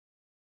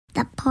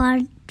The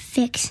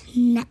Podfix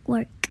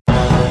Network.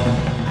 Welcome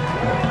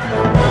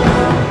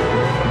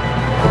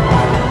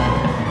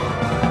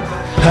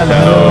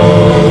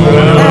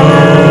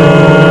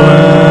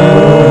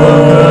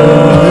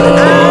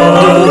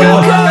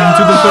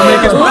to the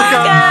Filmmaker's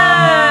Podcast.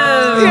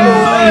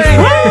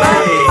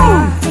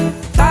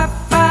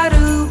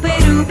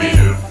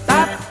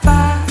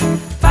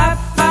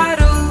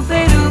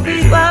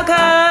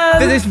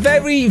 To this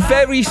very,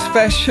 very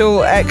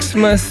special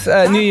Xmas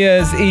New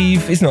Year's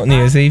Eve, it's not New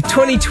Year's Eve,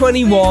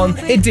 2021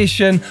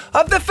 edition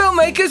of the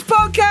Filmmakers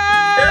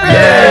Podcast!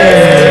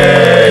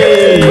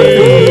 Yay!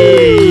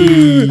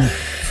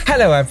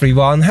 Hello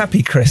everyone,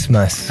 happy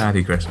Christmas.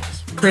 Happy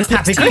Christmas.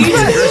 Happy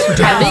Christmas!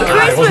 Happy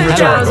Christmas,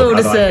 Charles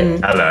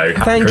Alderson. Hello.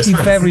 Thank you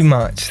very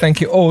much. Thank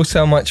you all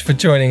so much for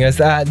joining us.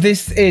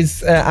 This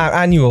is our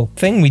annual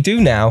thing we do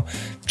now,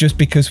 just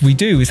because we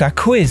do. It's our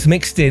quiz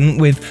mixed in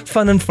with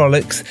fun and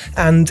frolics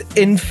and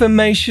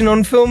information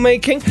on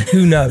filmmaking.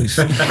 Who knows?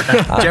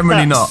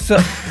 Generally not. So,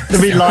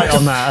 There'll be light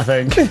on that, I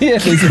think. yeah,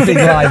 there's a big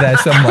lie there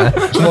somewhere.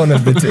 One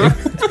of the two.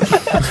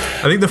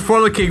 I think the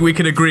frolicking we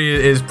can agree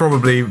is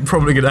probably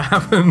going to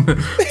happen.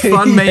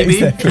 Fun, maybe.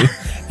 Yeah, exactly.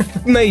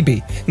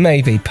 Maybe.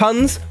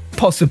 Puns?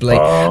 Possibly.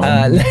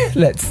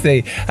 Let's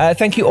see.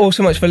 Thank you all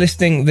so much for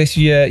listening this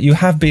year. You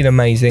have been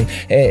amazing.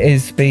 It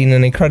has been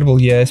an incredible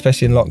year,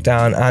 especially in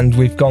lockdown, and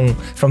we've gone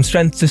from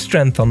strength to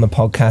strength on the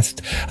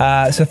podcast.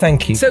 So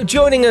thank you. So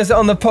joining us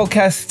on the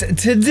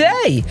podcast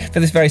today for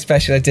this very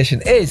special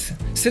edition is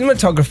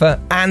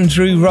cinematographer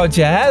Andrew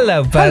Roger.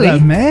 Hello, buddy. Hello,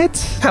 mate.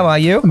 How are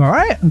you? I'm all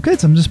right. I'm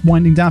good. I'm just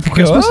winding down for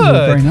Christmas. It's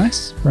very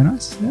nice. Very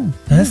nice. Yeah.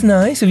 That's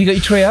nice. Have you got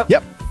your tree up?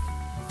 Yep.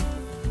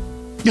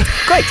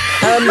 Great.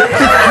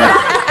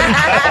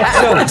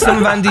 So, some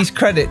of Andy's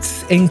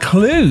credits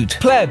include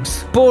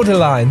Plebs,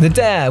 Borderline, The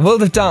Dare,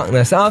 World of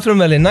Darkness, Arthur &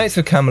 Merlin, Knights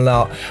of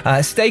Camelot,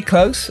 Stay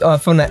Close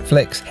for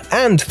Netflix,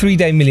 and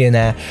 3-Day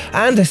Millionaire,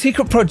 and a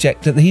secret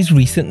project that he's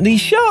recently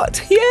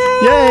shot.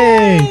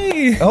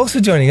 Yay! Also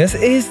joining us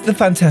is the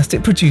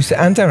fantastic producer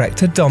and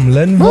director Dom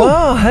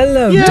Lenoir.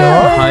 Hello, Dom.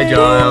 Hi,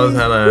 Giles.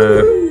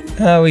 Hello.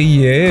 How are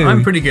you?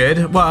 I'm pretty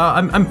good. Well,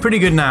 I'm pretty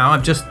good now.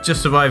 I've just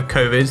survived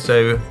COVID,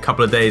 so a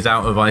couple of days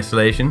out of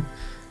isolation.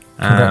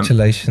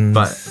 Congratulations.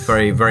 But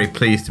very, very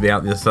pleased to be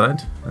out the other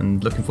side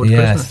and looking forward to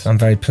Yes, Christmas. I'm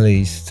very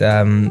pleased.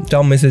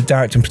 Dom is a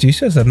director and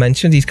producer, as I've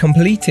mentioned. He's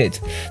completed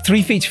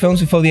 3 feature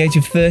films before the age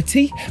of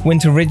 30.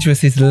 Winter Ridge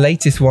was his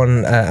latest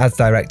one as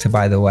director,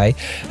 by the way.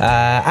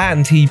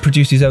 And he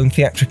produced his own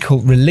theatrical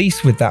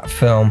release with that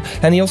film.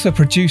 And he also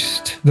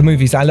produced the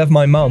movies I Love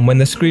My Mum, When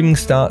the Screaming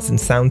Starts, and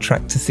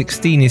Soundtrack to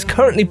 16. He's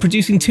currently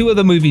producing 2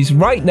 other movies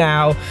right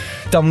now.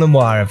 Dom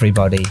Lenoir,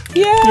 everybody.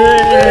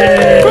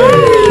 Yay!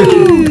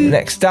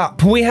 Next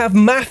up, we have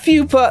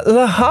Matthew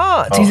Butler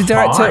Hart. He's a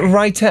director,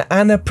 writer,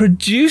 and a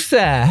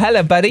producer.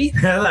 Hello, buddy.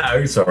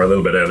 Hello. Sorry, a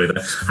little bit early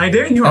there. How you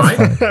doing? You all right?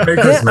 Merry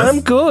Christmas. Yeah,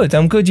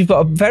 I'm good. You've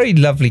got a very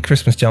lovely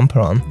Christmas jumper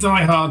on.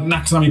 Die Hard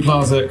Nakatomi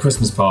Plaza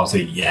Christmas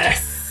party.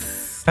 Yes.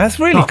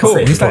 That's really cool.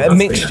 It's like a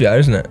mixture,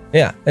 isn't it?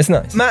 Yeah, it's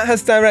nice. Matt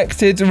has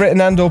directed,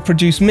 written and or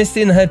produced Miss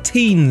in Her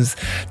Teens,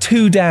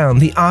 2 Down,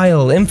 The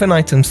Isle,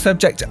 Infinitum,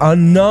 Subject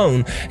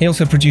Unknown. He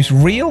also produced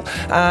Real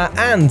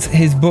and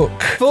his book,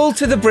 Full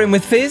to the Brim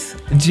with Fizz,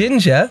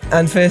 Ginger,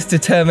 and Fierce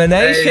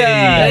Determination.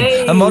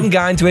 Hey. A modern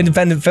guide to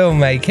independent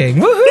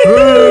filmmaking.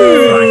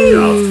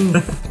 Woohoo!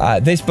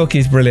 This book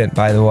is brilliant,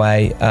 by the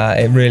way.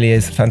 It really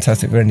is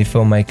fantastic for indie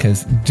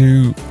filmmakers.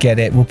 Do get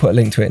it. We'll put a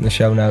link to it in the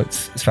show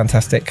notes. It's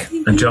fantastic.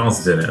 And Giles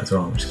is in it as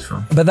well, which is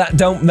fun. But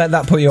don't let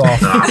that put you off.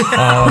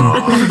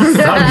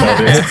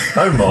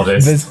 So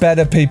modest. There's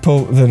better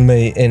people than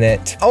me in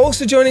it.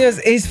 Also joining us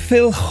is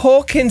Phil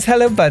Hawkins.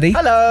 Hello, buddy.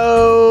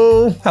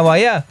 Hello. How are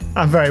you?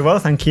 I'm very well,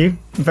 thank you.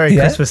 Very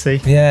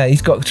Christmassy. Yeah,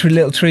 he's got a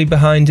little tree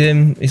behind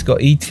him. He's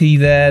got E.T.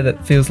 there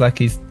that feels like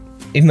he's,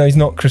 even though he's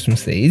not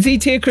Christmassy. Is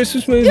E.T. a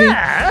Christmas movie?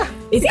 Yeah.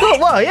 Is it?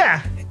 Well,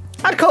 yeah.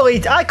 I call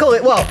E.T.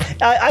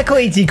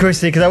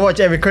 Christmassy because I watch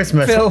it every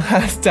Christmas. Phil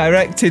has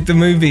directed the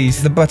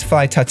movies The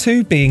Butterfly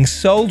Tattoo, Being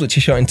Sold, which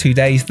is shot in 2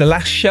 days, The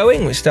Last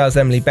Showing, which stars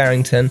Emily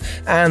Barrington,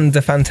 and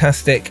the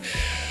fantastic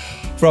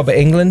Robert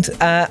Englund,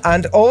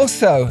 and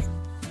also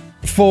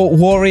for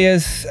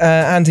Warriors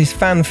and his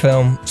fan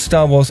film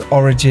Star Wars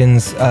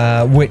Origins,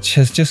 which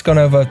has just gone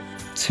over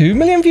 2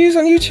 million views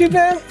on YouTube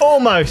now.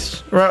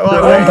 Almost. Right,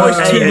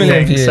 Almost 2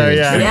 million views. So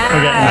yeah.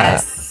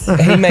 Yes.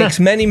 He makes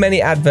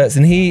many adverts,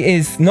 and he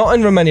is not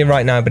in Romania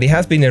right now, but he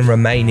has been in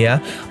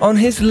Romania on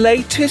his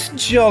latest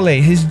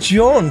jolly, his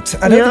jaunt.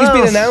 I don't think it's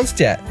been announced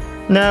yet.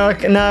 No,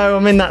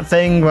 I'm in that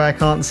thing where I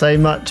can't say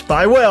much, but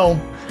I will,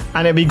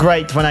 and it'll be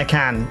great when I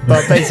can.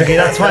 But basically,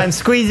 that's why I'm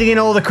squeezing in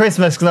all the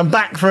Christmas, because I'm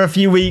back for a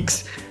few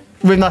weeks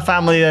with my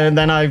family, and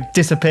then I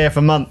disappear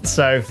for months.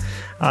 So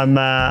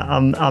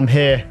I'm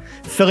here,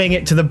 filling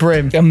it to the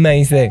brim.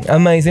 Amazing.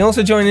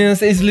 Also joining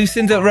us is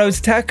Lucinda Rose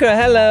Tucker.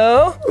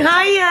 Hello.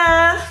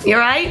 Hiya. You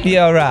alright? You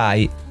all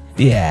right?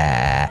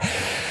 Yeah.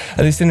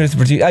 Lucinda is the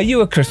producer. Are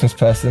you a Christmas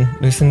person,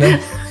 Lucinda?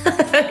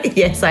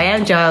 Yes, I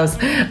am, Giles.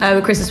 I'm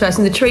a Christmas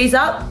person. The tree's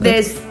up.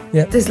 There's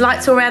Yeah. There's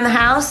lights all around the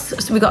house,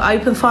 so we've got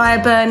open fire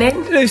burning.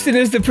 Lucian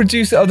is the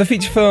producer of the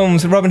feature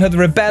films Robin Hood the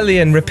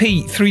Rebellion,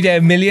 Repeat,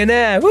 3-Day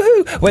Millionaire,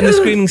 woohoo! When the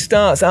Screaming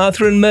Starts,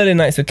 Arthur and Merlin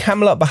Knights, so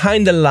Camelot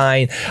Behind the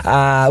Line,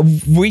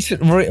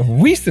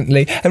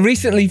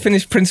 recently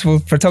finished principal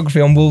photography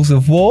on Wolves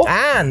of War,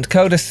 and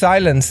Coda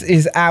Silence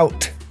is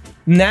out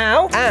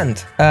now, and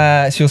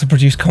she also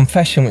produced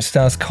Confession, which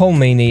stars Cole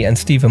Meany and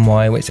Stephen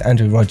Moy, which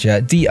Andrew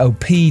Roger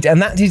DOP'd,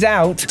 and that is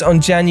out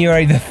on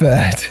January the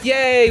 3rd.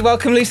 Yay!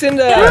 Welcome,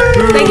 Lucinda.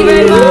 Thank you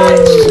very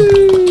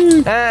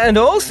much. And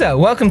also,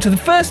 welcome to the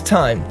first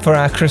time for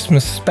our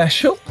Christmas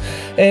special.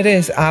 It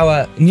is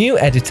our new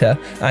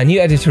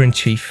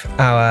editor-in-chief,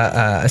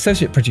 our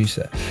associate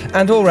producer,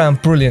 and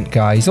all-round brilliant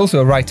guy. He's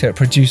also a writer,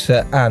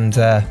 producer, and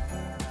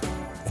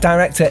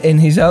director in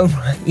his own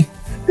right.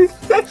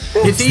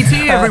 It's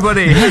E.T.,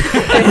 everybody. This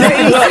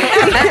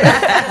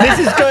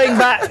is going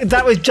back.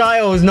 That was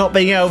Giles not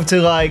being able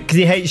to, like, because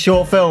he hates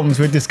short films.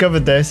 We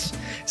discovered this.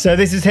 So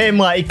this is him,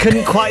 like, he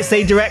couldn't quite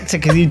say director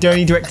because he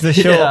only directed the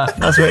short. Yeah.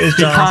 That's what it is,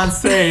 You Giles. can't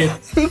say it.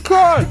 He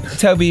can't.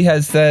 Toby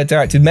has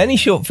directed many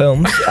short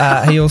films.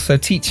 He also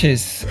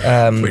teaches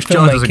Which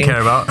John doesn't filmmaking.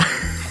 care about.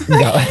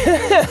 No.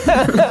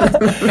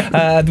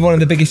 One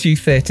of the biggest youth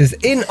theatres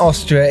in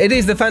Austria. It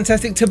is the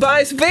fantastic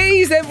Tobias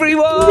Wies,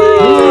 everyone!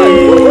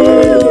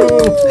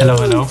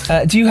 Hello.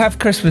 Do you have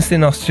Christmas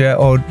in Austria,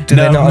 or do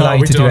they not allow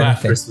you to do we don't have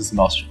anything? Christmas in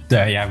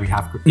Austria. Yeah, we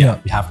have. Yeah.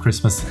 We have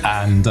Christmas,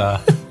 and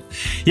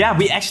yeah,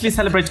 we actually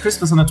celebrate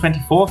Christmas on the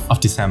 24th of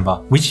December,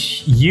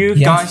 which you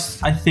guys,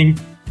 I think,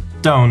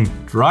 don't,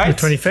 right?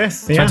 The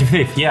 25th, yeah.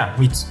 25th, yeah.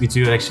 We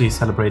do actually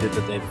celebrate it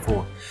the day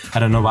before. I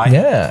don't know why.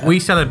 Yeah.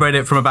 We celebrate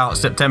it from about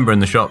September in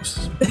the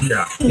shops.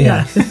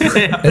 Yeah.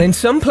 And in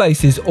some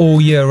places, all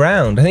year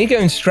round. I think you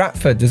go in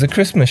Stratford, there's a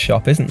Christmas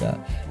shop, isn't there?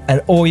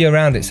 And all year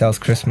round it sells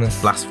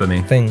Christmas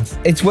Blasphemy. things.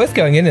 It's worth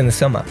going in the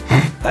summer.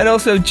 And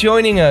also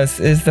joining us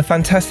is the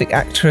fantastic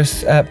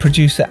actress,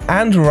 producer,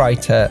 and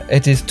writer.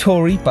 It is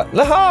Tori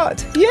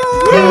Butler-Hart.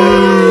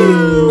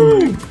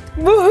 Yay!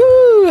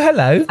 Woohoo!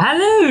 Hello.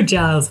 Hello,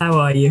 Giles. How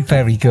are you?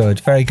 Very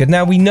good, very good.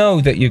 Now, we know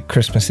that you're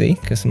Christmassy,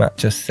 because Matt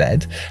just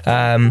said.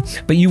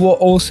 But you were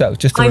also,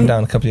 just to run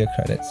down a couple of your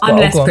credits. I'm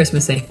less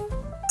Christmassy.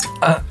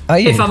 Are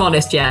you? If I'm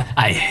honest, yeah.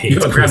 I hate You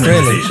got a Christmas.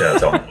 Christmas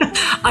t-shirt on.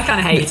 I kind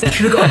of hate it.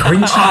 You've got a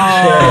Grinch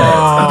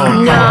shirt.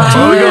 We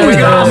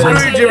got I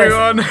Scrooge,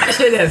 everyone.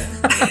 should have.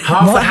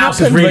 Half the house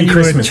is happened when really you were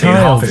a Christmassy and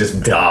child? half is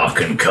just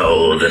dark and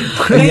cold. And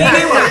You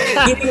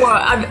know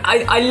what?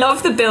 I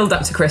love the build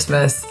up to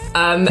Christmas.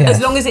 As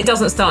long as it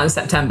doesn't start in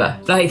September.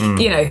 Like,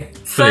 you know,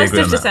 1st agree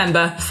of on that.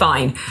 December,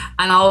 fine.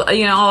 And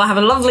I'll have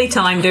a lovely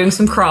time doing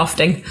some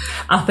crafting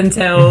up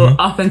until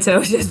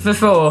just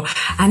before.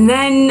 And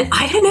then,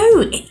 I don't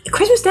know,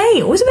 Christmas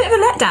Day was a bit of a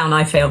letdown,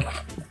 I feel.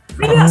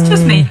 Maybe that's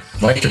just me.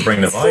 like to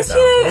bring the vibe out.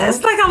 Yeah,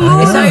 it's like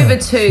I'm It's over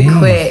too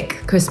quick,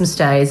 Christmas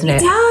Day, isn't it?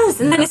 It does,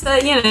 and then it's I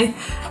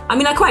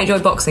quite enjoy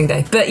Boxing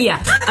Day, but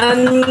yeah. So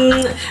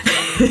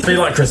you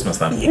like Christmas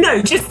then?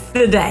 No, just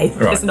the day.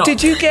 Right. It's not.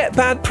 Did you get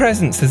bad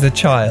presents as a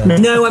child?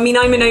 No, I'm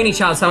an only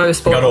child, so I was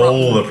spoiled. Got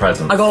all the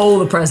presents. I got all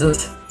the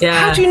presents. Yeah.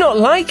 How do you not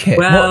like it?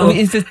 Well- What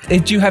is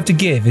do you have to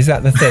give? Is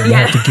that the thing? You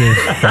Yeah. have to give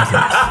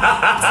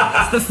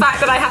presents. The fact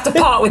that I have to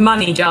part with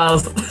money,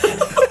 Giles.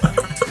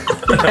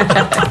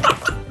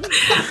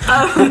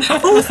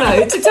 Also,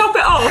 to top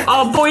it off,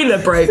 our boiler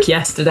broke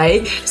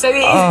yesterday, so it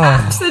is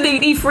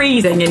absolutely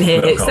freezing in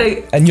here.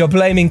 So And you're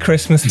blaming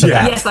Christmas for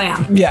that? yes, I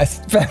am,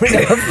 Yes, fair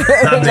enough.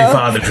 Sandy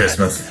Father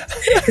Christmas.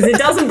 because it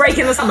doesn't break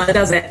in the summer,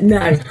 does it?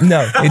 No.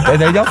 No,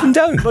 they often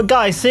don't. But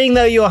guys, seeing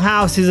though your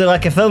house is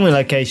like a filming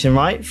location,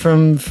 right?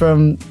 From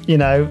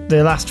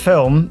the last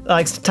film,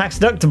 like it's tax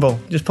deductible.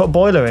 Just put a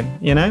boiler in,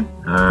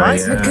 right?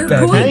 Yeah. Good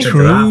Very point.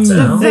 true.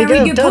 There you Very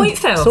go, good done. point,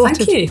 Phil. Sorted.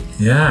 Thank you.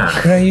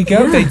 Yeah. There you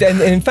go.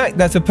 And in fact,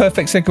 that's a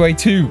perfect segue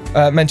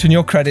to mention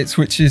your credits,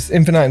 which is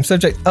Infinitum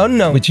Subject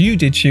Unknown, which you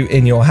did shoot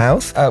in your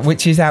house,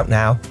 which is out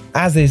now,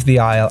 as is The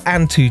Isle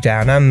and Two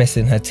Down and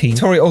Missing Her Team.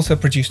 Tori also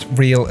produced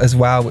Real as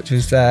well, which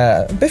was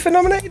Biffa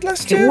nominated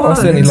last year, or was,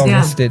 certainly long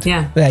yeah, listed.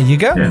 yeah. There you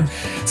go. Yeah.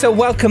 So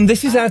welcome.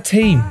 This is our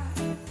team.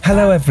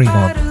 Hello,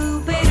 everyone.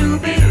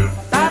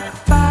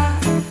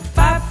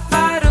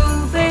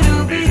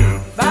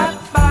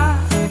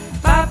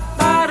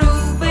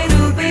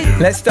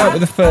 Let's start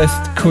with the first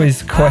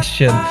quiz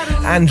question.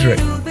 Andrew,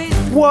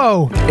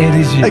 Whoa. it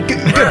is you.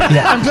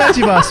 I'm glad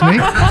you've asked me.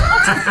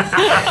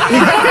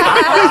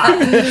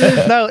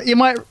 Now, you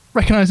might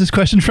recognise this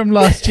question from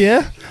last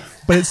year,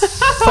 but it's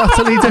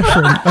subtly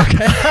different.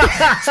 Okay.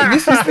 So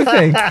this is the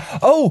thing.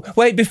 Oh,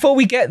 wait, before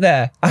we get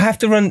there, I have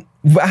to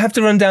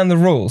run down the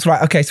rules.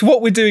 Right, okay, so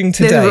what we're doing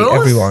today, rules?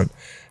 everyone.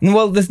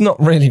 Well, there's not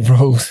really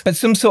rules, but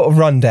some sort of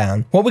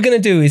rundown. What we're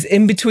going to do is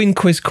in between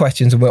quiz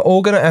questions, and we're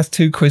all going to ask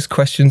 2 quiz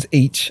questions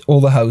each,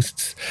 all the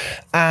hosts,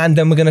 and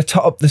then we're going to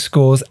tot up the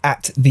scores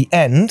at the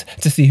end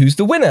to see who's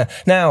the winner.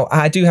 Now,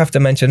 I do have to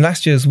mention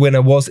last year's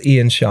winner was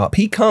Ian Sharp.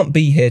 He can't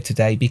be here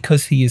today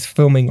because he is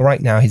filming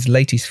right now his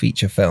latest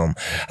feature film.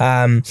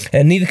 And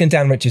neither can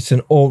Dan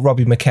Richardson or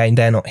Robbie McCain.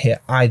 They're not here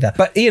either.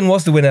 But Ian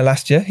was the winner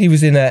last year. He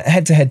was in a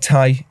head-to-head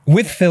tie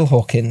with Phil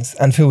Hawkins,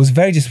 and Phil was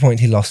very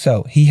disappointed he lost,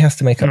 so he has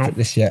to make up for it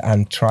this year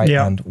and try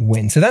and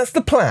win. So that's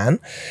the plan.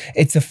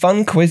 It's a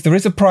fun quiz. There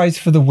is a prize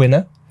for the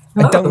winner.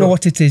 I don't know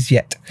what it is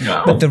yet,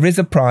 but there is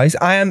a prize.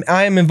 I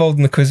am involved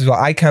in the quiz as well.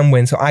 I can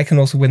win, so I can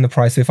also win the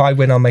prize. So if I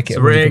win, I'll make it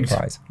a really good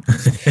prize.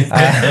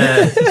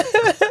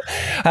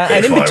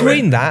 And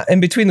in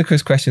between the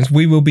quiz questions,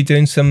 we will be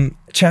doing some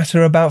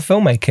chatter about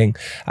filmmaking,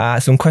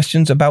 some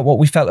questions about what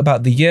we felt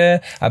about the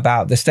year,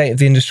 about the state of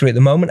the industry at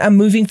the moment, and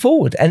moving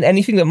forward, and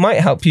anything that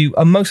might help you,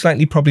 and most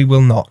likely probably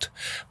will not.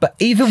 But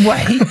either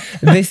way,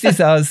 this is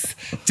us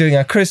doing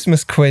our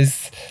Christmas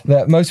quiz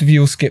that most of you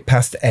will skip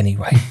past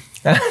anyway.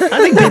 I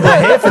think people are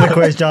here for the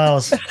quiz,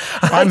 Giles.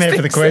 I'm here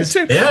for the quiz.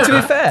 So to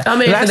be fair, I'm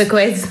here for the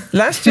quiz.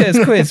 Last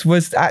year's quiz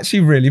was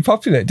actually really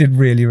popular. It did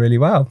really, really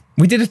well.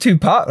 We did a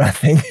 2-part, I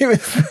think. It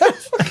was so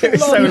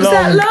long. Was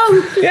that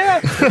long? Yeah.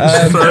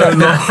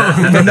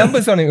 The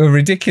numbers on it were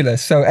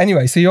ridiculous. So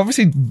anyway, so you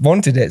obviously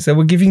wanted it, so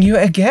we're giving you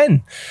it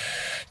again.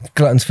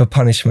 Gluttons for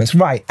punishments.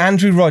 Right,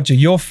 Andrew Roger,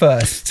 you're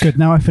first. Good,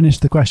 now I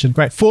finished the question.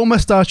 Great. Former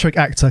Star Trek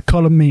actor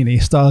Colin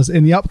Meaney stars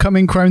in the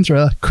upcoming crime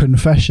thriller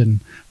Confession,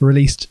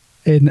 released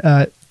in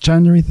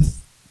January the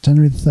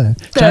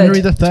 3rd.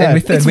 January the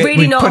 3rd. It's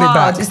really not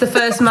hard. It's the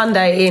first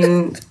Monday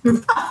in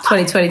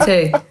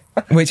 2022.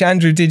 Which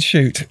Andrew did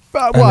shoot.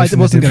 Well, I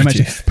wasn't going to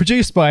mention.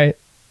 Produced by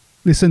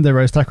Lucinda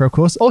Rose Tucker, of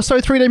course. Also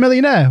 3-Day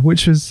Millionaire,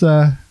 which was...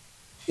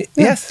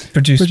 yes,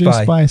 produced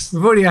by.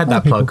 We've already had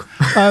that plug.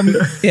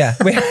 Yeah,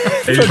 we're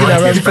plugging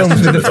our own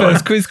films with the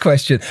first quiz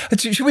question.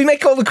 Should we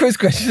make all the quiz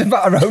questions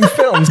about our own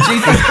films?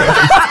 Jesus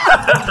Christ.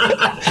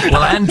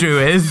 Well, Andrew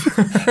is.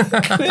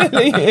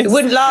 Clearly is. It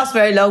wouldn't last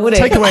very long, would it?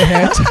 Take away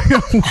here.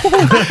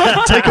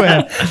 Take away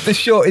here. The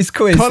shortest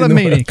quiz. Colin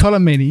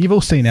Meaney, you've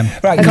all seen him.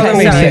 Right, Colin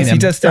Meaney, yes, he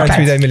does star in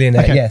 3-Day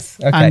Millionaire, yes.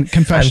 Okay. And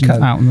Confession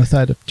out on the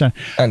 3rd of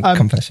January. And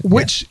Confession,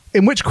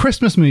 In which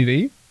Christmas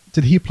movie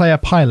did he play a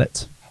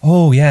pilot?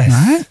 Oh, yes.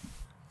 Right?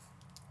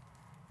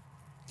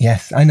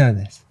 Yes, I know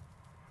this.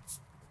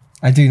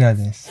 I do know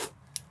this.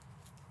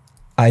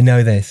 I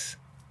know this.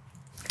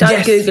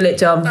 Don't Google it,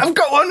 Tom. I've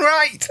got one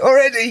right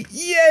already.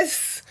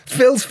 Yes.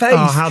 Phil's face.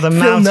 Oh, how the Phil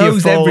mouse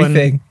knows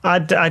everything. I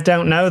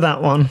don't know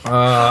that one.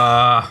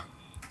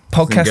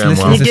 Podcast listeners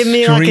Can you give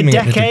me like a screaming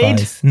at the decade?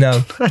 device.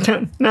 No. I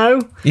don't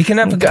know. You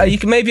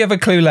can maybe have a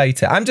clue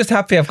later. I'm just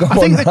happy I've got I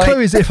one think the right.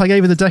 clue is if I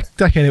gave you the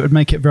decade, it would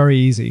make it very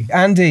easy.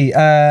 Andy,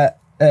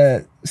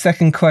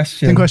 second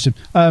question. Second question.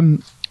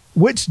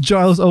 Which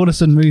Giles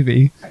Alderson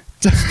movie?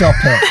 Stop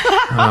it.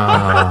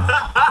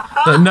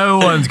 No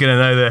one's going to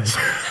know this.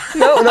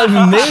 No, not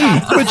even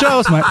me. With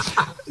Giles, mate,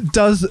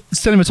 does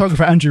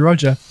cinematographer Andrew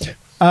Roger.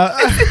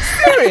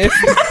 Serious?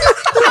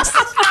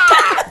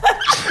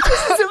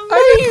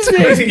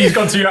 Amazing. You've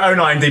gone to your own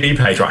IMDb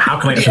page, right? How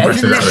can I get some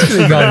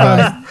questions out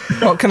of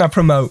this? What can I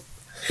promote?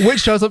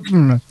 Which Giles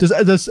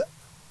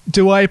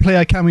do I play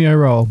a cameo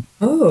role?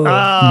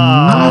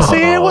 Oh.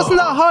 See, it wasn't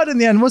that hard in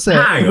the end, was it?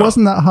 Hang It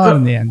wasn't that hard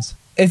in the end.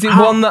 Is it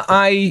one that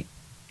I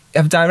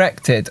have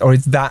directed, or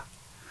is that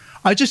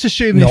I just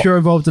assume that if you're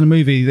involved in a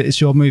movie, that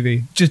it's your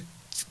movie. just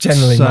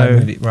generally my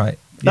movie? Right.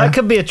 That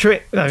could be a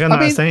trick. I don't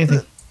know say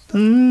anything.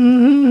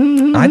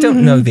 I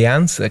don't know the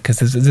answer because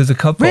there's a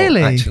couple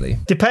actually.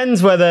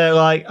 Depends whether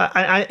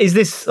is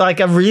this like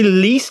a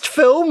released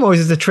film or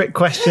is this a trick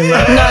question?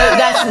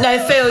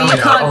 No, Phil, you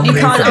can't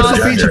It's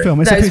ask a feature film.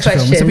 It's a feature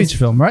film. It's a feature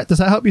film, right? Does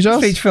that help you,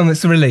 Giles? Feature film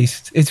that's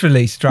released. It's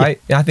released, right?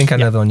 Yeah, I think I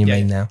know the one you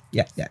mean now.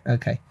 Yeah,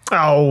 okay.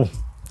 Oh,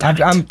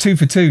 I'm 2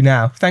 for 2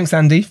 now. Thanks,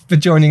 Andy, for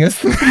joining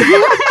us.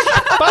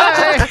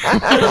 Bye.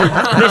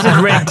 this is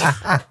rigged.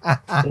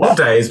 What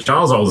day is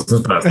Charles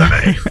Alderson's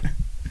birthday?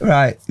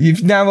 Right,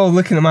 you've now all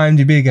looking at my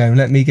IMDb going,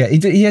 let me get...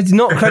 He is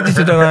not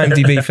credited on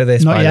IMDb for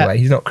this, by the way.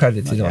 He's not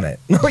credited on it.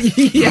 Not yet.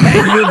 He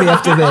will be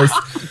after this.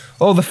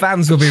 All the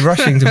fans will be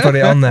rushing to put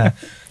it on there.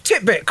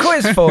 Tidbit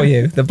quiz for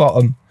you, the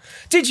bottom.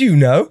 Did you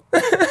know?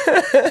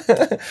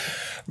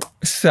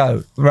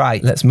 So,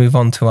 right, let's move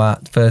on to our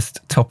first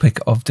topic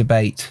of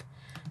debate,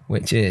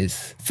 which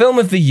is Film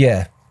of the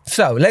Year.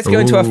 So, let's go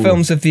into our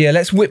films of the year.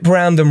 Let's whip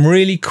around them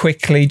really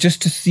quickly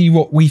just to see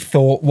what we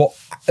thought, what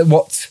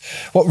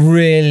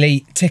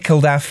really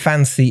tickled our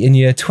fancy in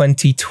year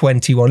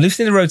 2021.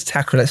 Lucinda Rhodes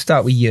Tucker, let's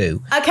start with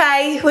you.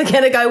 Okay, we're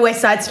going to go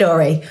West Side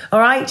Story, all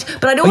right?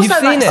 But I'd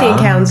also like to see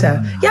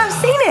Encounter. Yeah, I've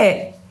seen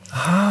it.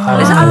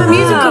 I'm a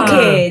musical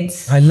kid.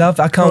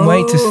 I can't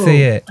wait to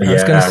see it. I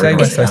was going to say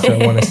West Side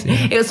Story, I want to see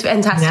it. It was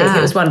fantastic. Yeah.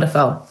 It was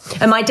wonderful.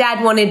 And my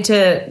dad wanted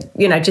to,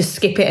 just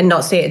skip it and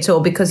not see it at all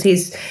because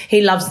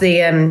he loves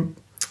the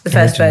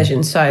first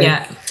version. So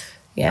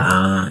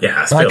Yeah.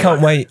 Yeah, I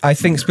can't wait. I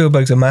think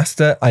Spielberg's a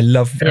master. I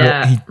love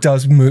what he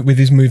does with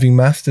his moving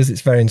masters.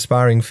 It's very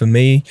inspiring for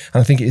me,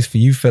 and I think it is for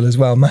you, Phil, as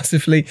well,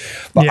 massively.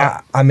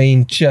 But I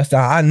mean, just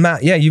and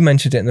Matt, you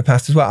mentioned it in the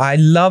past as well. I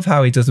love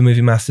how he does the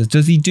moving masters.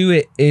 Does he do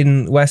it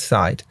in West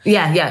Side?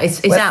 Yeah,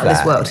 it's out of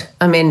this world.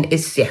 I mean,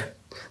 it's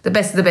the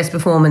best of the best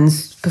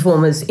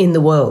performers in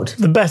the world.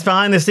 The best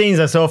behind the scenes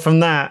I saw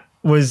from that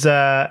was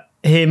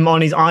him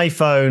on his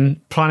iPhone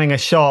planning a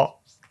shot,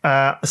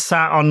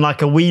 sat on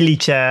like a wheelie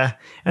chair,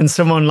 and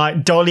someone like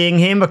dollying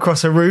him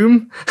across a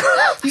room.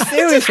 You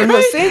serious? I've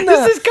not seen that.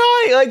 There's this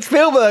guy like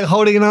Spielberg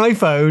holding an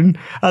iPhone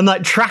and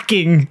like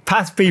tracking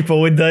past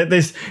people with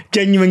this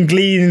genuine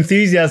glee and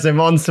enthusiasm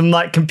on some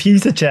like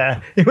computer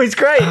chair. It was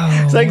great.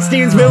 It's like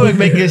Steven Spielberg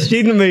making a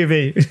student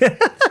movie.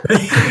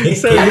 Have you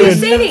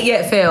seen it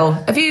yet, Phil?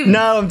 Have you?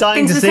 No, I'm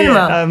dying to see it.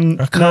 I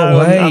can't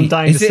wait. I'm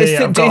dying to see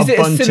it. Is it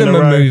a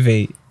cinema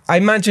movie? I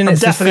imagine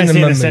it's a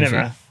cinema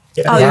movie. Yeah.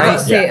 You've got to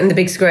see it in the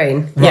big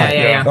screen.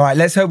 Yeah. All right,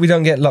 let's hope we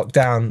don't get locked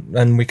down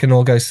and we can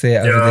all go see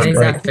it over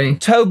this break.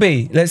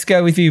 Toby, let's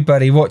go with you,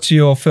 buddy. What's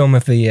your film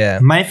of the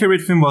year? My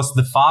favorite film was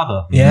The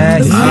Father.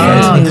 Yes. No,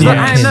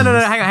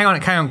 hang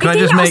on. Can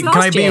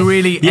I be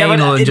really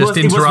anal and just interrupt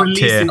it was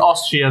released here? in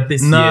Austria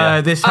this year.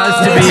 No, this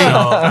has to be. This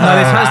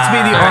has to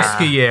be the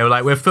Oscar year.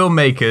 Like, we're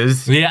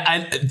filmmakers. Yeah,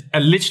 I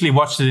literally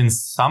watched it in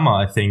summer,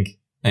 I think.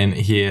 In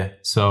here,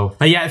 so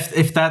but yeah,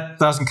 if that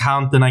doesn't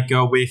count, then I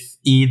go with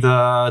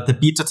either The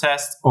Beta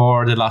Test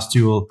or The Last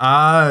Duel.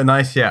 Oh,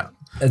 nice, yeah.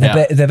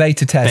 The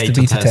beta test, the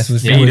beta test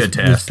was brilliant,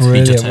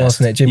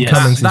 wasn't it? Jim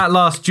Cummings. That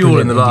Last Duel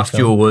in The Last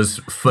Duel was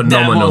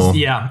phenomenal.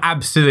 Was,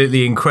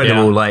 absolutely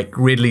incredible. Like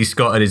Ridley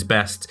Scott at his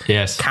best.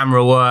 Yes,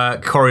 camera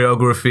work,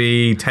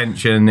 choreography,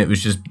 tension. It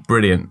was just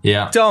brilliant.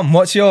 Yeah. Dom,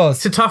 what's yours?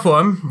 It's a tough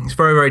one. It's a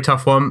very, very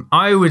tough one.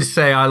 I would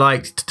say I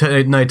liked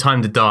No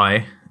Time to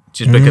Die.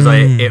 Just because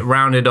it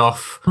rounded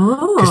off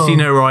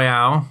Casino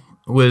Royale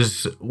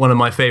was one of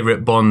my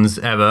favourite Bonds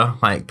ever,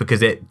 like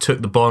because it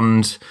took the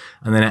Bond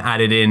and then it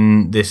added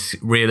in this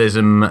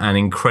realism and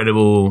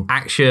incredible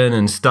action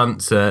and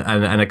stunts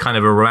and a kind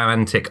of a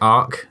romantic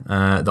arc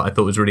that I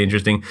thought was really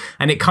interesting.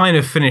 And it kind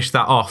of finished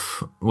that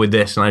off with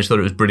this, and I just thought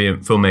it was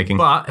brilliant filmmaking.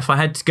 But if I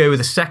had to go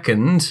with a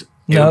second,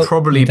 it would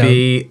probably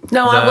be...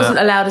 No, I wasn't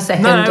allowed a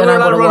second.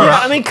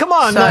 Yeah, I mean, come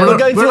on. We're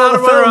going through all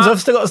the films. I've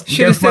still got...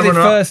 Should have said it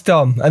first,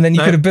 Dom, and then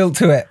you could have built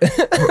to it.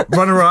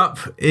 Runner-up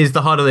is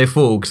The Harder They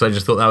Fall, because I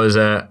just thought that was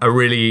a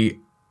really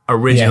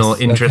original,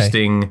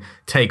 interesting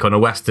take on a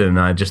Western.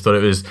 I just thought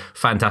it was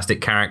fantastic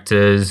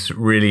characters,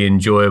 really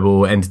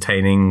enjoyable,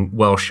 entertaining,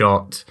 well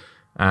shot.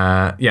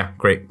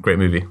 Great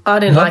movie. I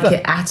didn't like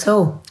it at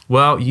all.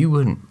 Well, you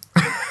wouldn't.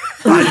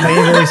 To be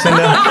honest,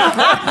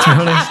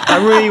 I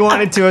really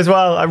wanted to as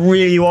well. I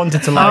really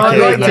wanted to like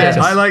it.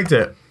 I liked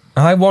it.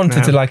 I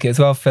wanted to like it as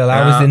well, Phil.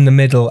 I was in the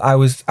middle. I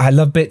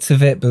love bits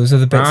of it, but there was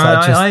other bits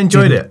I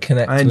enjoyed it.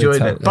 I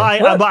enjoyed it.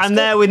 But I'm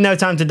there with No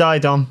Time to Die,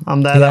 Dom.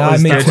 I'm there. Yeah,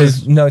 me too.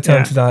 No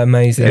Time to Die,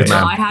 amazing.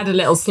 I had a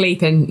little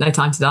sleep in No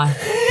Time to Die.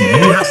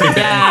 You have sleep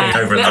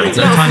over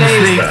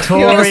that.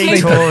 Tory.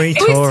 It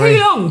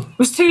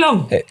was too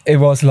long. It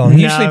was long.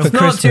 You sleep at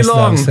Christmas. It's not too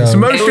long. It's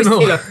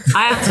emotional.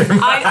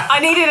 I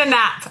needed a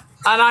nap,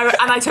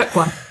 and I took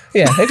one.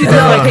 Yeah, if you don't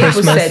like People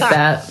Christmas, said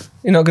that.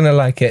 you're not going to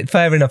like it.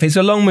 Fair enough. It's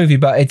a long movie,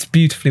 but it's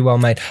beautifully well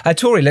made.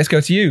 Tori, let's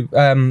go to you.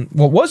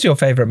 What was your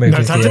favourite movie?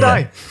 No Time to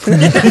Die.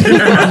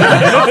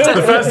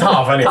 The first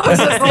half, anyway. I was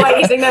just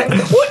amazing.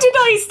 What did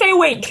I stay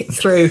awake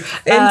through?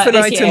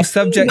 Infinitum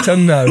subject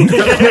unknown. No,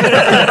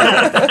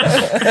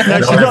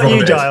 she's not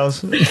you,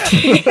 Giles.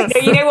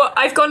 You know what?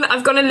 I've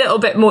gone a little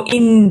bit more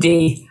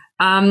indie.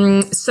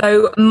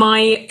 So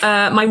my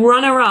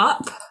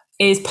runner-up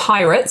is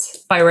Pirates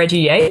by Reggie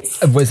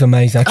Yates. It was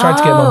amazing. I tried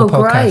to get him on the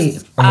podcast.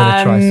 Great. I'm going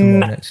to try some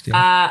more next year.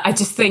 I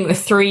just think the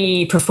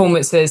three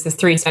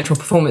central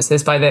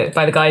performances by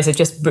the guys are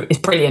just it's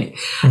brilliant.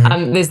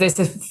 There's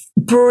this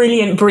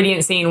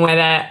brilliant scene where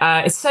they're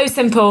it's so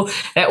simple.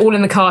 They're all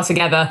in the car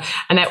together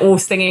and they're all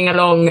singing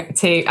along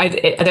to I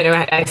don't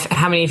know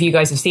how many of you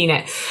guys have seen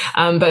it,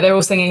 but they're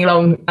all singing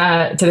along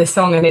to this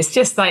song, and it's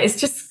just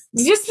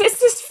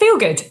feel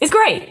good. It's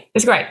great.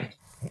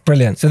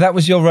 Brilliant. So that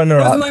was your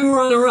runner-up. That was my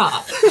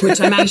runner-up,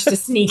 which I managed to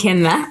sneak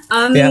in there.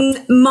 I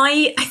think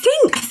my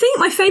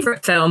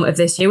favourite film of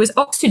this year was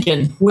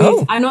Oxygen.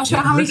 I'm not sure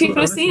how many people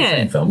have seen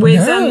it.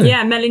 With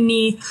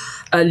Melanie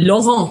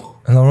Laurent.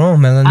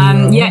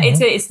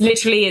 It's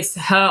literally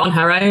her on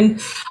her own.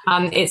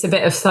 It's a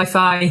bit of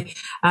sci-fi.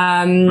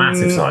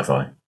 Massive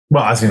sci-fi.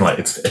 Well, as in, like,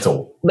 it's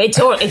all.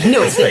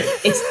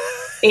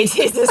 It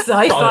is a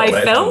sci-fi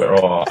film.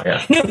 No,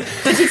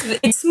 but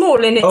it's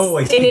small in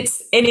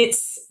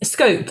its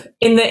scope,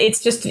 in that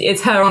it's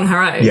her on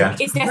her own. Yeah,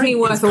 it's definitely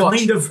worth a watch.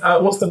 Kind of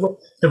what's the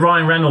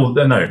Ryan Reynolds?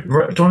 Do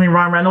you mean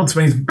Ryan Reynolds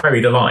when he's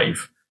buried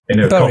alive? In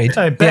a Buried.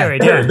 cockpit. Oh,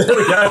 Buried, yeah. There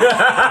we go.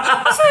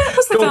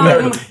 What's the Cool, film?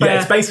 no, yeah,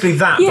 it's basically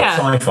that, Yeah.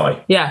 but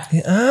sci-fi. Yeah.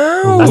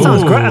 Oh. That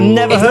sounds great. I've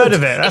never heard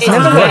of it. That It's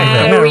sounds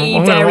very,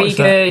 great. very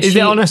good. Is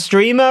it on a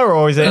streamer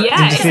or is it? Yeah, did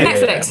you it's see it?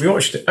 Netflix. We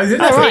watched it. Oh, is it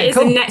Oh, Netflix? right. It's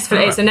a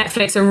Netflix. It's a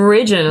Netflix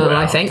original,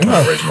 I think.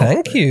 Oh,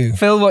 thank you.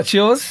 Phil, what's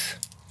yours?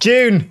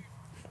 June.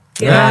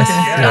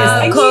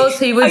 Of course,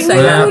 he would I say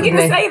knew that. you were going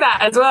to say that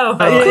as well.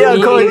 Yeah,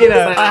 of course. You You know,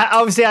 were gonna say I that.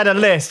 obviously had a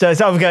list.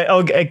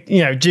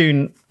 So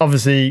June,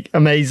 obviously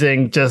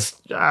amazing,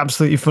 just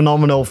absolutely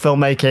phenomenal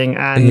filmmaking,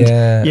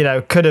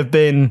 and could have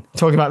been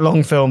talking about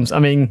long films. I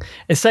mean,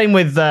 it's same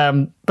with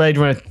Blade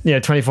Runner,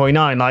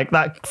 2049. Like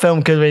that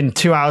film could have been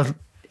 2 hours.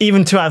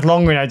 Even 2 hours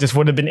longer, and I just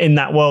would have been in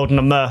that world and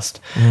immersed.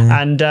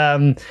 And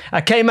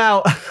I came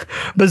out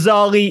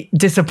bizarrely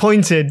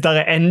disappointed that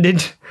it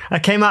ended. I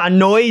came out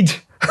annoyed.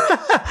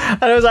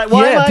 And I was like,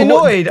 why am I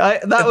annoyed?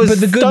 That was But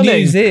the good stunning.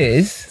 news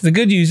is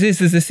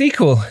there's a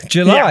sequel,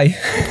 July.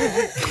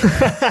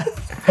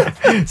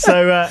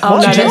 So, Oh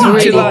no,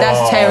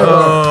 that's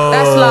terrible.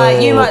 That's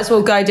like, you might as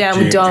well go down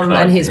with Dom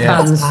and his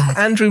puns.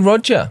 Andrew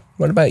Roger,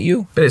 what about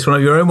you? But it's one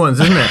of your own ones,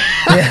 isn't it?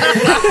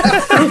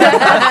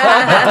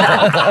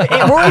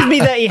 It worries me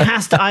that he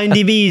has to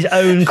IMDb his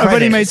own credits. I've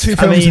already made 2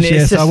 films this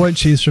year, so I won't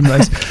choose from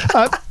those.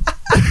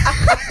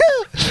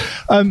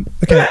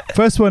 Okay,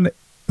 first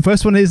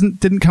one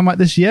didn't come out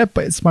this year,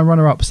 but it's my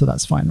runner-up, so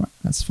that's fine. Right,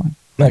 that's fine.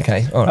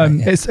 Okay, all right.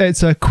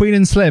 It's a Queen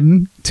and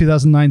Slim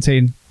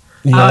 2019.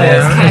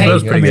 That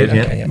was pretty good.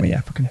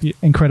 Fucking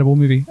incredible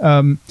movie.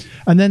 And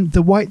then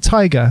The White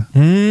Tiger. Oh,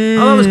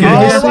 that was good.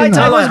 The White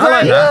Tiger was I like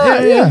great.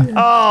 that. Yeah.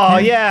 Oh,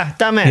 yeah,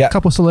 damn it. Yeah. A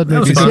couple solid was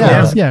movies. fun,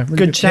 Yeah, really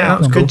Good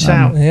shout. Yeah, Good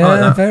shout.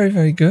 Yeah, very,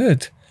 very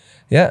good.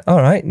 Yeah,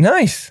 all right,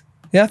 nice.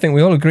 Yeah, I think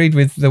we all agreed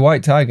with The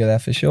White Tiger there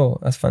for sure.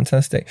 That's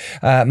fantastic.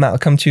 Matt, I'll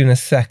come to you in a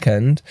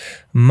second.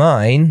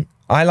 Mine,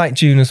 I like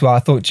June as well. I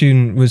thought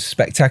June was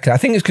spectacular. I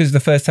think it's because it's the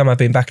first time I've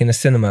been back in a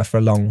cinema for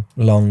a long,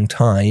 long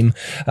time.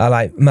 I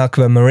like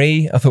Malcolm and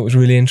Marie. I thought it was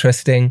really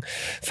interesting,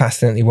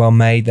 fascinatingly well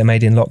made. They're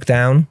made in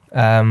lockdown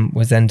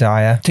with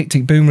Zendaya. Tick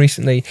Tick Boom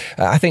recently.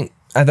 I think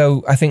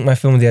my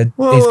film of the year is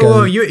going.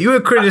 Whoa, you were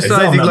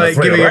criticising like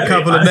giving a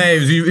couple of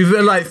names. You've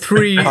got like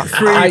three.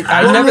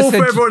 I one never rule said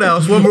for everyone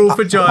else, one rule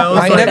for Giles.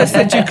 I never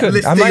said you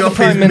could. I'm like the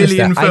Prime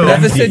Minister. I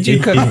never said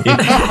you could.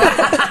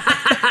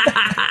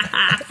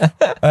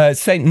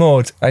 Saint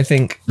Maud, I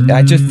think.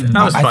 I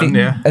think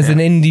as an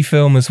indie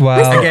film as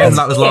well. Again,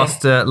 that was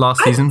last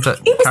season, but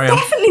It was carry on.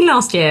 definitely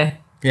last year.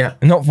 Yeah.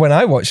 Not when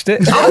I watched it.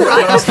 Do you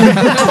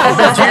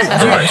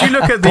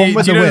look at do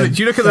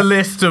you look at the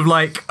list of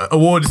like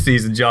award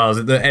season,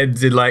 Giles, that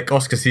ends in like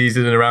Oscar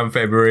season and around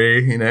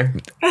February? You know.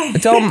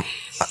 Dom.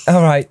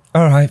 All right,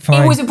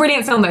 fine. It was a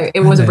brilliant film, though.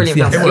 It was a brilliant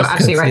film. You're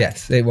absolutely right.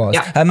 Yes, it was.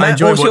 Yeah. Matt, I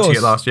enjoyed what's watching yours?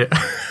 it last year.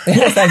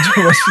 Yes, I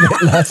enjoyed watching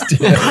it last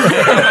year.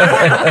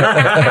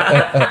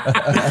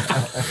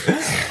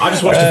 I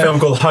just watched a film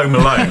called Home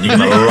Alone. You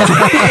can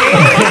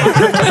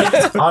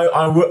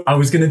I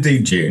was going to do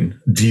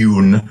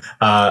Dune.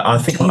 I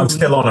think I'm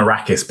still on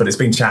Arrakis, but it's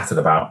been chatted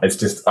about. It's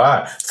just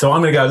so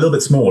I'm going to go a little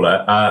bit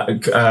smaller.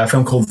 A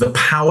film called The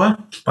Power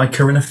by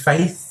Corinna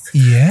Faith.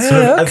 Yeah,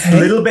 sort of a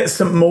little bit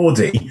St.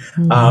 Maudie,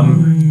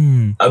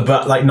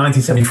 but like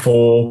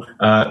 1974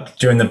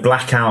 during the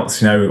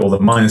blackouts, all the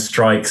miners'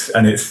 strikes,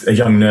 and it's a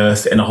young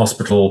nurse in a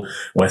hospital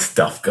where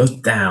stuff goes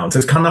down. So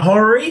it's kind of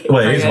horror-y.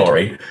 Well, it is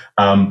horror-y,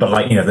 but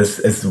like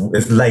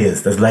there's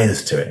layers. There's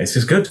layers to it. It's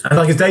just good. And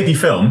like his debut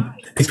film,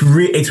 it's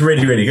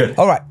really, really good.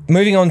 All right,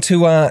 moving on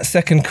to our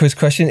second quiz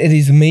question. It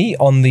is me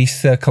on the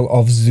circle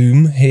of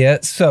Zoom here.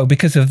 So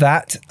because of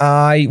that,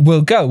 I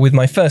will go with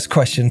my first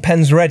question.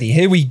 Pens ready.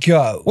 Here we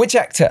go. Which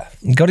actor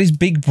got his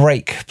big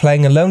break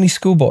playing a lonely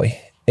schoolboy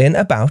in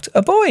About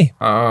a Boy?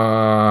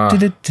 I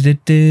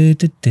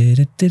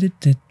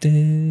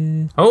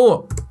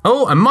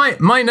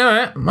might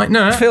know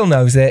it. Phil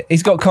knows it.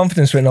 He's got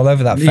confidence written all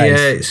over that face. Yeah,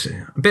 it's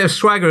a bit of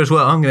swagger as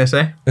well, I'm going to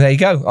say. There you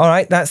go. All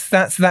right, that's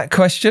that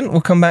question.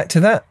 We'll come back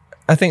to that.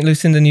 I think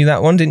Lucinda knew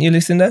that one, didn't you,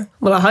 Lucinda?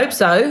 Well, I hope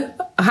so.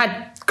 I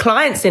had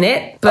clients in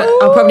it, but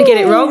I'll probably get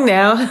it wrong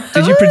now.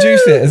 Did you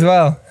produce it as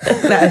well?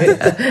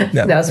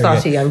 No, I was far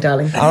too young,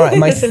 darling. All right,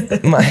 my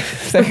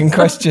second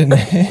question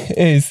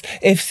is,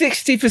 if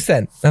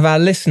 60% of our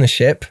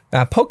listenership,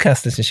 our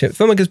podcast listenership,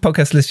 Filmmakers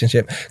podcast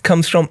listenership,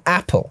 comes from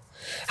Apple,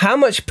 how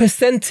much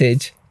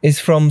percentage is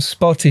from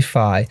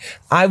Spotify?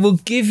 I will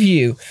give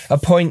you a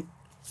point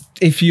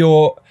if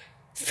you're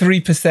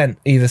 3%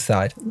 either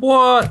side.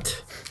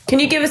 What? Can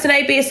you give us an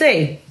A, B, or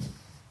C?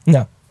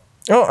 No.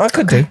 Oh, I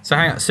could do. So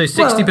hang on. So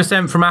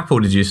 60% from Apple,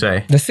 did you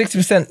say? The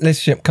 60%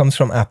 listenership comes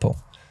from Apple.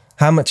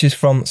 How much is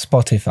from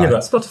Spotify?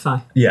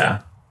 Spotify.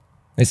 Yeah.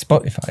 It's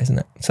Spotify, isn't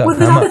it? So Well,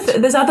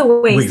 there's other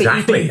ways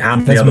exactly. that How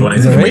many other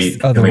ways can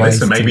we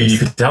listen? Maybe to you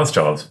could tell us,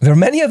 Charles. There are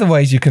many other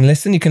ways you can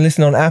listen. You can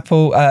listen on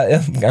Apple.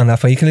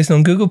 You can listen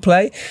on Google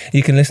Play.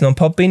 You can listen on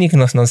Podbean. You can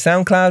listen on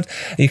SoundCloud.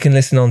 You can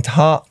listen on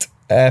Heart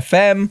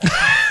FM.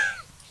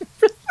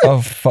 Oh,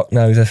 fuck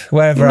knows.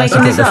 Wherever else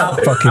you get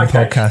the fucking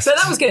podcast. So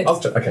that was good.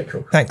 Okay,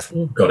 cool. Thanks.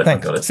 Got it.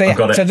 Thanks. Got it. So, yeah,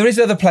 Got it. so there is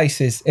other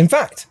places. In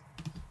fact,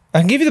 I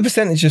can give you the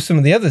percentage of some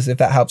of the others if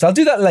that helps. I'll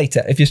do that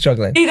later if you're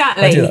struggling. Do that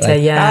later,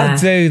 yeah. I'll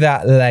do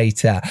that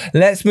later.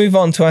 Let's move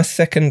on to our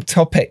second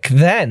topic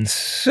then.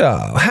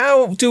 So,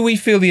 how do we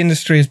feel the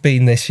industry has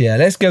been this year?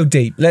 Let's go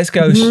deep. Let's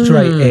go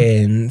straight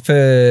in.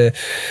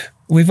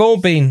 We've all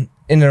been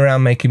in and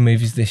around making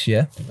movies this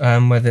year,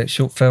 whether it's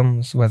short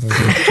films, whether it's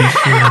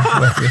producing,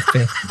 whether it's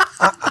been...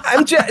 I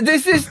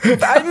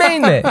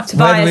mean it.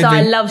 Tobias,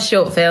 I love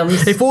short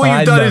films. If all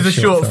you've done is a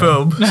short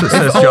film,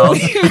 says Charles,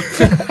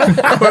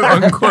 quote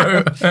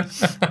unquote.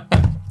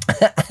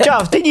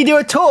 Charles, didn't you do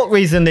a talk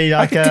recently,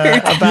 like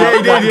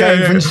about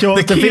going from short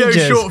the to keynote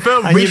features? short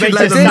film. And We you should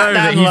basically let them know sat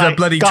that down he's a like,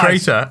 bloody "Guys,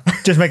 traitor."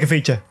 Just make a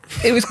feature.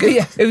 It was good.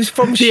 Yeah, it was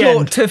from The short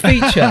end. to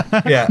feature.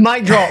 Yeah.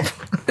 Mic drop.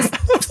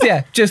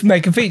 Yeah, just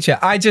make a feature.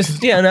 I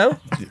just,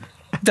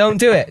 don't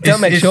do it. Don't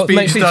make His short. speech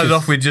Make features. started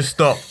off with just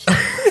stop.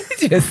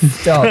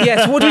 Just stop.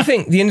 Yes. What do you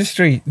think the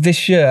industry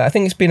this year? I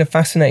think it's been a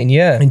fascinating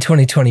year in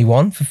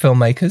 2021 for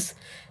filmmakers.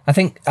 I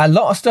think a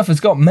lot of stuff has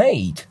got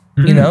made.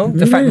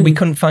 The fact that we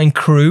couldn't find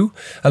crew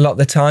a lot of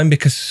the time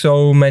because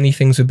so many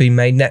things were being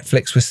made.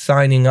 Netflix was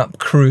signing up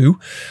crew,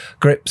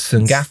 grips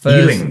and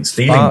gaffers.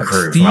 Stealing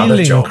crew from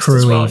other jobs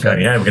as well.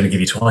 Going, we're going to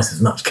give you twice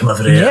as much. Come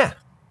over here. Yeah.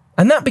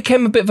 And that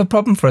became a bit of a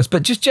problem for us.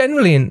 But just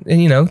generally,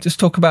 just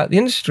talk about the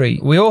industry.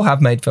 We all have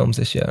made films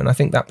this year, and I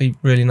think that'd be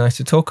really nice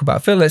to talk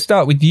about. Phil, let's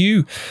start with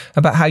you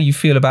about how you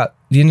feel about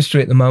the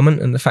industry at the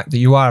moment and the fact that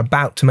you are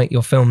about to make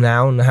your film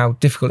now and how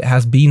difficult it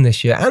has been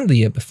this year and the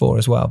year before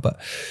as well. But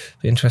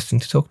it'd be interesting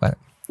to talk about it.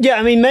 Yeah,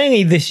 I mean,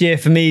 mainly this year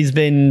for me has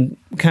been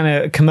kind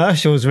of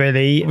commercials,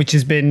 really, which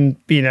has been,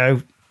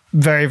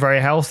 very,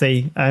 very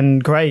healthy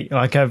and great.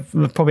 Like I've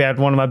probably had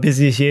one of my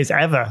busiest years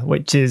ever,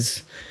 which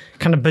is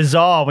kind of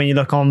bizarre when you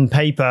look on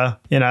paper,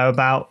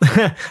 about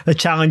the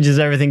challenges,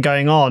 everything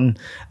going on.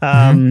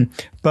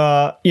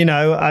 But,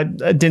 I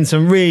did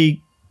some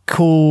really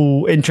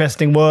cool,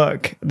 interesting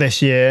work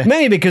this year,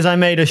 mainly because I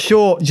made a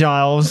short,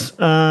 Giles,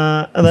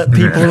 that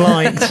people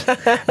liked.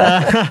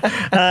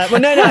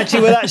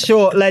 Actually, that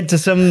short led to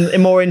some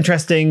more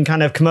interesting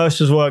kind of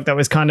commercials work that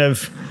was kind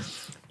of,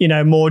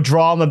 more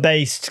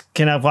drama-based,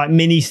 kind of like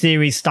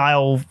mini-series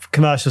style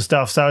commercial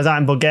stuff. So I was out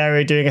in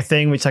Bulgaria doing a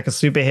thing, which like a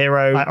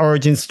superhero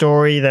origin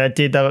story that I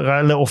did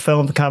a little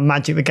film for kind of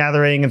Magic the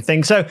Gathering and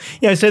things. So,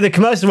 so the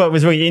commercial work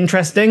was really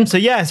interesting. So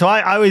yeah, so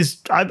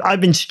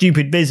I've been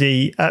stupid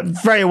busy,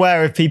 very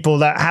aware of people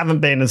that haven't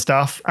been and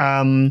stuff.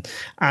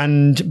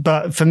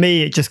 But for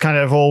me, it just kind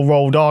of all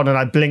rolled on and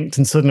I blinked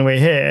and suddenly we're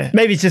here.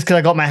 Maybe it's just because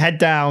I got my head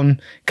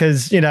down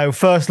because,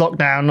 first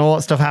lockdown, all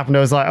that stuff happened. I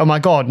was like, oh my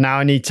God, now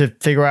I need to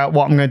figure out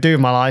what I'm going to do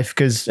with my life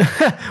because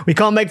we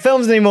can't make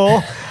films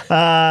anymore.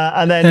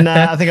 And then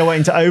I think I went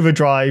into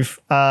overdrive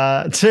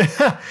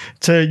to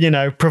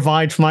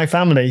provide for my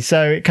family.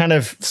 So it kind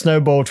of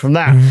snowballed from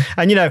that.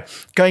 And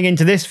going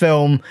into this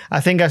film, I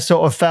think I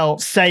sort of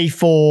felt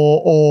safe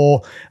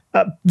or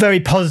very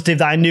positive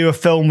that I knew a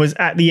film was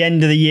at the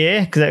end of the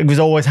year because it was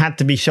always had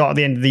to be shot at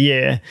the end of the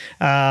year.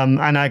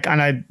 And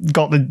I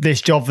got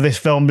this job for this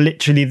film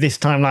literally this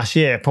time last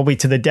year, probably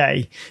to the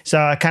day. So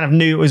I kind of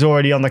knew it was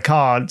already on the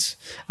cards.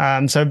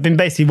 So I've been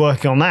basically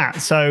working on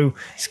that. So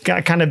it's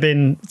kind of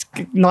been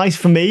nice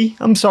for me.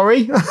 I'm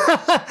sorry.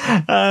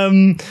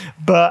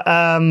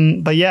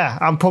 But yeah,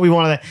 I'm probably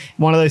one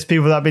of those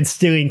people that have been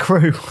stealing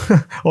crew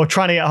or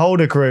trying to get hold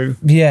of crew.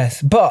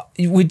 Yes, but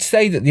we'd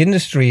say that the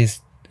industry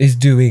is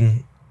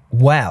doing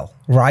well,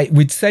 right?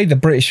 We'd say the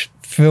British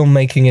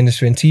filmmaking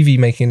industry and TV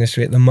making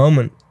industry at the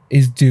moment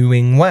is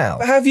doing well.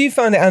 How have you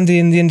found it, Andy,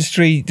 in the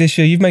industry this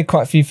year? You've made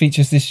quite a few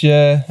features this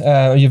year.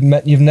 You've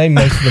named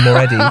most of them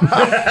already.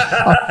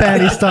 I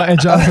barely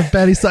started, Giles. I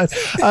barely started.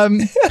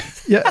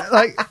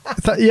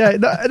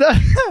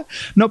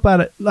 Not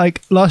bad.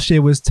 Like last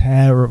year was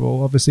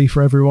terrible, obviously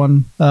for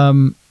everyone.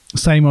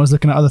 Same. I was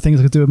looking at other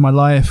things I could do with my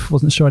life.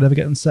 Wasn't sure I'd ever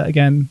get on set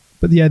again.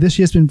 But yeah, this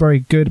year's been very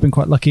good. I've been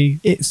quite lucky.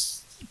 It's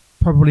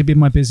probably been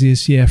my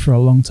busiest year for a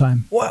long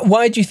time.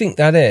 Why do you think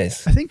that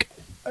is? I think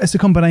it's a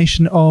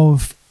combination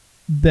of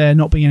there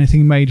not being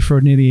anything made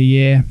for nearly a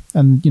year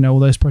and, all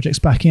those projects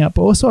backing up.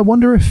 But also I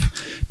wonder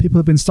if people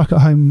have been stuck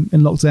at home in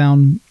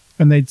lockdown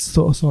and they'd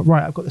thought,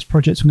 right, I've got this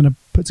project I'm going to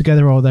put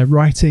together, or they're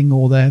writing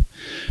or they're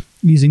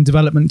using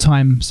development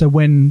time. So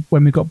when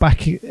we got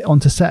back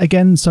onto set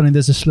again, suddenly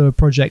there's a slew of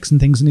projects and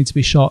things that need to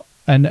be shot.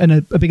 And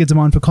a bigger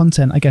demand for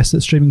content, I guess,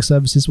 that streaming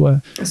services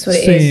were That's what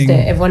seeing. it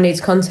is. Everyone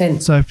needs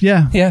content. So,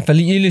 yeah. Yeah, but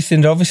you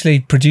listened, obviously,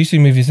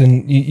 producing movies,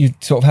 and you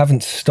sort of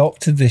haven't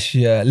stopped this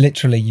year.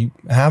 Literally, you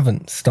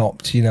haven't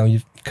stopped. You're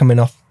coming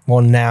off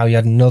one now. You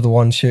had another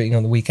one shooting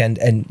on the weekend,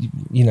 and,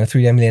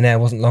 3D Millionaire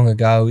wasn't long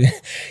ago.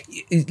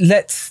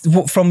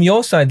 From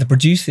your side, the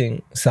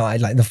producing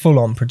side, like the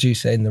full-on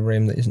producer in the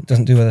room that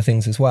doesn't do other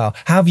things as well,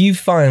 how have you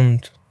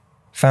found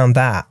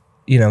that,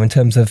 in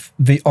terms of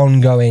the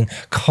ongoing,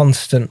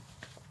 constant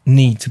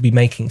need to be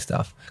making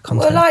stuff,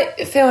 content? Well, like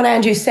Phil and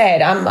Andrew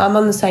said, I'm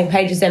on the same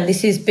page as them.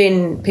 This has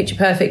been Picture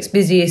Perfect's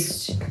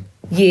busiest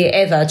year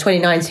ever.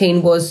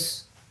 2019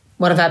 was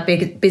one of our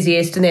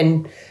busiest, and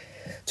then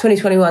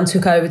 2021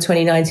 took over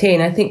 2019.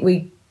 I think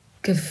we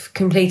have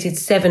completed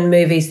 7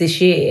 movies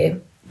this year,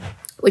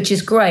 which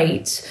is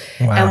great.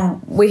 Wow.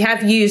 And we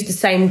have used the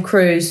same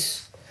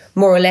crews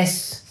more or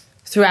less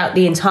throughout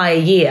the entire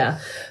year.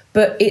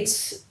 But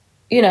it's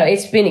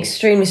been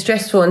extremely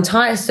stressful and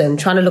tiresome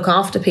trying to look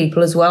after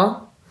people as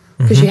well,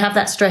 because you have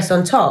that stress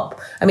on top.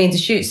 I mean, to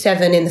shoot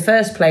 7 in the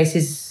first place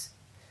is,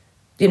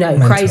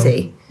 Mental.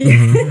 Crazy.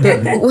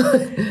 But,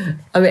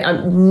 I mean,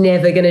 I'm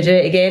never going to do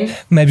it again.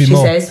 Maybe she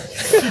more. says.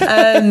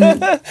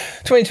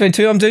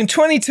 2022, I'm doing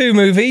 22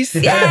 movies.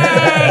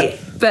 Yay!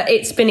 But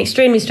it's been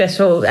extremely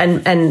stressful,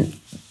 and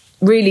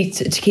really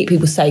to keep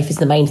people safe is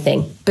the main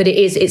thing. But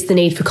it's the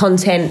need for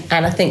content.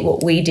 And I think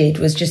what we did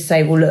was just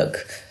say, well,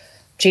 look,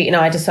 Jeet and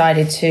I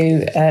decided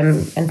to,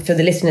 and for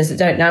the listeners that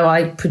don't know,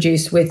 I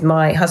produce with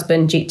my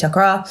husband, Jeet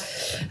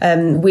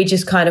Thakrar. We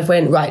just kind of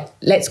went, right,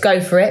 let's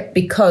go for it,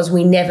 because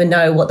we never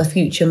know what the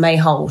future may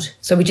hold.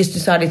 So we just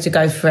decided to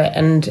go for it.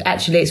 And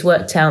actually it's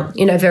worked out,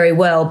 very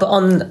well. But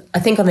I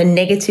think on the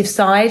negative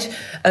side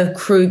of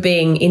crew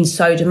being in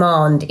so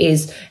demand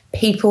is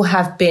people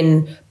have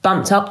been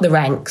bumped up the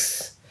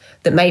ranks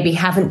that maybe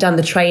haven't done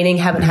the training,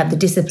 haven't had the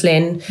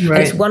discipline. Right. And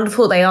it's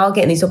wonderful they are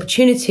getting these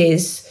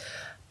opportunities,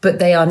 but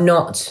they are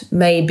not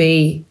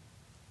maybe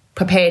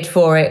prepared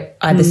for it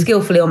either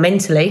skillfully or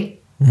mentally.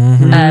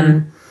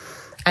 Mm-hmm.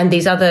 And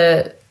these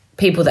other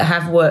people that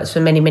have worked for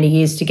many, many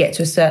years to get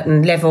to a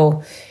certain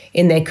level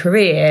in their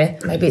career,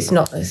 maybe it's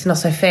not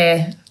so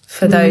fair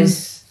for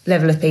those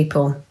level of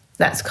people.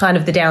 That's kind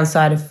of the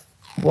downside of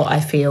what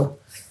I feel.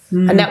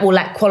 And that will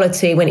lack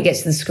quality when it gets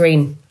to the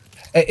screen.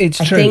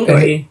 It's true. I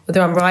think,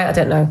 whether I'm right, I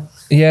don't know.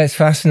 Yeah, it's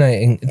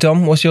fascinating.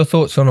 Dom, what's your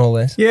thoughts on all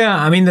this? Yeah,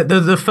 I mean,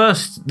 the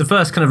first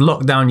kind of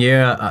lockdown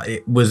year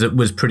it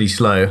was pretty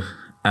slow,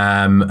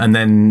 and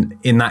then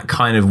in that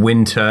kind of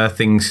winter,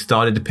 things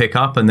started to pick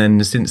up, and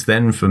then since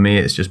then, for me,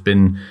 it's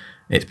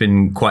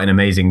been quite an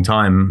amazing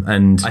time.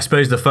 And I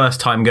suppose the first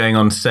time going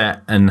on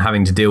set and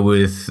having to deal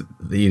with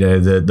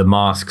the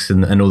masks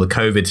and all the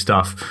COVID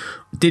stuff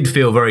did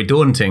feel very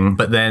daunting.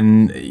 But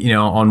then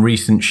on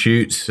recent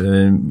shoots,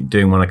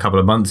 doing one a couple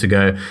of months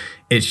ago,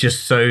 it's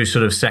just so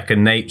sort of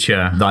second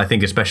nature that I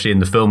think, especially in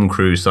the film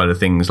crew side of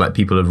things, like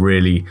people have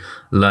really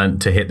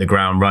learnt to hit the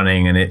ground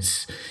running, and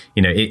it's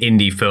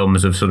indie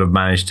films have sort of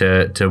managed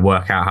to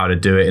work out how to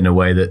do it in a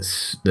way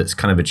that's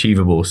kind of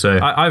achievable. So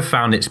I've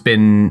found it's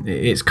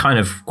kind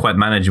of quite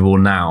manageable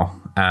now,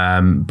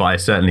 but I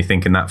certainly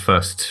think in that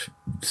first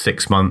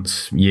 6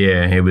 months,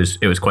 year, it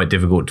was quite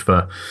difficult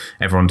for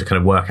everyone to kind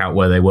of work out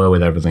where they were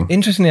with everything.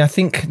 Interestingly, I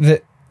think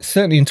that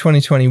certainly in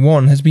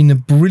 2021 has been a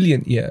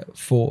brilliant year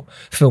for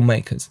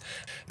filmmakers,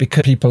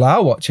 because people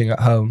are watching at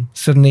home.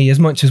 Suddenly, as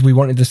much as we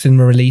wanted the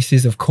cinema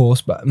releases, of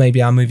course, but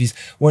maybe our movies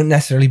weren't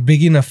necessarily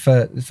big enough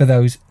for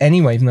those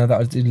anyway, even though that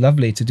was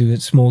lovely to do a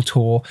small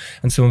tour,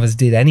 and some of us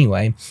did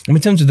anyway. And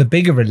in terms of the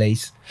bigger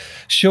release,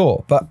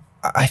 sure, but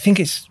I think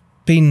it's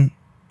been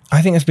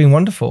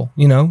wonderful,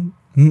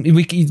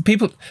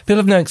 people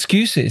have no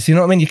excuses, you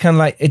know what I mean? You can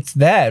it's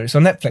there, it's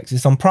on Netflix,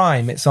 it's on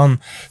Prime, it's on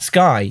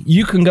Sky.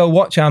 You can go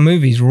watch our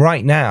movies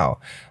right now,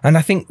 and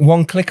I think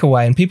one click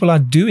away, and people are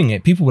doing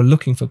it. People were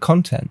looking for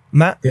content.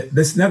 Matt? Yeah,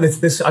 this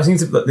I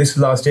think this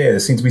last year there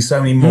seemed to be so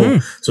many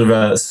more sort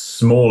of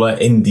smaller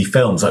indie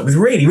films, with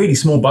really, really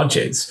small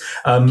budgets,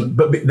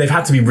 but they've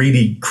had to be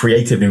really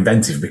creative and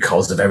inventive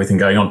because of everything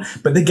going on,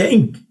 but they're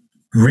getting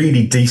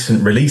really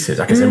decent releases.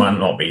 I guess they might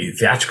not be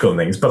theatrical and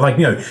things,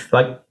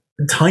 but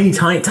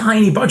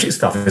tiny budget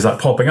stuff is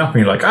popping up,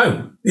 and you're like,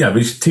 oh,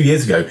 which 2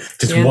 years ago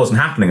just wasn't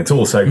happening at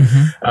all. So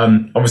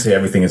obviously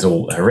everything is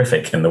all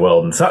horrific in the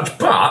world and such,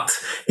 but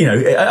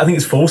I think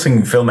it's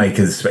forcing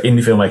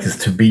indie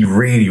filmmakers to be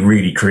really,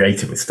 really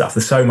creative with stuff.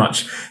 There's so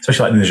much,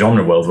 especially in the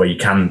genre world, where you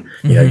can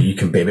you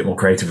can be a bit more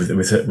creative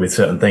with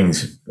certain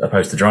things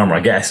opposed to drama, I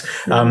guess.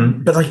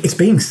 But it's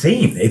being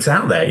seen, it's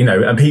out there,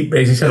 and people,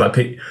 as you said,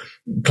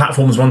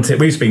 platforms want it.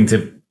 We were speaking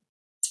to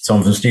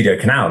someone from Studio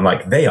Canal,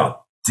 and they are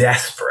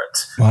desperate.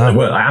 Wow. They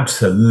were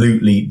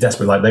absolutely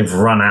desperate. They've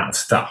run out of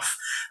stuff.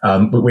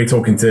 But we're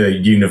talking to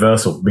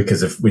Universal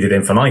because we did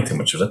Infinitum,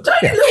 which was a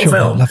tiny little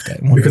film. Loved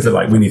it. Because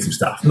they're we need some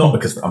stuff. Not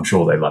because I'm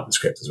sure they like the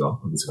script as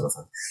well.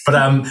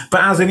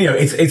 But as in,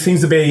 it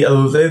seems to be a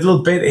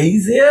little bit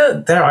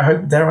easier. Dare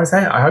I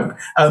say it? I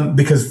hope.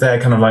 Because they're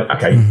kind of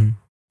okay. Mm-hmm.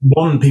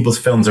 One, people's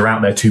films are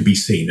out there to be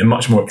seen and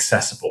much more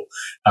accessible,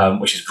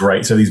 which is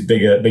great. So these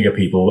bigger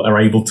people are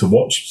able to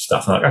watch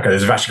stuff. And okay,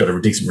 they've actually got a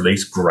decent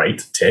release.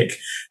 Great, tick.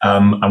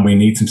 And we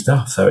need some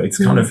stuff. So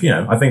it's kind of,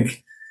 I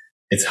think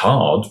it's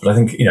hard, but I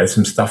think,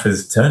 some stuff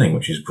is turning,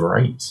 which is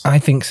great. I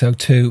think so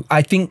too.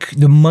 I think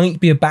there might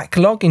be a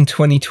backlog in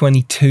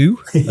 2022.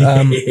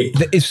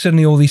 If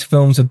suddenly all these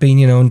films have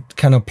been, on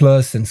Canal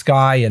Plus and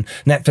Sky and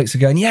Netflix are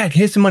going, yeah,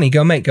 here's some money,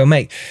 go make.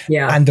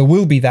 Yeah. And there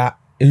will be that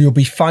You'll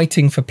be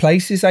fighting for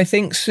places, I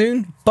think,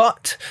 soon.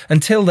 But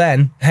until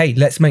then, hey,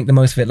 let's make the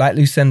most of it. Like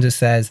Lucinda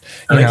says,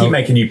 and they keep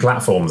making new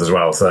platforms as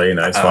well, so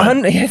it's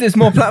fine. Yeah, there's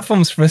more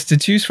platforms for us to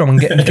choose from and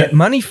get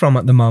money from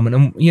at the moment.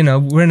 And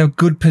we're in a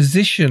good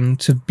position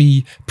to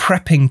be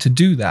prepping to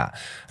do that.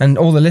 And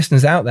all the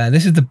listeners out there,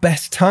 this is the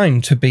best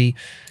time to be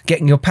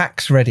getting your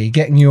packs ready,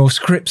 getting your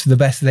scripts the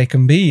best they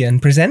can be,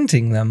 and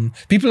presenting them.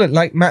 People,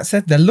 like Matt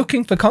said, they're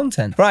looking for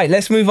content. Right,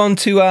 let's move on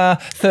to our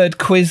third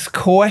quiz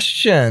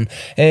question.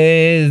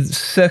 Is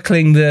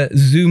circling the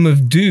Zoom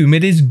of Doom.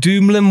 It is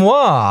Doom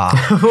Lemoir.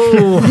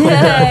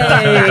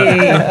 Yay!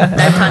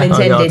 No pun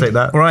intended. I'll take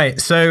that. Right,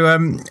 so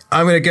I'm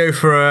going to go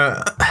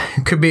for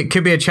could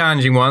be a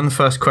challenging one. The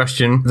first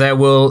question. There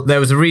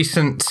was a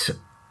recent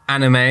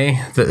anime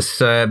that's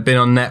been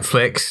on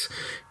Netflix.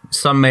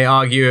 Some may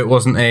argue it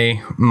wasn't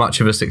much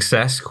of a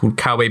success, called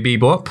Cowboy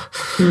Bebop.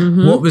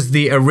 Mm-hmm. What was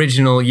the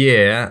original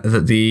year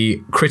that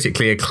the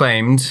critically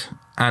acclaimed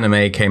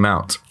anime came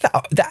out?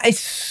 That is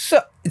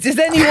so... Does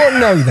anyone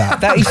know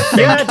that? That is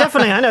so... Yeah,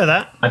 definitely. I know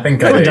that. I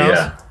think I do,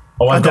 yeah.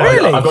 Oh, I've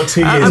got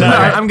 2 years.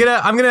 I'm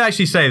gonna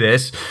actually say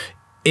this.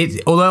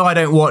 Although I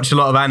don't watch a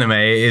lot of anime,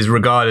 it is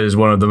regarded as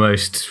one of the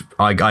most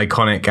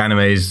iconic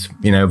animes,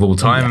 of all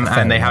time,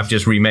 and they have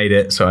just remade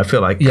it. So I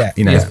feel like,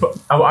 Yes, but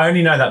I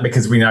only know that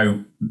because we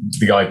know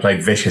the guy who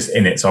played Vicious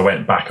in it, so I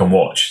went back and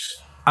watched.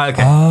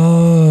 Okay.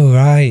 Oh,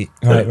 right.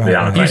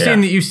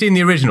 You've seen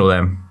the original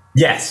then?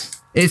 Yes.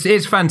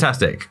 It's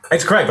fantastic.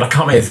 It's great, but I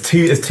can't remember.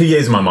 It's 2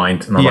 years in my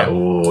mind, and I'm like,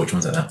 oh, which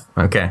one's it now?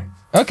 Okay.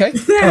 All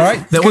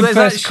right. Well,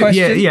 first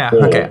question. Yeah.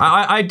 Okay.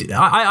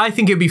 I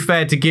think it'd be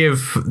fair to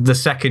give the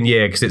second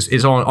year because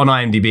it's on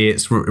IMDb.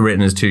 It's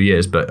written as 2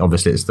 years, but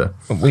obviously it's the.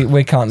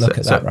 We can't look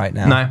at that right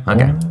now. No.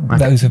 Okay.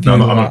 Those of you. I'm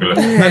not gonna look.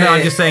 No.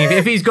 I'm just saying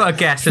if he's got a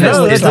guess, and it's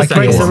like the second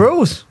breaks the one.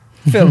 rules.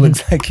 Phil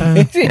looks like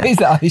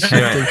he's eyes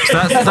Anyway,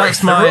 so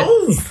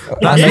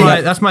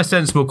that's my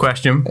sensible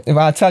question. Well,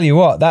 I'll tell you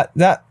what,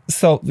 that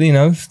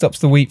stops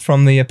the wheat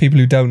from the people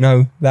who don't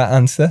know that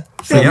answer.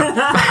 So. Yep.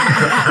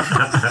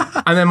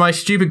 And then my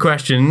stupid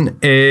question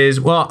is,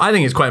 well, I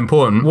think it's quite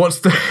important. What's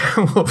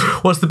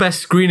the best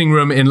screening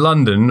room in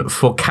London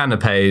for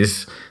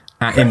canapes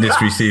at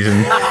industry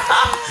season?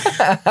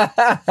 That's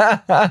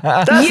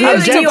an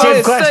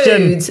objective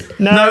question.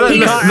 No,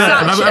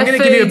 I'm going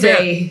to give you a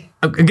bit.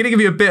 I'm going to give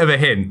you a bit of a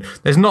hint.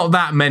 There's not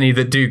that many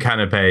that do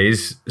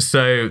canapes,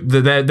 so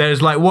there's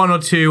like 1 or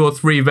 2 or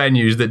 3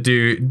 venues that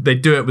do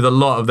it with a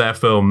lot of their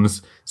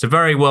films. It's a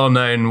very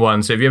well-known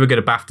one. So if you ever go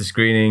to BAFTA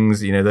screenings,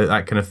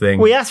 that kind of thing.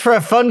 We asked for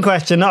a fun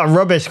question, not a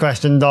rubbish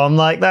question, Dom.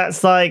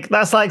 That's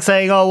like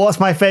saying, "Oh, what's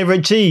my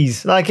favorite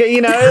cheese?"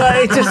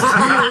 It's just.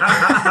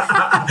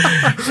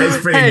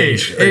 It's pretty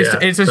niche.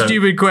 It's a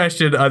stupid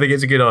question. I think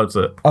it's a good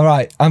answer. All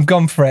right, I've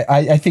gone for it.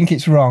 I think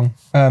it's wrong,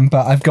 but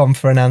I've gone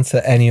for an answer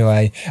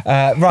anyway.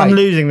 Right. I'm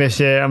losing this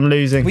year. I'm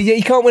losing. Well, yeah,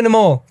 you can't win them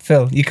all,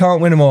 Phil. You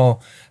can't win them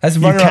all. As a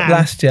runner-up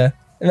last year.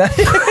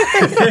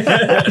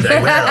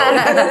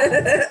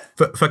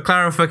 For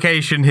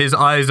clarification, his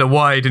eyes are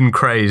wide and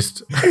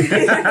crazed. Do you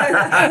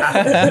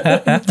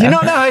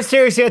not know how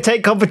seriously I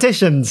take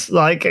competitions?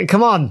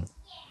 Come on.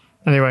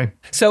 Anyway.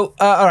 So,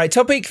 all right,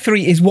 topic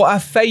 3 is what our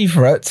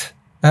favourite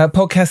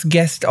podcast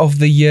guest of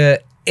the year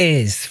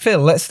is. Phil,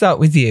 let's start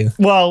with you.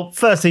 Well,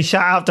 firstly,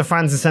 shout out to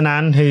Francis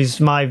Annan,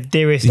 who's my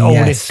dearest,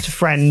 oldest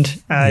friend.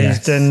 He's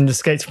done the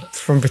Skates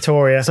from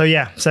Pretoria. So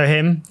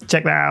him.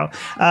 Check that out.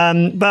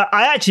 But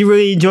I actually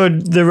really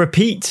enjoyed the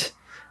Repeat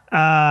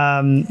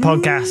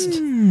podcast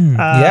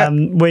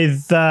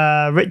with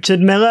Richard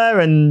Miller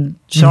and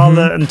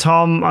Charlotte and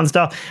Tom and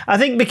stuff. I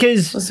think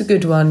because... That's a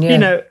good one,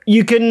 yeah.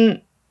 You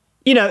can...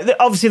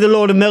 obviously the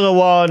Lord and Miller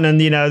one, and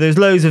there's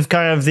loads of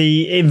kind of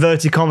the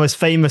inverted commas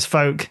famous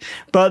folk,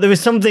 but there was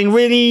something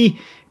really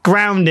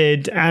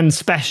grounded and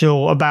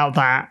special about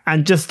that,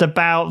 and just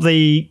about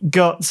the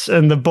guts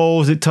and the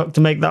balls it took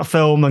to make that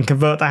film and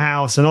convert the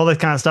house and all that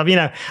kind of stuff.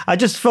 I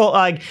just felt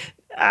like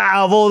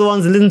out of all the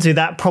ones I listened to,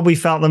 that probably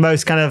felt the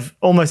most kind of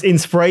almost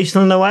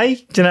inspirational in a way.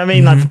 Do you know what I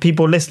mean? Like for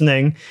people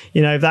listening,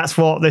 that's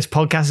what this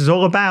podcast is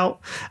all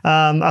about.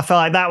 I felt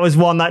like that was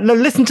one that, no,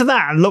 listen to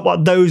that and look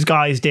what those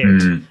guys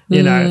did,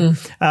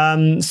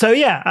 So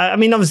yeah, I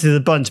mean, obviously there's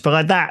a bunch, but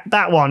like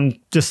that one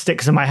just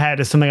sticks in my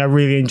head as something I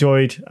really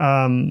enjoyed,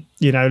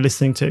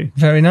 listening to.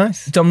 Very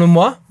nice. Dom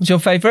Lemoir, what's your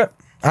favourite?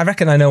 I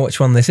reckon I know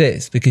which one this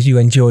is because you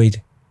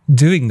enjoyed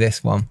doing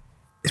this one.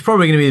 It's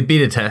probably going to be the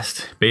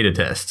beta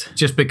test,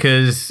 just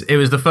because it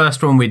was the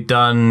first one we'd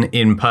done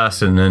in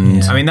person.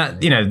 And I mean,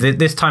 that,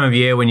 this time of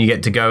year when you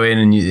get to go in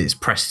and it's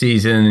press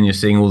season and you're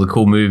seeing all the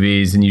cool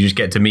movies and you just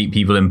get to meet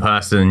people in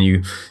person and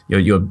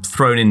you're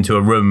thrown into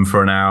a room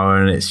for an hour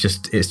and it's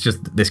just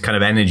this kind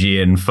of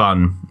energy and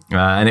fun.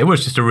 And it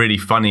was just a really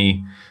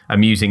funny,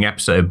 amusing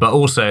episode. But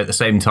also at the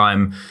same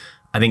time,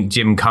 I think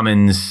Jim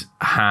Cummins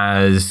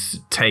has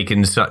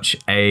taken such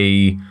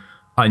a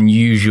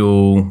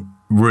unusual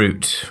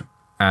route.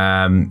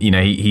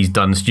 He's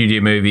done studio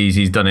movies.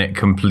 He's done it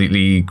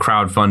completely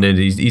crowdfunded.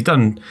 He's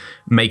done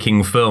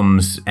making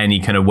films any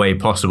kind of way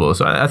possible.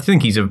 So I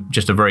think he's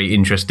just a very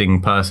interesting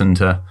person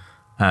to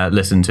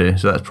listen to.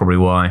 So that's probably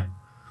why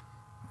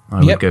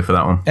I would go for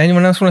that one.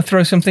 Anyone else want to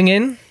throw something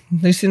in?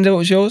 Lucinda, what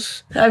was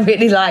yours? I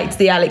really liked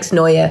the Alex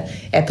Neuer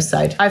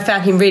episode. I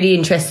found him really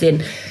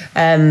interesting.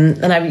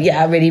 And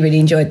I really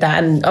enjoyed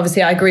that. And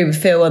obviously I agree with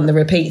Phil on the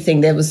repeat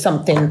thing. There was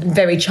something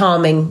very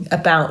charming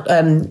about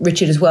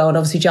Richard as well. And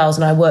obviously Giles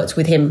and I worked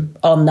with him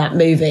on that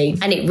movie.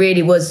 And it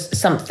really was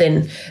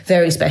something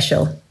very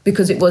special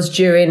because it was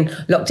during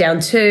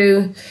lockdown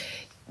 2.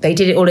 They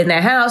did it all in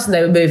their house and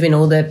they were moving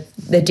all the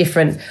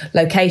different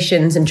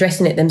locations and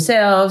dressing it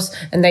themselves.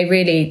 And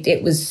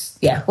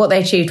what they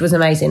achieved was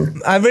amazing.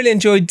 I really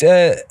enjoyed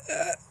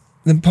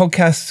the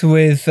podcast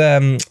with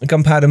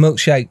Gunpowder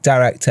Milkshake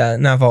director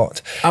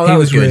Navot. That he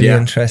was good, really yeah.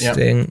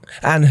 interesting. Yep.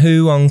 And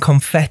Who on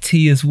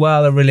Confetti as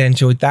well. I really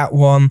enjoyed that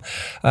one.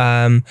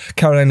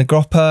 Carolina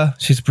Gropper,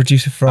 she's a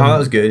producer from... that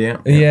was good, yeah.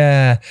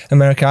 Yeah,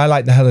 America. I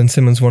like the Helen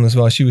Simmons one as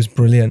well. She was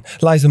brilliant.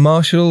 Liza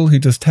Marshall, who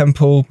does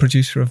Temple,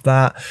 producer of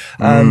that.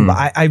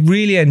 I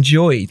really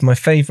enjoyed, my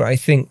favourite, I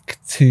think,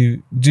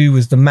 to do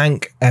was the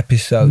Mank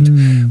episode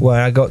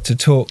where I got to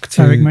talk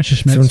to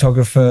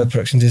cinematographer,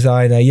 production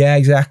designer. Yeah,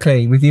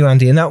 exactly. With you,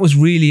 Andy. And that was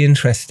really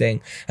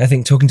interesting. I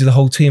think talking to the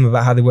whole team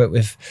about how they worked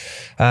with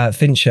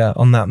Fincher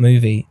on that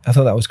movie. I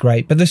thought that was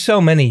great. But there's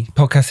so many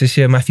podcasts this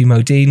year. Matthew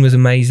Modine was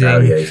amazing. Oh,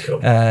 yeah, he's cool.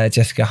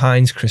 Jessica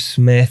Hines, Chris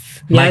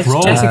Smith. Yeah,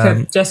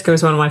 Jessica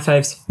was one of my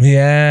faves.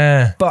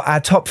 Yeah. But our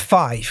top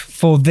 5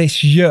 for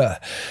this year,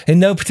 in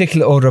no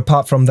particular order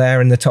apart from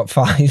there in the top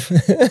 5.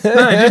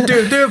 No,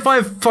 just do it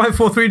 5,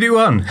 4, 3, 2,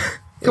 1.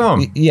 Come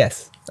on.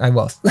 Yes. I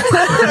was.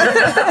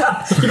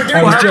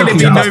 I was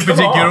joking. In no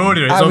particular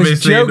order. It's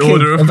obviously in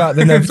order of about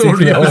the no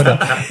particular order.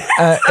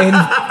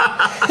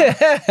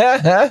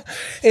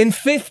 In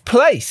 5th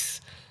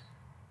place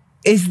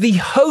is the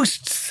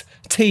Hosts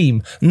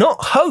team,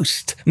 not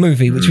Host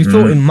movie, which we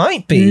thought it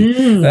might be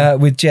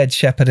with Jed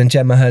Shepard and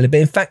Gemma Hurley,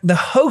 but in fact the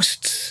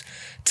Hosts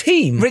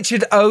team.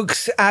 Richard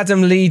Oakes,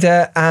 Adam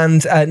Leader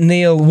and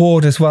Neil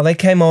Ward as well. They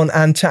came on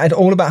and chatted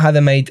all about how they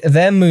made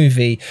their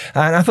movie.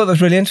 And I thought that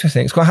was really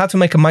interesting. It's called How to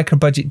Make a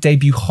Micro-Budget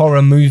Debut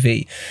Horror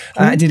Movie.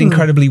 It did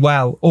incredibly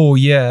well all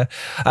year.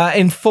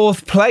 In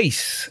 4th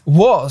place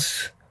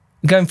was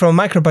going from a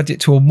micro-budget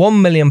to a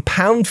 £1 million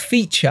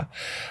feature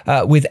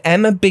with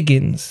Emma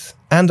Biggins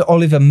and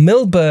Oliver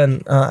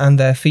Milburn and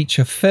their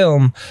feature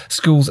film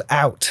School's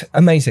Out.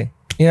 Amazing.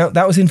 You know,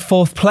 that was in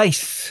 4th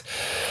place.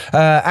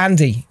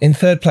 Andy, in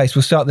 3rd place.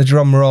 We'll start the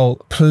drum roll,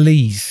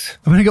 please.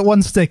 I've only got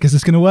one stick. Is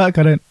this going to work?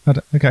 I don't.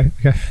 Okay.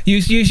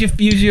 Use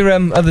your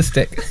other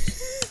stick.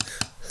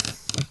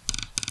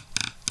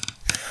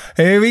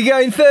 Here we go.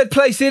 In 3rd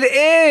place, it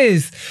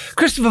is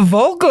Christopher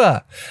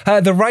Vogler,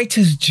 The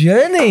Writer's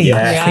Journey.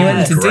 Yeah, he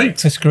went into deep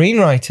for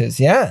screenwriters.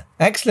 Yeah,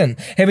 excellent.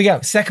 Here we go.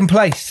 2nd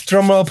place.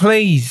 Drum roll,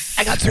 please.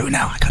 I got 2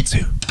 now.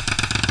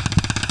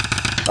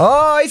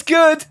 Oh, it's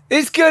good.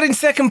 It's good. In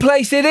 2nd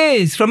place, it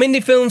is From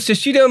Indie Films to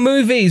Studio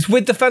Movies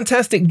with the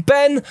fantastic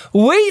Ben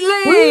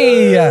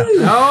Wheatley.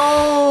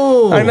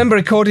 Oh! I remember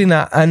recording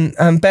that,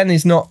 and Ben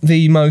is not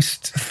the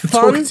most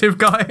fun, talkative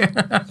guy.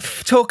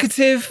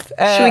 talkative.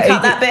 Should we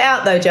cut that bit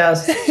out though,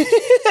 Giles?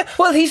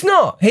 Well, he's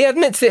not. He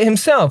admits it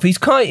himself. He's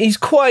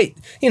quite,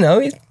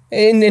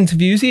 in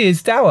interviews, he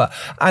is dour.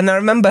 And I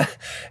remember,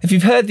 if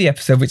you've heard the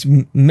episode, which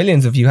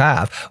millions of you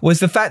have, was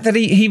the fact that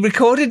he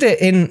recorded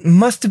it in,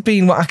 must have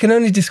been what I can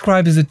only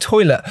describe as a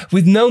toilet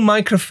with no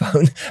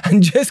microphone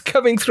and just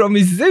coming from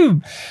his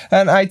Zoom.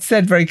 And I'd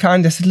said very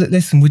kind, I said, look,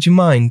 listen, would you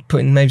mind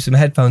putting maybe some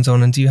headphones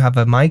on and do you have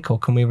a mic or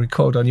can we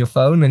record on your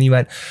phone? And he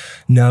went,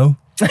 no.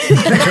 This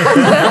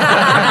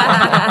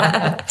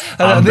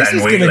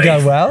is going to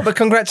go well. But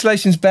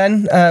congratulations,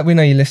 Ben. We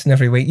know you listen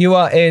every week. You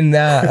are in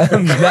that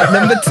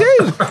number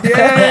 2.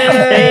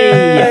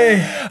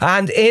 Yay!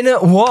 And in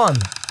at 1,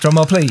 drum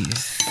roll,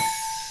 please.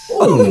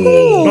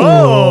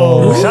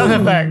 Oh, sound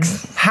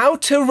effects. How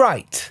to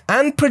write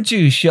and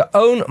produce your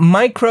own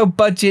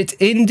micro-budget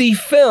indie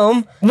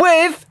film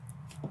with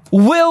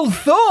Will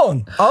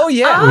Thorne. Oh,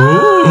 yeah.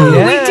 Oh,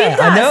 yeah. We did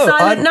that, I know.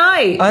 Silent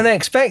Night.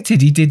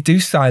 Unexpected. He did do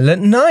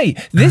Silent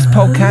Night. This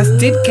podcast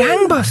did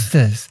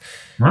gangbusters.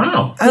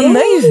 Wow.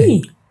 Amazing.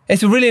 Yay.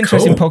 It's a really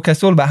interesting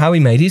podcast all about how he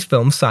made his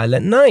film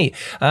Silent Night.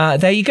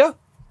 There you go.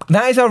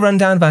 That is our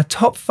rundown of our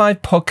top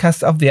 5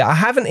 podcasts of the year. I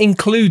haven't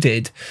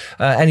included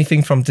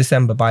anything from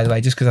December, by the way,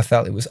 just because I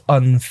felt it was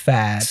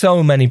unfair.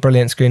 So many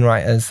brilliant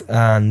screenwriters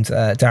and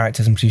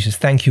directors and producers.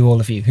 Thank you, all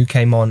of you who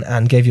came on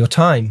and gave your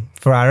time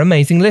for our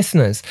amazing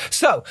listeners.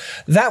 So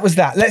that was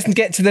that. Let's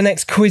get to the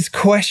next quiz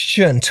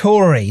question.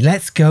 Tori,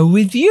 let's go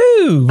with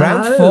you.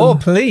 Round 4,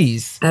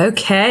 please.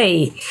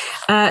 Okay.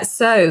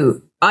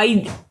 So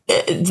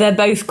they're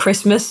both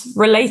Christmas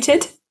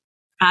related.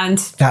 And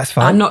that's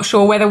fine. I'm not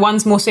sure whether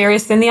one's more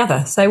serious than the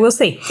other, so we'll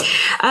see.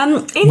 In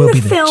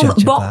the film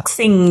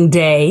Boxing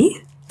Day,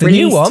 the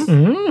new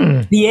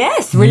one,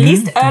 yes,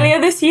 released earlier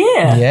this year.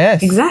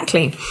 Yes,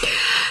 exactly.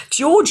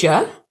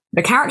 Georgia,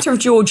 the character of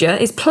Georgia,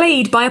 is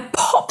played by a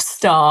pop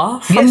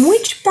star from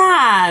which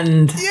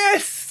band?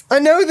 Yes, I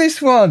know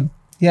this one.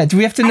 Yeah, do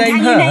we have to name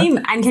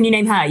her? Can you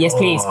name her? Yes,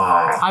 please.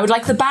 I would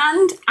like the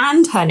band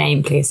and her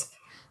name, please.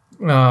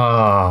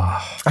 I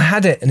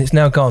had it and it's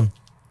now gone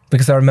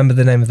because I remember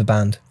the name of the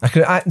band.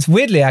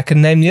 Weirdly, I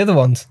can name the other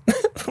ones.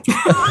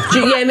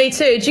 Yeah, me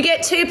too. Do you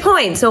get 2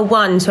 points or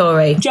 1,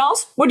 Tori?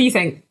 Giles, what do you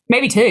think?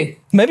 Maybe 2.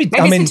 Maybe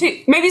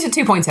it's a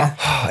 2-pointer.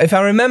 If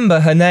I remember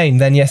her name,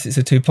 then yes, it's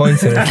a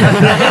 2-pointer.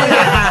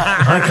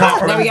 I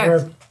can't There we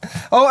remember. go.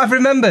 Oh, I've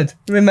remembered.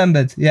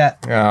 Yeah.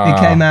 It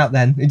came out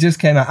then. It just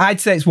came out. I'd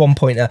say it's 1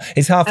 pointer.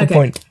 It's half a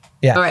point.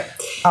 Yeah.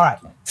 All right.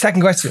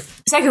 Second question.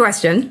 Second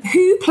question.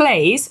 Who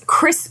plays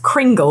Kris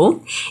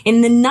Kringle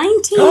in the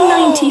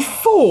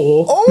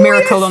 1994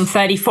 Miracle on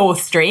 34th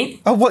Street?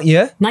 Oh, what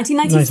year?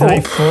 1994.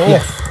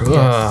 Yes.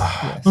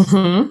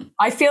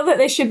 I feel that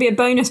there should be a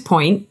bonus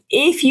point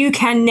if you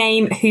can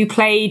name who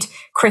played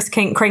Kris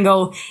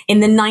Kringle in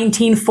the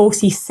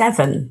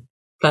 1947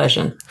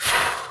 version.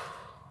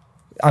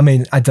 I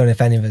mean, I don't know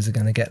if any of us are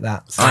going to get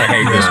that. So. I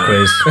hate this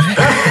quiz.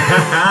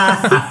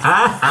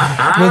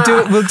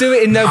 We'll do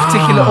it in no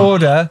particular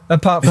order,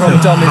 apart from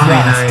Dom is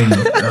last.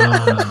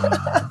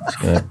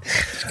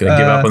 Just gonna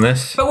give up on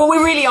this. But what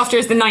we're really after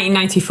is the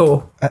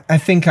 1994. I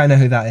think I know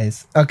who that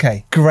is.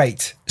 Okay,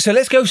 great. So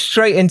let's go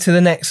straight into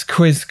the next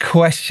quiz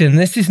question.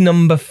 This is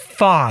number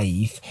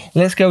 5.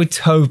 Let's go with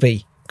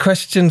Toby.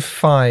 Question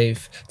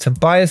 5.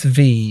 Tobias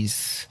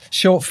V's.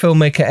 Short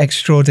filmmaker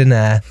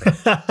extraordinaire.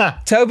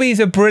 Toby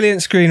is a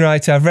brilliant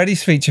screenwriter. I've read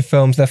his feature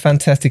films. They're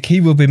fantastic. He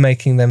will be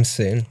making them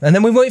soon. And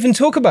then we won't even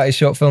talk about his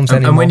short films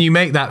anymore. And when you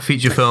make that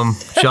feature film,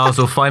 Giles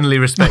will finally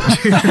respect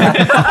you. Do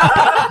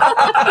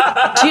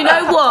you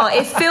know what?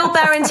 If Phil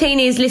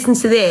Barantini has listened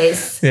to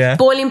this,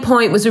 Boiling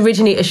Point was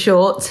originally a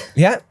short.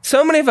 Yeah.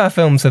 So many of our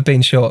films have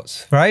been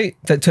shorts, right?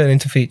 That turn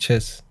into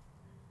features.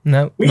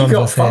 No, we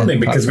got funding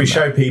because we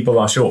show people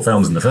our short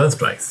films in the first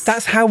place.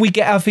 That's how we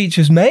get our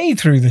features made,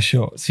 through the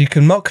shorts. You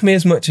can mock me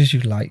as much as you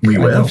like. We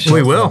will.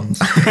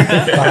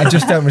 But I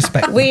just don't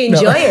respect them. We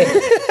enjoy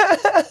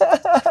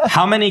it.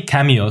 How many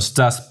cameos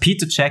does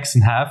Peter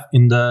Jackson have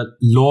in the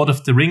Lord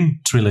of the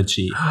Ring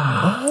trilogy?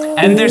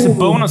 And there's a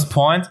bonus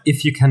point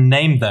if you can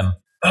name them.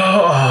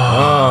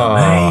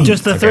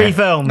 Just the 3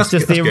 films.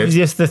 Just the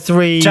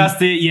 3. Just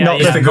the not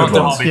the good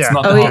ones. Hobbits. Yeah.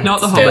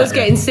 Not the Phil's Hobbits.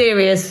 getting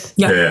serious.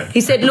 Yeah.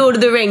 He said Lord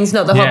of the Rings,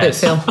 not the Hobbit,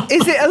 Phil.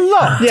 Is it a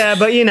lot? Yeah,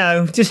 but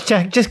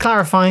just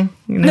clarifying.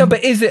 No,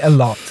 but is it a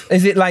lot?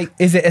 Is it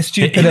a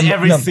stupid In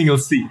every single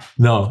scene.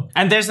 No.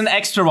 And there's an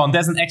extra one.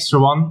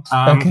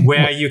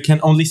 Where you can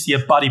only see a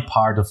body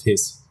part of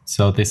his.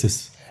 So this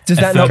is... Does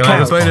that not Can I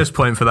have count? a bonus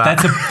point for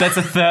that? That's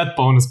a third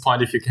bonus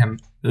point if you can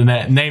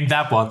name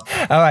that one.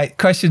 All right,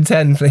 question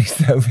 10, please,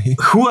 Toby.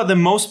 Who are the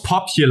most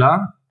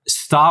popular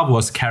Star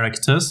Wars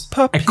characters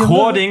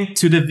according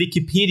to the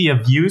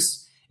Wikipedia views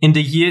in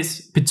the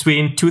years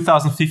between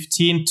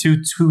 2015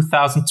 to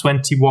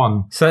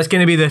 2021? So it's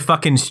going to be the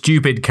fucking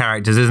stupid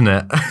characters, isn't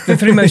it? The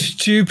 3 most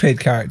stupid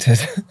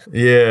characters.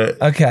 Yeah.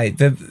 Okay,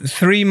 the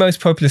 3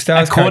 most popular Star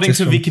Wars According characters.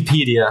 to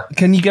Wikipedia.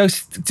 Can you go...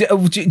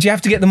 Do you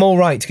have to get them all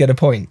right to get a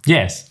point?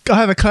 Yes. I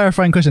have a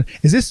clarifying question.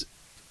 Is this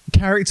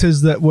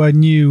characters that were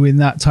new in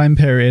that time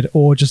period,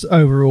 or just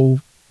overall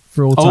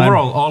for all time?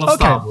 Overall, all of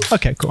Star Wars.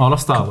 Okay, cool. All of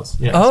Star Wars.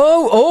 Yes.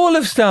 Oh, all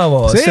of Star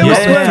Wars. See, So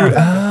yeah.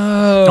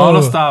 it's All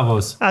of Star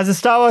Wars. As a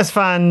Star Wars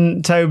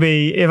fan,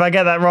 Toby, if I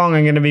get that wrong,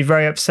 I'm going to be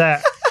very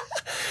upset.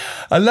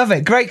 I love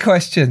it. Great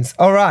questions.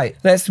 All right,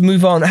 let's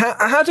move on.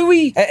 How do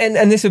we,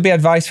 and this would be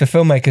advice for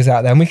filmmakers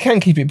out there, and we can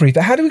keep it brief,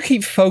 but how do we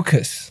keep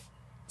focus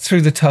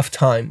through the tough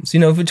times? You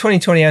know, for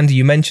 2020, Andy,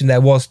 you mentioned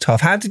there was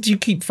tough. How did you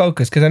keep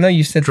focus? Because I know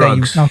you said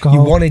Drugs. that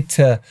you wanted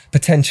to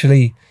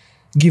potentially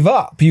give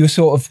up. You were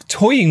sort of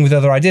toying with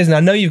other ideas. And I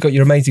know you've got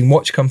your amazing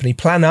watch company,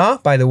 Plan R,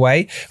 by the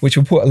way, which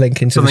we'll put a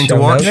link into Something the to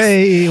show watch. notes.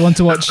 Hey, want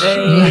to watch?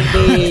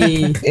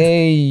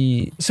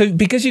 Hey. So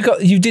because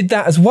you did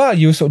that as well,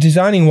 you were sort of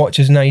designing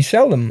watches and now you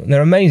sell them.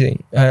 They're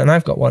amazing. And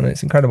I've got one and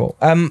it's incredible.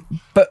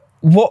 But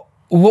what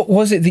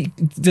was it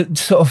that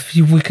sort of,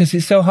 because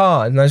it's so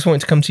hard, and I just wanted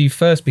to come to you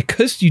first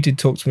because you did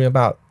talk to me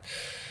about,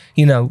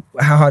 you know,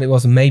 how hard it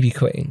was and maybe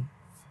quitting.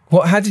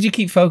 How did you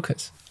keep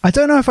focus? I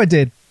don't know if I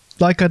did.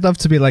 Like, I'd love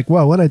to be like,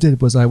 well, what I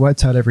did was I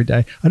worked out every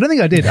day. I don't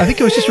think I did. I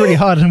think it was just really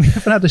hard and we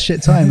haven't had a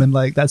shit time, and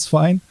like, that's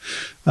fine.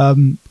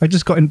 I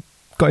just got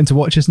into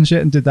watches and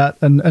shit and did that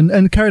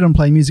and carried on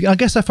playing music. I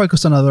guess I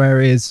focused on other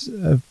areas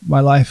of my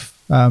life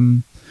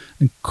and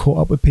caught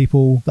up with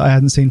people that I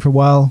hadn't seen for a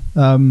while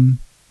and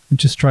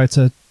just tried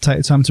to take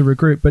the time to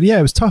regroup. But yeah,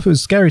 it was tough. It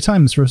was scary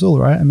times for us all,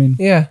 right? I mean...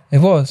 Yeah, it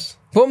was.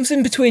 What was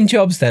in between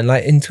jobs then?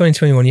 Like in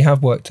 2021, you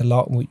have worked a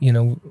lot. You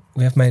know,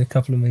 we have made a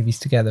couple of movies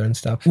together and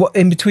stuff. What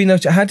in between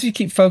those? How do you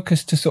keep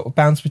focused to sort of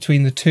bounce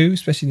between the two,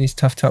 especially in these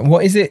tough times?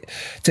 What is it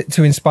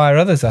to inspire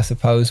others? I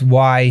suppose.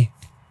 Why,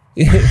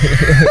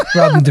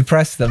 rather than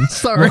depress them?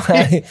 Sorry.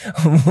 How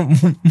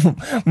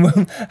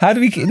do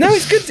we? No,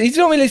 it's good. It's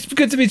not really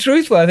good to be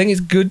truthful. I think it's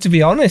good to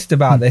be honest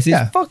about this.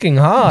 It's fucking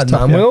hard,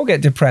 tough, man. yeah. We all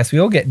get depressed. We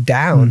all get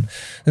down.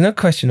 There's no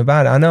question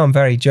about it. I know I'm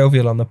very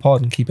jovial on the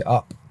pod and keep it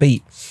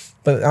upbeat.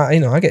 But,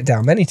 I get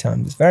down many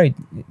times. It's very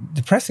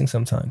depressing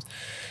sometimes.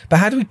 But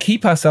how do we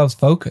keep ourselves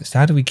focused?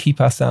 How do we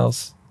keep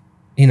ourselves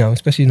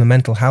especially in the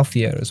mental health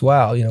year as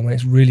well, when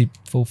it's really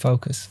full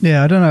focus.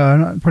 Yeah, I don't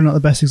know. I'm probably not the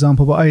best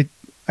example, but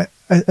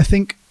I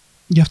think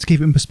you have to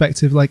keep it in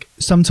perspective. Like,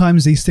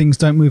 sometimes these things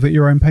don't move at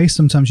your own pace.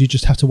 Sometimes you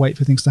just have to wait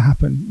for things to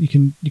happen. You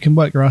can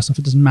work your ass off.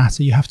 It doesn't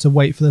matter. You have to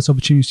wait for those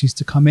opportunities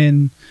to come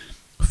in.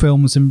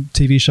 Films and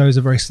TV shows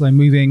are very slow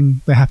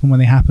moving. They happen when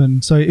they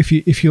happen. So if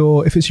it's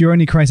your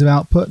only creative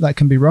output, that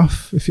can be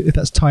rough. If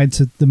that's tied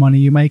to the money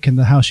you make and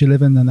the house you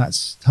live in, then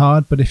that's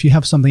hard. But if you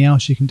have something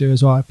else you can do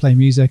as well, I play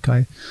music,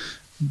 I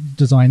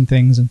design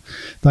things, and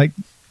like,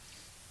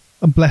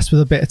 I'm blessed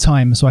with a bit of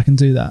time, so I can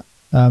do that.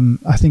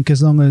 I think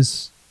as long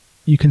as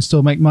you can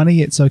still make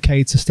money, it's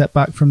okay to step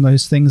back from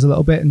those things a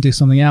little bit and do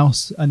something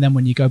else. And then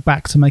when you go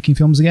back to making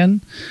films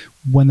again,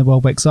 when the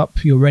world wakes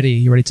up, you're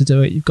ready to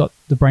do it. You've got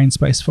the brain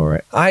space for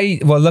it.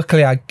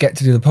 Luckily I get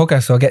to do the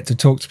podcast, so I get to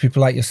talk to people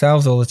like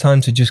yourselves all the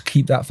time to just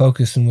keep that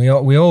focus, and we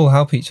all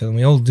help each other, and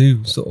we all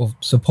do sort of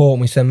support,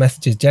 and we send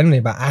messages generally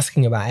about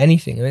asking about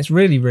anything, and it's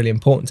really, really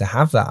important to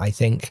have that, I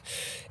think,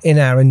 in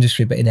our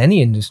industry, but in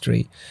any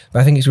industry. But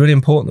I think it's really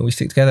important that we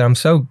stick together. I'm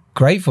so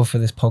grateful for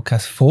this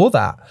podcast for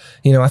that.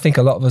 I think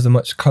a lot of us are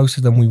much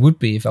closer than we would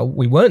be if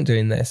we weren't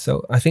doing this,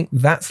 so I think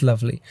that's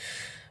lovely.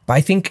 But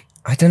I think,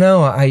 I don't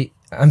know,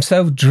 I'm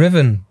so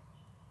driven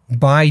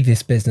by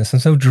this business. I'm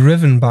so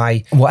driven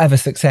by whatever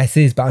success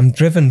is, but I'm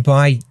driven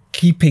by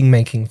keeping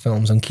making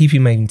films and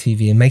keeping making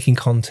TV and making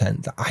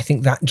content. I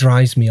think that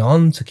drives me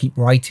on to keep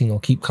writing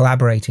or keep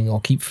collaborating or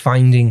keep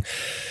finding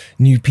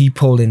new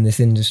people in this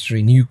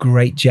industry, new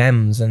great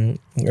gems, and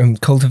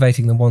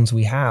cultivating the ones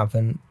we have,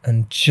 and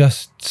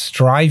just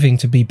striving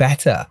to be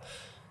better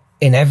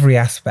in every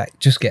aspect,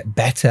 just get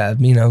better,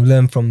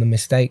 learn from the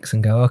mistakes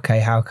and go, okay,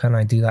 how can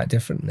I do that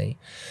differently?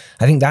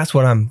 I think that's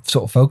what I'm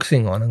sort of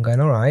focusing on. I'm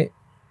going, all right,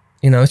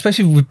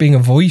 especially with being a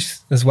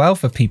voice as well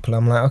for people.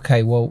 I'm like,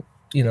 okay, well,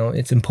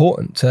 it's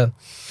important to,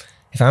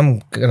 if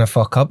I'm going to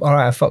fuck up, all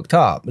right, I fucked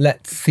up.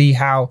 Let's see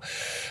how,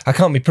 I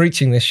can't be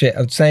preaching this shit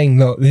of saying,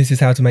 look, this is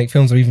how to make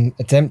films, or even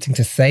attempting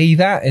to say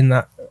that in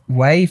that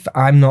way if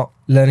I'm not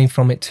learning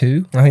from it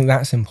too. I think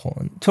that's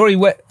important. Tori,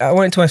 I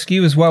wanted to ask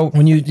you as well,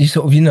 when you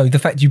sort of, the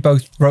fact you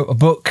both wrote a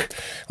book,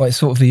 well, it's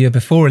sort of the year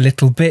before a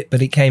little bit,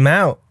 but it came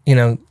out,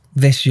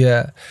 this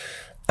year.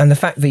 And the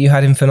fact that you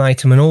had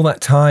Infinitum and all that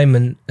time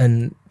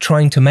and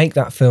trying to make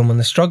that film and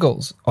the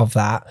struggles of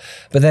that,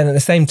 but then at the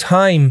same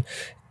time,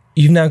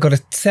 you've now got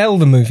to sell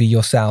the movie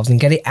yourselves and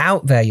get it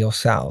out there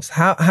yourselves.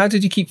 How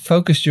did you keep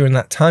focused during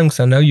that time? Because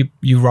I know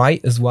you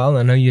write as well.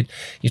 I know you're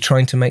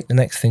trying to make the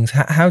next things.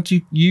 How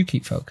do you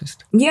keep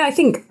focused? Yeah, I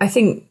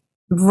think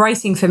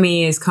writing for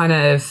me is kind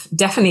of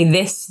definitely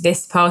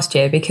this past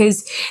year,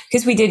 because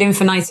we did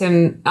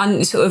Infinitum,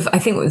 and sort of, I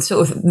think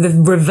sort of the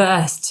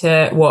reverse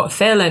to what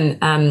Phil and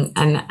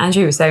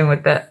Andrew were saying,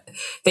 with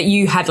that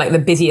you had like the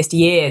busiest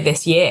year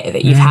this year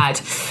that you've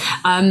had.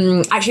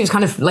 Actually, it was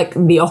kind of like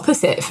the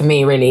opposite for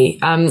me, really.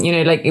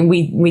 Like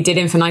we did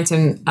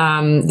Infinitum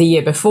the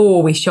year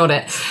before we shot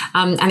it,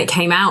 and it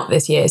came out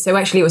this year. So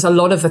actually, it was a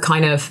lot of the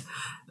kind of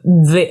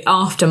the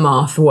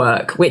aftermath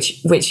work,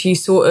 which you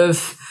sort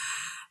of,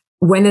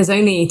 when there's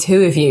only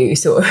two of you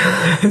sort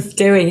of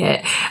doing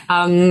it,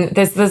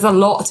 there's a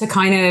lot to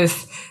kind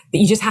of, that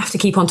you just have to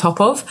keep on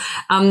top of.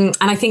 And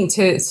I think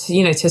to a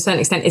certain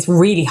extent, it's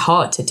really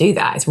hard to do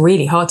that. It's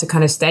really hard to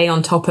kind of stay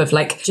on top of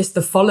like just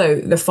the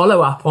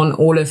follow up on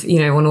all of,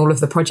 on all of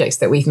the projects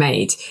that we've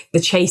made, the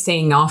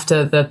chasing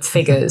after the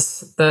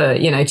figures,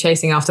 the,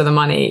 chasing after the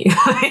money,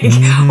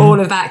 all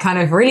of that kind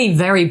of really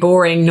very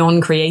boring,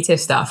 non-creative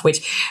stuff,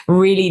 which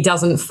really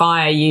doesn't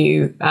fire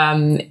you,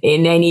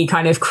 in any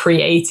kind of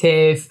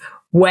creative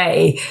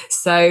way.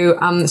 So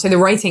the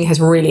writing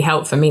has really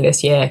helped for me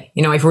this year.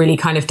 I've really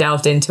kind of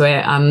delved into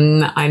it.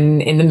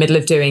 I'm in the middle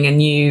of doing a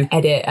new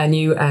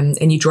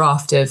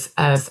draft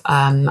of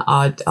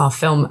our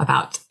film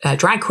about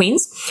drag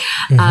queens.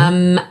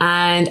 And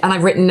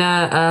I've written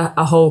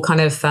a whole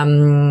kind of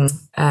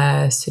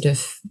sort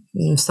of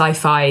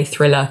sci-fi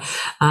thriller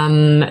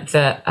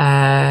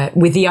that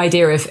with the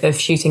idea of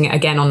shooting it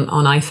again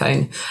on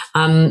iPhone.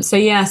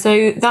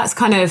 So that's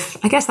kind of,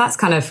 I guess that's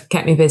kind of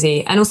kept me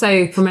busy. And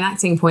also from an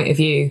acting point of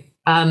view,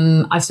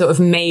 I've sort of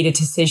made a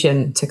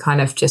decision to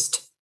kind of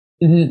just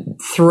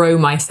throw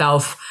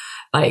myself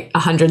like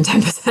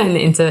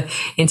 110%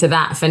 into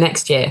that for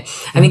next year.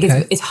 I think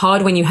it's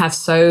hard when you have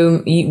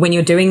when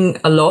you're doing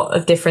a lot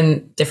of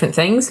different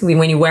things,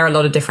 when you wear a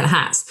lot of different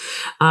hats,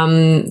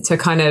 to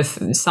kind of,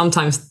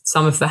 sometimes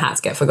some of the hats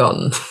get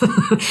forgotten.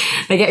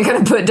 They get kind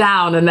of put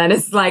down, and then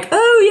it's like,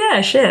 oh yeah,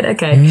 shit,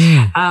 okay.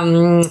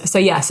 So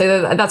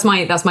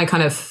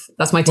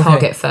that's my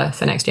target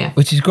for next year.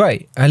 Which is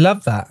great. I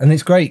love that. And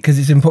it's great because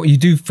it's important. You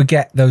do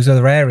forget those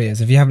other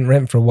areas. If you haven't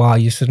written for a while,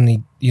 you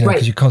suddenly,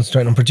 because you're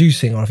concentrating on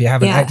producing, or if you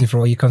haven't acted for a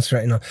while, you're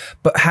concentrating on.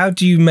 But how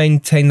do you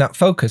maintain that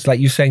focus? Like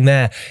you're saying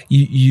there,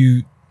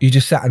 you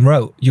just sat and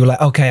wrote. You were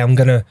like, okay, I'm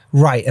going to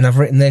write, and I've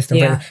written this.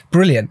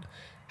 Brilliant.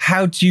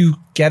 how do you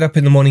get up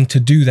in the morning to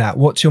do that?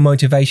 What's your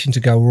motivation to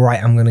go,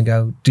 right, I'm going to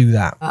go do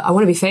that? I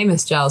want to be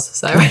famous, Giles.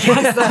 So I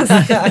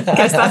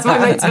guess that's my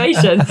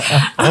motivation.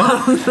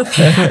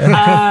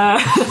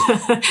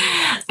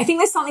 I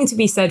think there's something to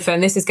be said for,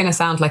 and this is going to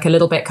sound like a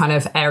little bit kind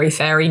of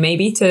airy-fairy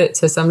maybe to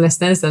some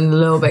listeners and a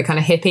little bit kind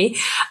of hippie.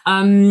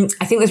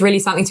 I think there's really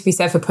something to be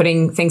said for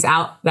putting things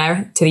out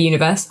there to the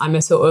universe. I'm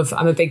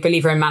a big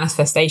believer in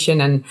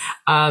manifestation and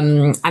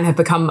have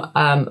become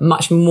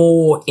much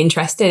more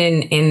interested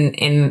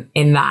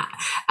in that.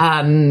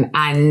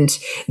 And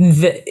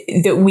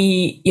that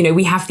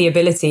we have the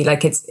ability,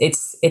 like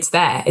it's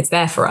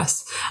there for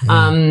us.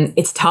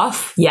 It's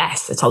tough.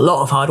 Yes. It's a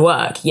lot of hard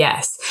work.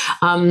 Yes.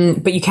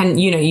 But you can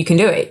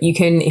do it. You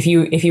can, if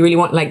you really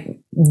want, like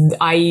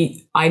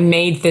I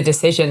made the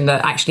decision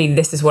that actually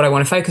this is what I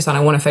want to focus on. I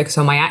want to focus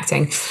on my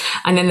acting.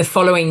 And then the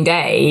following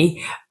day,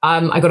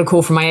 I got a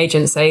call from my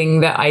agent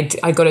saying that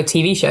I got a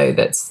TV show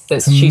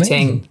that's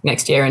shooting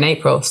next year in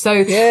April.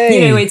 So,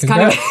 it's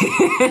kind of,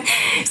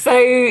 so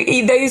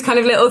those kind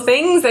of little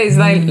things, those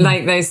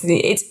like those,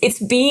 it's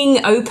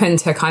being open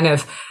to kind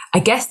of, I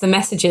guess, the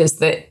messages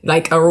that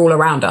like are all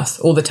around us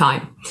all the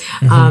time.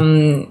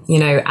 And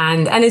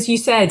as you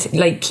said,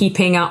 like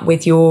keeping up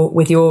with your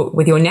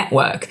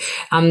network,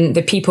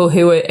 the people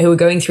who are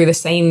going through the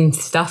same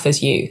stuff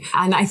as you.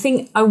 And I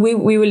think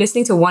we were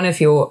listening to one of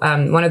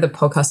the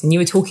podcasts, and you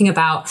were talking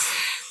about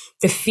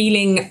the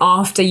feeling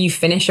after you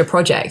finish a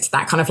project,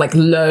 that kind of like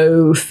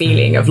low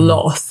feeling of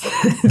loss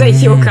that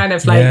you're kind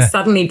of like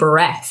suddenly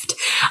bereft.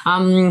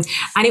 And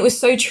it was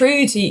so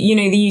true to,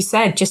 that you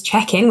said, just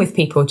check in with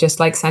people, just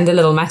like send a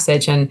little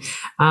message and,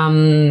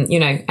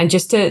 and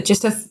just to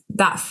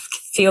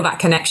feel that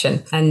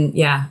connection. And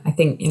yeah, I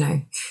think,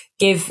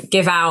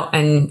 give out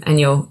and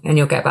you'll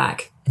get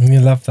back. You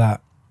love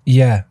that.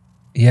 Yeah.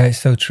 Yeah. It's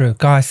so true.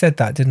 God, I said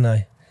that, didn't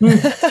I?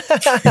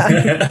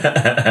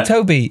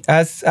 Toby,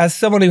 as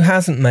someone who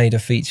hasn't made a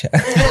feature,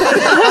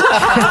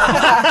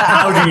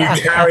 how do you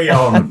carry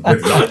on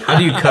with that? How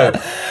do you cope?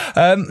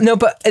 No,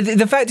 but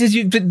the fact is,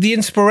 the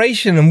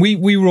inspiration, and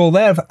we were all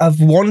there of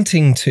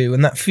wanting to,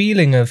 and that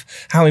feeling of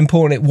how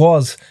important it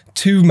was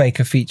to make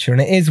a feature. And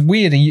it is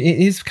weird, and it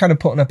is kind of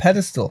put on a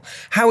pedestal.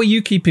 How are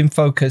you keeping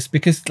focused?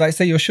 Because, like I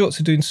say, your shorts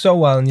are doing so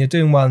well, and you're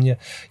doing well, and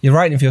your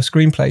writing of your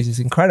screenplays is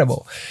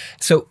incredible.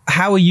 So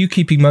how are you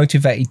keeping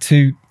motivated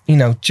to,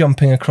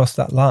 jumping across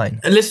that line?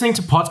 Listening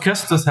to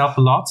podcasts does help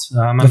a lot. The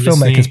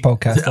Filmmakers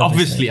podcast.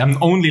 Obviously,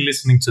 I'm only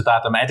listening to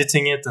that. I'm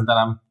editing it, and then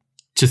I'm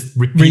just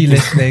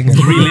re-listening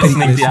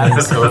the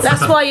episodes.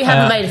 That's why you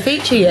haven't made a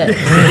feature yet.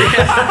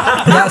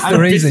 That's the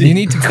reason. Busy. You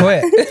need to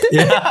quit.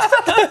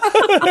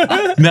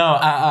 No,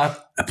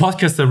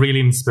 podcasts are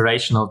really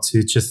inspirational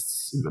to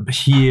just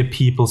hear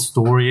people's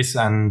stories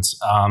and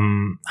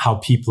how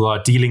people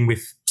are dealing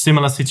with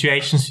similar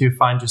situations you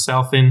find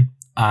yourself in.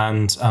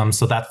 And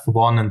so that for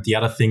one. And the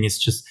other thing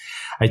is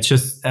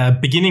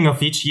beginning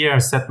of each year, I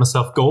set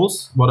myself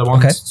goals, what I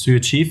want to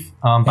achieve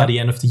by the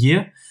end of the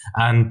year.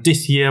 And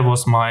this year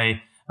was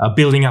my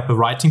building up a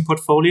writing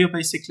portfolio,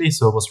 basically.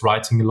 So I was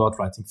writing a lot,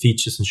 writing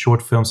features and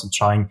short films and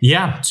trying,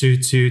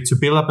 to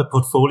build up a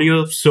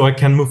portfolio so I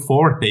can move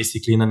forward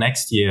basically in the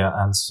next year.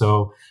 And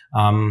so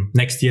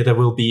next year there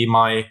will be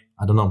my,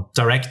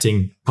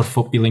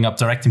 building up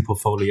directing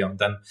portfolio. And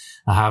then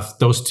I have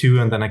those two,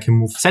 and then I can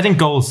move setting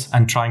goals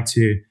and trying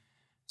to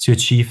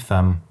achieve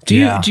them. Do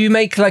you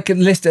make like a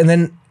list, and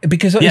then,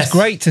 because it's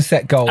great to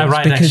set goals. I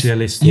write actually a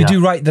list. You do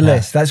write the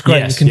list. That's great.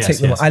 Yes, you can tick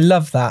them off. I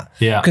love that.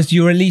 Yeah. Because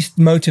you're at least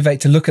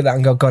motivated to look at that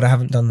and go, God, I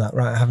haven't done that.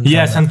 Right. I haven't done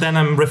that. And then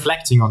I'm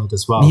reflecting on it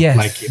as well. Yes.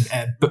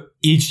 Like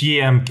each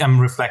year I'm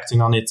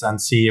reflecting on it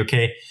and see,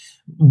 okay,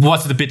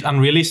 was it a bit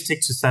unrealistic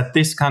to set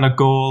this kind of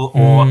goal,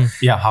 or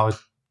how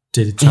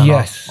did it turn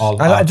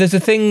out? There's a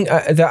thing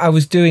that I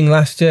was doing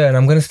last year, and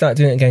I'm going to start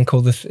doing it again,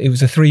 called it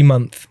was a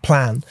 3-month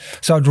plan.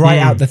 So I'd write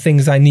out the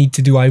things I need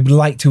to do, I would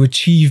like to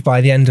achieve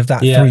by the end of that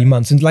 3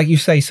 months. And like you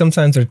say,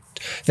 sometimes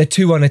they're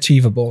too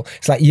unachievable.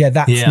 It's like,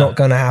 that's not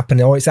going to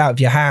happen, or it's out of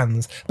your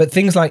hands. But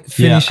things like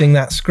finishing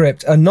that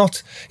script are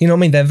not,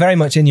 they're very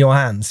much in your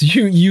hands.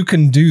 You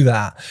can do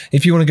that.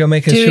 If you want to go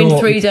make a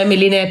short... Doing 3-day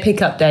millionaire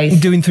pickup days.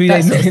 Doing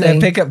 3-day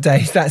millionaire pickup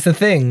days. That's the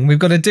thing. We've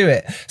got to do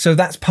it. So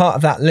that's part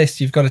of that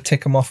list. You've got to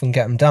tick them off and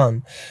get them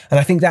done. And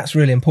I think that's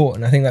really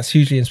important. I think that's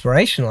hugely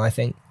inspirational,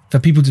 for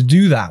people to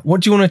do that.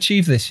 What do you want to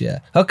achieve this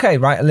year? Okay,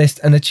 write a list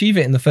and achieve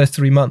it in the first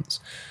 3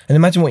 months. And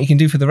imagine what you can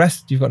do for the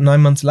rest. You've got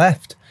 9 months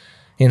left.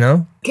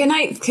 Can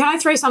I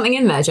throw something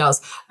in there,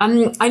 Giles?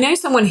 I know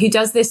someone who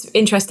does this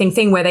interesting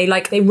thing where they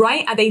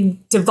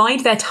divide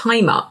their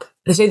time up.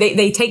 So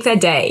they take their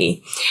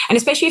day, and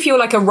especially if you're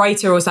like a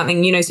writer or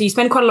something, so you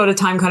spend quite a lot of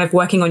time kind of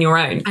working on your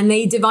own, and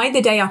they divide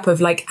the day up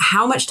of like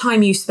how much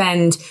time you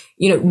spend,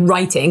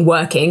 writing,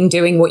 working,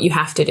 doing what you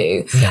have to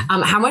do. Yeah.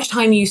 How much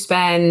time you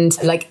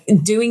spend like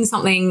doing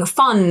something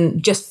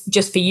fun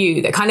just for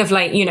you, that kind of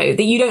like,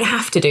 that you don't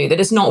have to do, that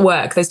does not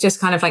work. There's just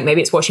kind of like,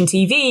 maybe it's watching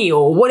TV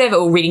or whatever,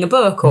 or reading a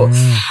book, or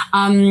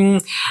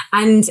and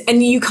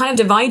you kind of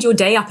divide your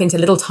day up into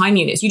little time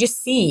units. You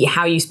just see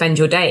how you spend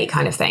your day,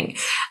 kind of thing.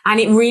 And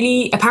it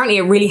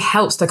really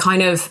helps to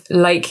kind of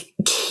like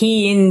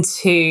key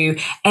into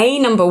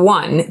number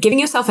one, giving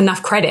yourself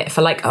enough credit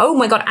for like, oh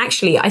my God,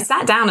 actually I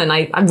sat down and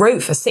I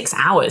wrote for 6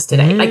 hours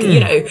today.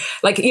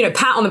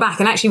 Pat on the back,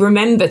 and actually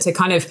remember to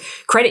kind of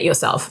credit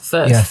yourself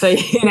for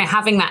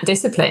having that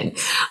discipline.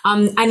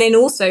 And then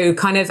also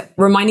kind of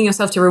reminding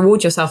yourself to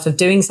reward yourself of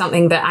doing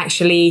something that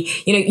actually,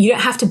 you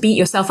don't have to beat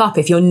yourself up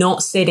if you're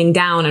not sitting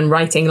down and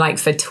writing like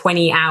for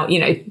 20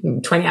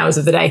 hours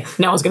of the day.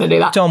 No one's going to do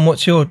that. John,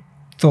 what's your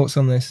thoughts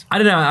on this? I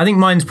don't know. I think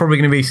mine's probably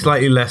going to be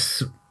slightly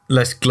less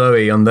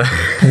glowy on the...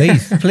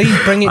 Please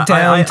bring it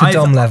down to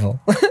Dom level.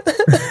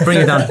 Bring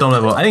it down to Dom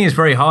level. I think it's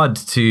very hard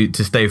to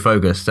stay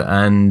focused.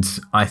 And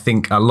I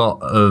think a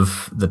lot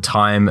of the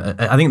time,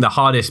 I think the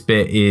hardest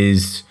bit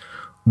is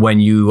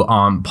when you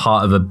aren't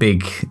part of a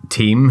big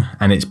team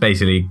and it's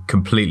basically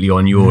completely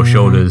on your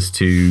shoulders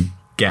to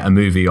get a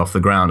movie off the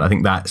ground. I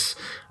think that's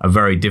a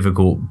very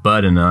difficult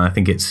burden. And I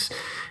think it's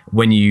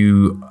when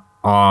you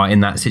are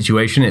in that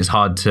situation, it's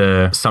hard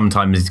to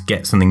sometimes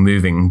get something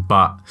moving.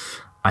 But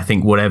I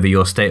think whatever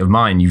your state of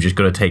mind, you've just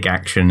got to take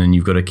action, and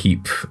you've got to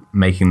keep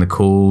making the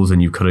calls,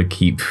 and you've got to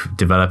keep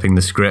developing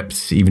the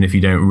scripts, even if you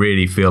don't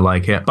really feel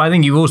like it. But I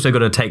think you've also got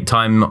to take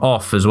time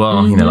off as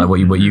well. Like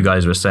what you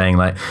guys were saying,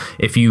 like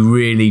if you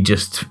really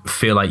just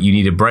feel like you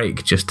need a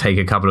break, just take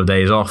a couple of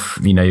days off.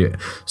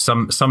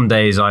 Some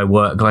days I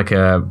work like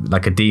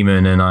a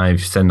demon, and I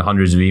send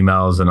hundreds of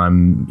emails, and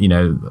I'm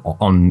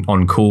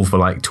on call for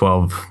like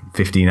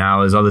 12-15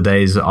 hours. Other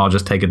days I'll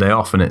just take a day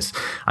off, and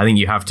I think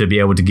you have to be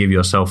able to give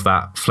yourself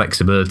that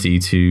flexibility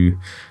to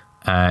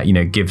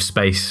give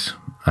space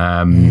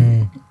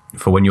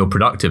for when you're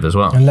productive as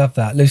well. I love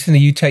that. Lucinda,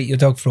 you take your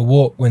dog for a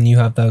walk when you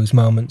have those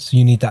moments.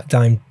 You need that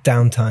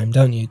downtime,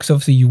 don't you? Because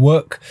obviously you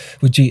work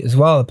with Jeet as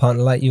well, a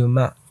partner like you and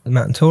Matt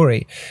and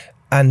Tori,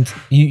 and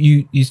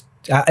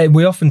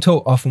we often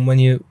talk when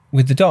you're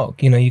with the dog,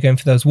 you're going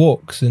for those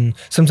walks, and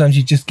sometimes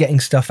you're just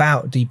getting stuff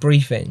out,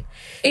 debriefing.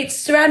 It's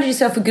surrounding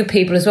yourself with good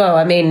people as well.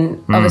 I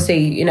mean,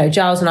 obviously,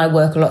 Giles and I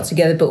work a lot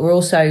together, but we're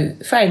also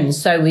friends,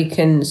 so we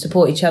can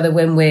support each other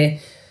when we're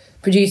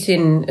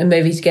producing a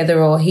movie together,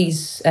 or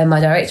he's my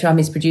director, I'm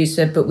his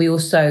producer, but we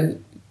also,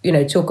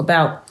 talk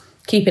about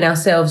keeping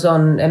ourselves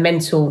on a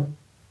mental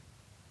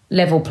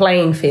level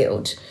playing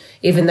field.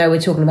 Even though we're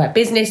talking about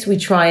business, we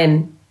try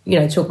and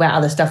talk about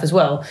other stuff as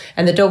well.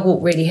 And the dog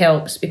walk really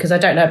helps, because I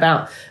don't know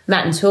about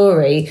Matt and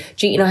Tori.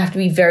 Jeet and I have to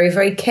be very,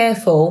 very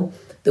careful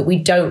that we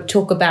don't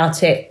talk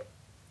about it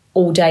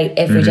all day,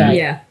 every day.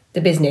 Yeah.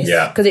 The business.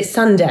 Because it's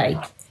Sunday.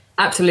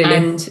 Absolutely.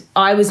 And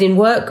I was in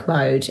work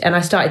mode and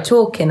I started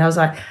talking. I was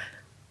like,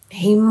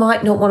 he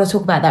might not want to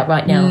talk about that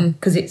right now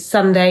because it's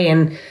Sunday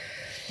and...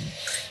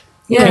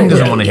 King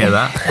doesn't want to hear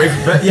that.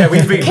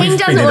 King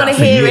doesn't want to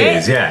hear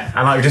it. Yeah,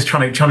 and I'm just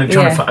trying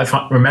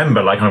to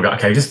remember. Like, I'm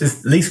okay, just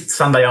at least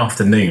Sunday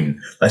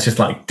afternoon. Let's just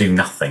like do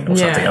nothing or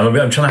something.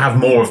 I'm trying to have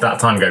more of that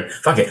time. Go,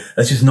 fuck it.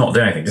 Let's just not do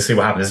anything. Just see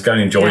what happens. Just go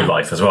and enjoy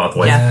life as well.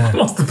 Otherwise,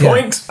 what's the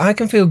point? I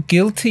can feel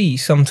guilty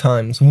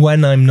sometimes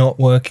when I'm not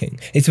working.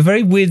 It's a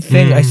very weird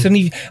thing.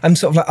 I'm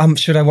sort of like,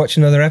 should I watch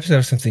another episode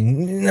or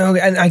something? No,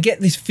 and I get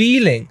this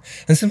feeling.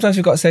 And sometimes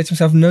I've got to say to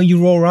myself, no,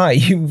 you're all right.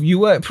 You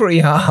work pretty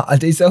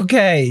hard. It's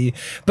okay.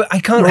 But I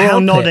can't help it. We're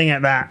all nodding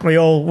at that. We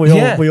all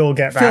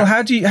get that. Phil,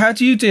 how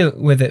do you deal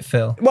with it,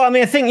 Phil? Well, I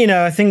mean, I think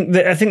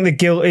the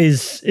guilt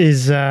is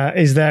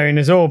there in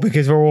us all,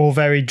 because we're all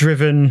very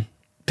driven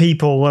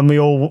people, and we're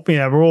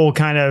all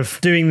kind of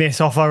doing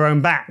this off our own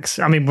backs.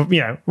 I mean,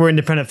 we're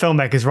independent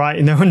filmmakers, right?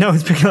 No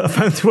one's picking up the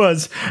phone to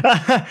us.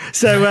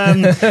 So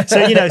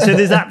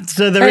there's that.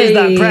 So there is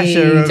that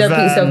pressure of don't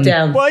put yourself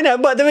down. Well, no,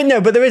 but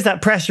there is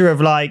that pressure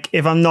of like,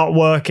 if I'm not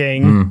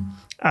working,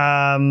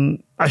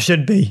 I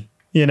should be.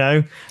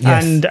 I've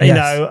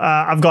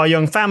got a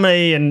young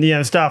family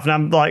and stuff, and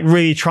I'm like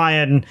really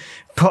trying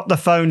put the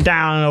phone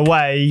down and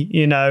away,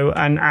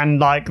 and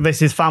like,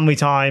 this is family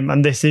time,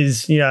 and this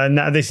is,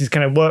 and this is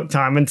kind of work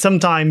time. And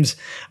sometimes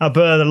I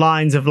blur the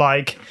lines of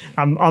like,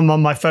 I'm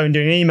on my phone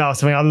doing an email or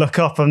something, I look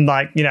up and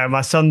like,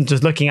 my son's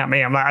just looking at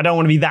me. I'm like, I don't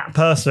want to be that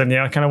person,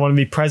 I kind of want to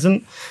be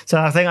present. So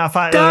I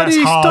find Daddy,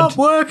 that's hard. Stop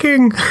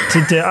working.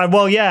 To do.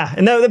 Well, yeah,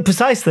 no,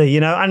 precisely,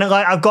 and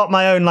like, I've got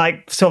my own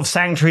like sort of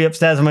sanctuary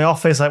upstairs in my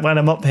office, like when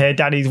I'm up here,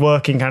 Daddy's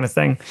working kind of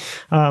thing.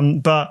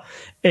 But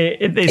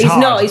it's he's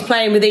hard. not. He's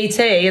playing with ET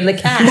and the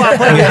cat. Well,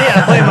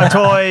 I'm playing my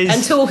toys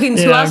and talking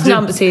to us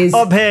numpties.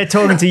 Up here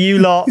talking to you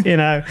lot,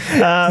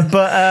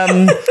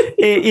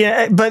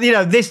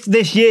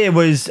 this year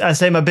was, I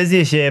say, my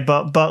busiest year,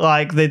 but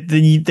like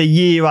the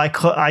year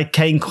I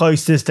came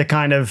closest to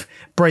kind of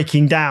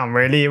breaking down.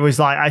 Really, it was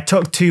like I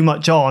took too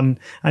much on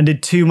and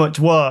did too much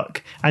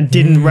work and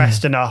didn't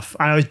rest enough,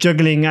 and I was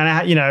juggling, and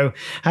I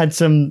had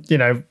some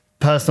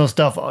personal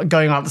stuff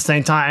going on at the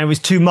same time. And it was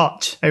too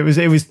much.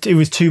 It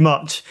was too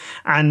much.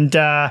 And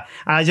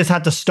I just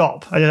had to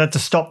stop. I just had to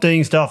stop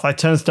doing stuff. I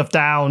turned stuff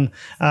down.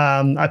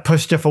 I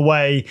pushed stuff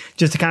away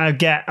just to kind of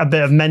get a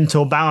bit of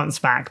mental balance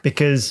back,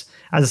 because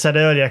as I said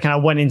earlier, I kind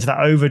of went into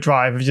that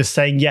overdrive of just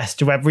saying yes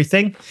to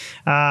everything.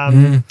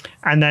 And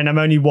then I'm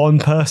only one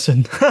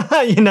person,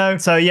 you know?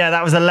 So yeah,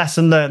 that was a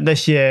lesson learned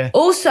this year.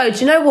 Also, do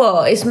you know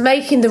what? It's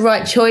making the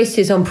right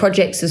choices on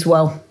projects as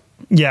well.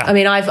 Yeah. I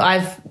mean,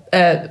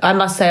 I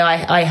must say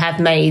I have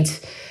made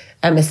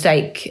a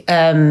mistake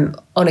on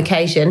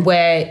occasion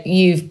where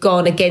you've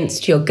gone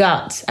against your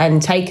gut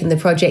and taken the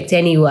project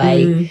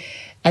anyway,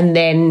 and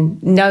then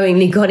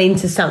knowingly gone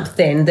into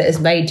something that has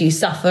made you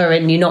suffer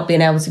and you're not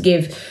being able to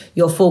give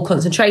your full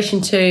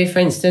concentration to, for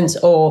instance,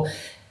 or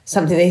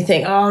something that you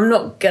think, oh, I'm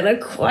not going to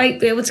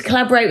quite be able to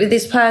collaborate with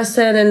this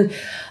person,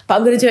 but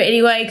I'm going to do it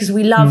anyway because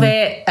we love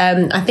it.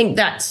 I think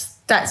that's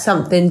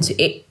something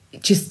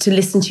just to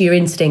listen to your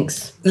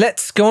instincts.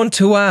 Let's go on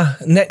to our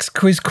next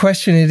quiz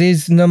question. It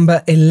is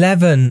number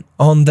 11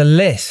 on the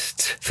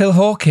list. Phil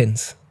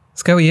Hawkins,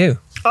 let's go with you.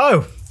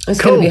 Oh, it's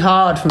going to be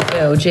hard from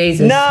Phil,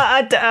 Jesus.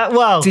 No,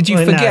 well... Did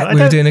you forget we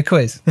were doing a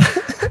quiz?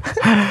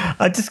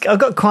 I've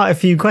got quite a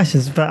few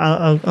questions, but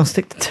I'll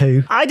stick to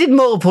 2. I did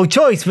multiple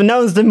choice, but no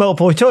one's done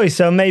multiple choice,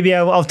 so maybe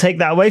I'll take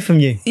that away from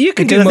you. You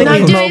can do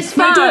multiple choice. It's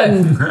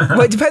fun.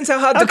 Well, it depends how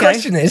hard the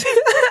question is.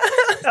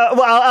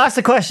 Well, I'll ask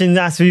the question,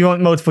 that's if you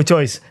want multiple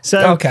choice.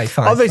 So, okay,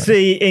 fine.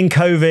 Obviously, in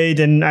COVID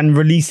and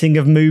releasing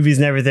of movies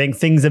and everything,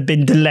 things have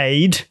been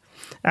delayed.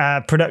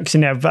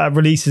 Production of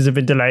releases have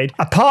been delayed.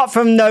 Apart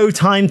from No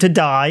Time to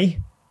Die,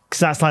 because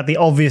that's like the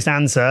obvious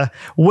answer,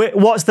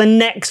 what's the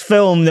next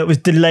film that was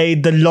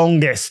delayed the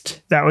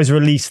longest that was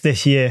released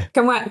this year?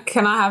 Can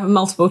I have a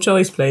multiple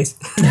choice, please?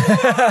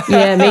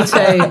 Yeah, me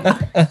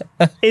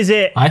too. Is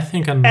it... I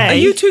think I'm... Are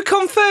you two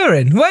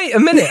conferring? Wait a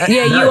minute.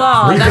 Yeah, you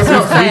are. That's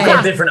not fair. We've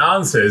got different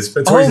answers,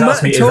 but Tori's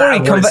asked me, is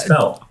that what it's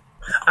spelled?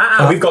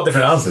 We've got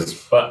different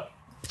answers, but...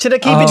 Should I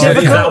keep it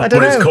difficult? I don't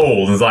know. What it's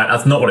called. It's like,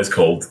 that's not what it's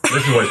called.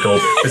 This is what it's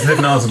called. It's a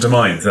different answer to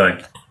mine, so...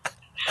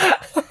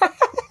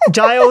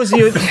 Giles, Dom,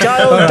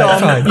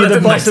 you're the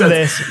boss of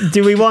this.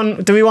 Do we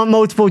want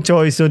multiple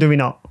choice or do we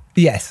not?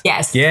 Yes.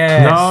 Yes.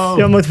 No.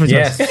 You want multiple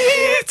choice?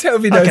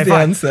 Toby knows the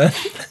answer.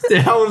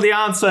 The only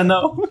answer,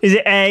 no. Is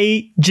it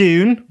A,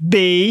 June,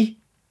 B,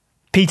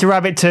 Peter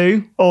Rabbit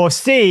 2, or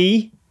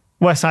C,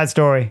 West Side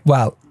Story?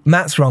 Well,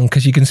 Matt's wrong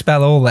because you can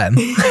spell all them.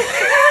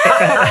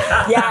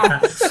 Yeah.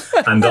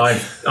 And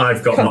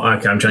I've got my...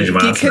 Okay, I'm changing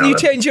my answer. Can you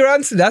change your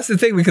answer? That's the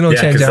thing, we can all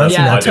change our answer that's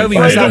now. what Toby,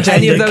 I was do. that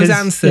any of those Because,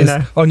 answers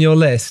on your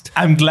list?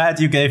 I'm glad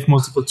you gave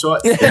multiple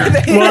choice. Well,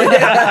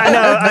 I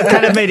know, I've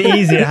kind of made it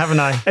easier, haven't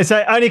I?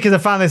 So only because I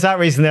found this out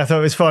recently, I thought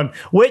it was fun.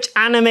 Which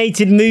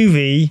animated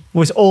movie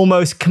was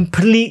almost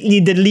completely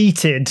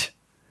deleted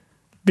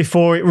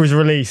before it was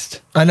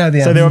released? I know the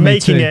answer. So they were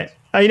making it...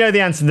 Oh, you know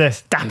the answer to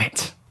this? Damn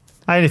it.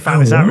 I only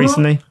found this out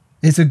recently.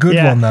 It's a good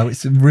one, though.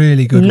 It's a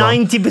really good one.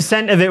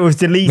 90% of it was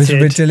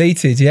deleted. Was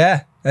deleted,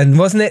 yeah. And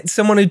wasn't it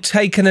someone who'd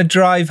taken a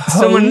drive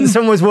home?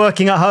 Someone was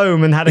working at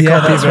home and had a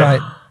copy that's of it.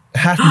 right.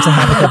 Happened to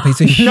have a copy.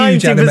 It's a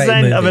huge animated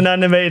 90% movie. of an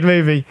animated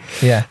movie.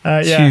 Yeah,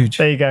 it's huge.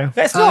 There you go.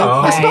 Let's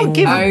not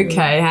give...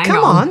 Okay, hang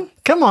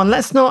Come on.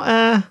 Let's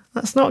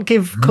not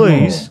give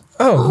clues.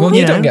 Oh, well,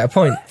 you don't get a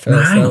point for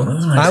that. So.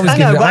 I was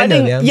giving it, I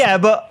know the answer. Yeah,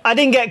 but I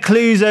didn't get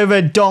clues over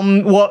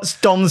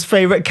what's Dom's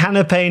favourite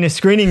canapé in a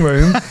screening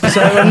room,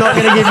 so I'm not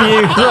going to give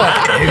you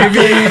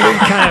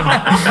kind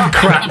of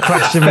crap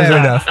question.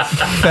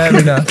 Fair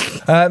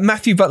enough.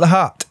 Matthew Butler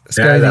Hart.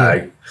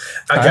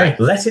 Okay,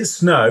 Let It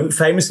Snow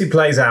famously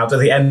plays out at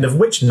the end of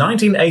which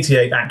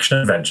 1988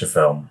 action-adventure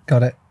film?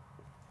 Got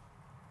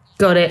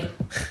it.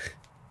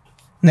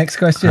 Next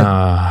question.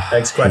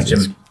 Next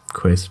question.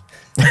 Quiz.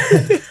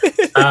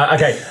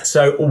 Okay,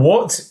 so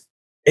what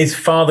is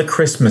Father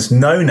Christmas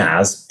known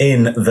as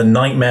in The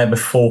Nightmare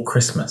Before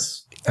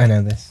Christmas? I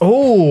know this.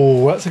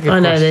 Oh, that's a good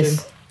question. I know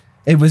this.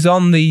 It was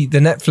on the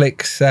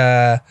Netflix,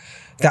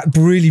 that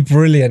really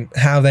brilliant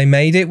how they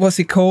made it. What's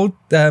it called?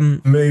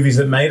 Movies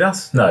That Made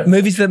Us? No.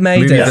 Movies That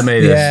Made Us.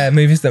 Yeah,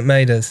 Movies That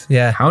Made Us.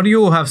 Yeah. How do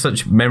you all have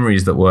such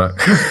memories that work?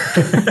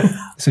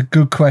 It's a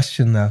good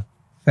question, though.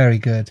 Very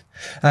good.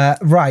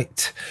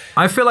 Right.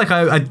 I feel like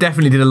I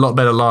definitely did a lot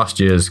better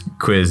last year's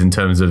quiz in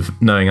terms of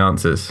knowing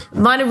answers.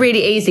 Mine are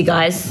really easy,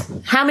 guys.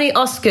 How many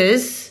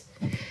Oscars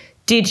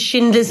did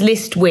Schindler's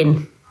List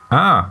win?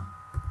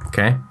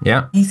 Okay,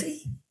 yeah.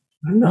 Easy?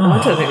 No,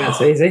 I don't think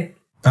that's easy.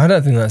 I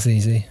don't think that's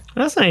easy.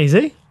 That's not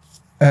easy.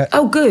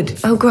 Oh, good.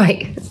 Oh,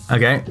 great.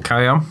 Okay,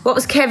 carry on. What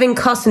was Kevin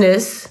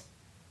Costner's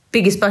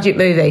biggest budget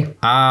movie?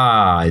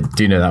 I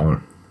do know that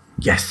one.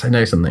 Yes, I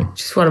know something.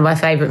 Just one of my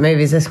favourite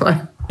movies, this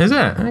one. Is it?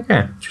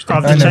 Okay. Interesting.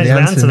 I've changed the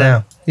answer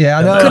now. Yeah,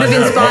 I know. Could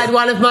have inspired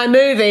one of my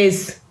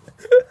movies.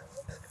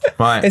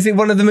 Right. Is it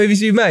one of the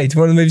movies you made?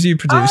 One of the movies you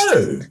produced?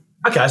 Oh,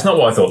 okay, that's not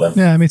what I thought then.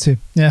 Yeah, me too.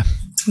 Yeah.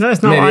 No,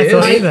 it's not what I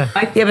thought either.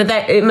 Yeah, but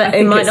it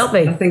might not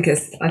be. I think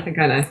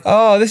I know.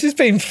 Oh, this has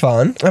been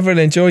fun. I've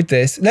really enjoyed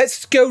this.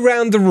 Let's go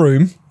round the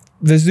room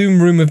the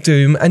Zoom room of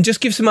doom and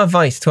just give some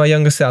advice to our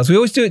younger selves. We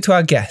always do it to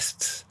our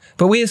guests,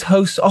 but we as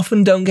hosts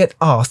often don't get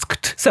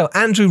asked. So,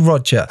 Andrew,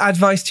 Roger,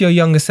 advice to your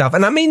younger self.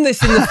 And I mean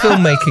this in the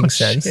filmmaking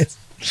sense.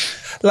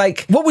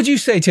 Like, what would you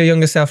say to your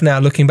younger self now,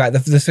 looking back,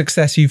 the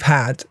success you've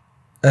had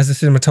as a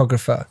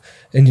cinematographer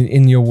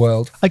in your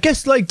world? I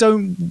guess, like,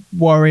 don't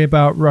worry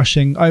about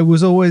rushing. I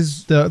was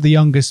always the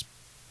youngest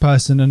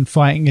person and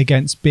fighting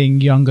against being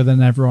younger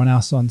than everyone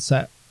else on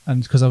set,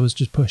 and because I was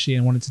just pushy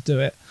and wanted to do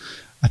it.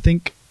 I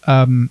think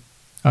I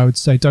would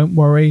say don't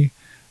worry.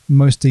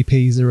 Most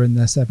DPs are in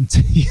their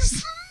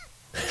 70s.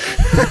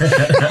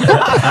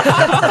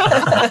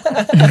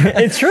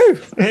 It's true.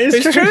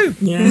 It's true.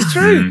 Yeah. It's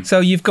true. So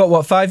you've got,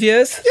 what, 5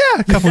 years?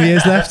 Yeah, a couple of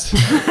years left.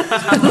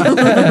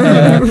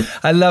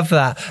 I love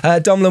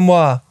that. Dom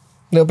Lemoir, a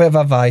little bit of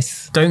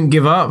advice. Don't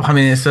give up. I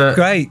mean, it's a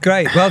Great.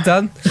 Well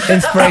done.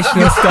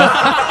 Inspirational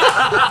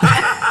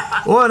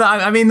stuff. well.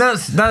 I mean,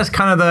 that's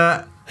kind of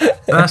the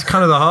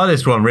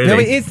hardest one, really. No,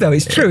 it is, though.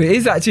 It's true. It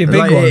is actually a big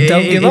Like, one.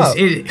 Don't give up.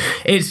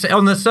 It's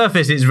on the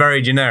surface, it's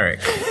very generic.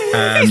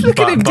 Look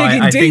at him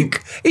digging deep.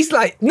 He's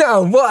like,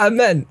 no, what I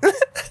meant.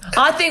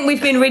 I think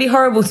we've been really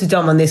horrible to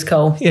Dom on this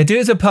call. Yeah, do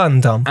it as a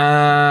pun, Dom.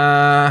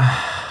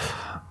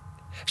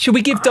 Should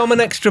we give Dom an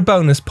extra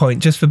bonus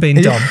point just for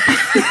being Dom?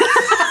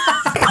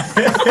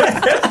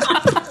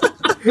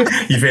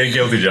 You feeling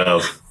guilty,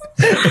 Giles?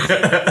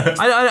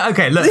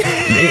 Okay, look.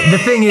 The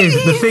thing is,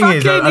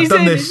 I've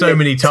done this so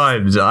many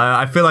times.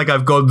 I feel like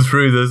I've gone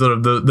through the sort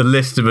of the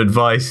list of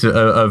advice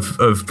of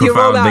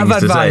profound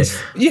things to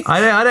say.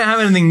 I don't have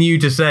anything new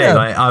to say,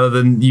 like, other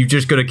than you've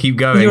just got to keep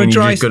going. You're a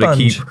dry just got to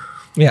keep.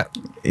 Yeah,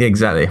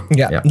 exactly.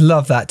 Yeah,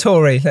 love that.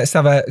 Tori, let's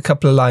have a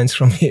couple of lines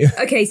from you.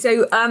 Okay,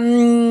 so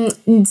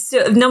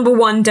sort of number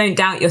 1, don't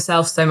doubt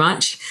yourself so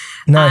much.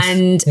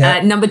 Nice.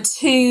 And number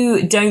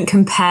 2, don't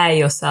compare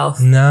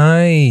yourself.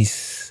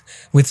 Nice.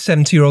 With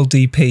 70-year-old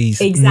DPs.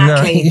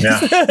 Exactly.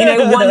 Nice. Yeah. You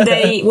know, one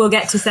day we'll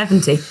get to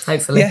 70,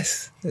 hopefully.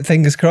 Yes,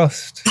 fingers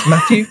crossed.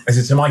 Matthew?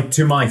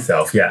 To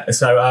myself, yeah.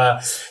 So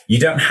you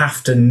don't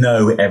have to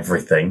know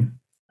everything.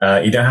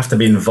 You don't have to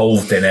be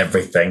involved in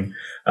everything.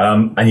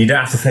 And you don't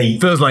have to say...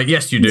 Feels like,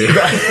 yes, you do.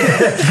 But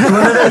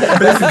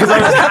it's because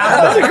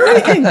I was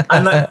agreeing.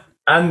 But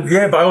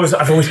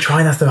I've always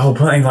tried. That's the whole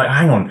point. Like,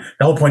 hang on.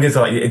 The whole point is,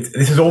 like,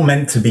 this is all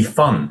meant to be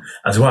fun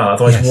as well.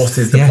 Otherwise, what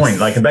is the point?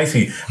 Like,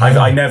 basically,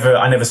 I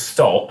never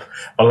stop.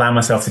 Allow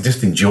myself to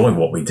just enjoy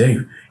what we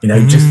do. You know,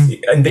 you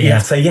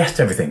have to say yes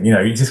to everything. You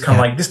know, you just kind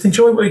of like just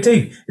enjoy what we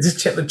do. Just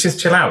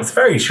chill out. It's a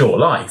very short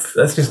life.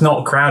 Let's just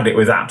not crowd it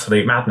with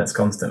absolute madness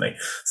constantly.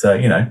 So,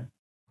 you know,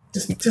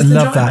 just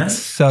love that. Man.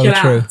 So Chill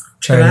true. out.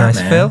 Very nice.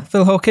 Man.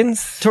 Phil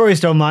Hawkins? Tori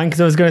stole mine because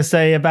I was going to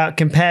say about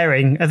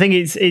comparing. I think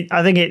it's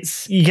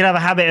you can have a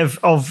habit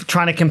of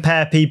trying to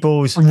compare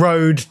people's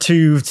road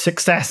to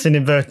success in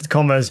inverted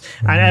commas,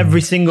 and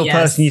every single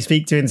person you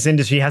speak to in this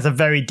industry has a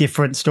very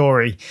different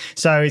story.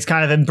 So it's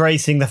kind of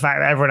embracing the fact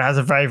that everyone has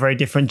a very, very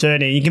different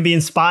journey. You can be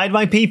inspired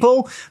by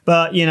people,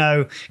 but, you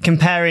know,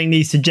 comparing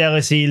leads to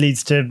jealousy,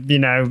 leads to, you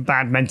know,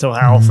 bad mental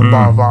health and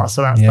blah, blah, blah.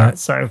 So that's that.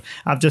 So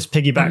I've just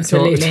piggybacked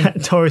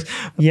Tori's.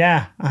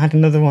 Yeah, I had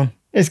another one.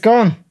 It's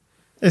gone.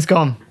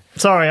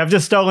 Sorry, I've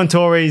just stolen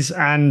Tori's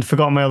and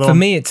forgotten my other one. For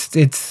me,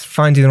 it's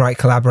finding the right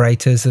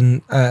collaborators,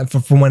 and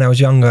from when I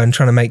was younger and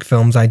trying to make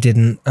films, I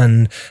didn't,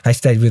 and I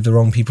stayed with the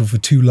wrong people for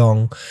too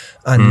long,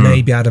 and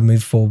maybe I'd have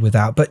moved forward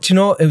without. But you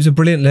know, it was a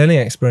brilliant learning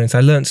experience.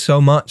 I learned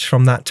so much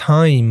from that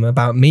time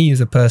about me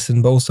as a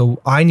person, but also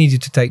I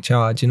needed to take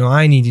charge. You know,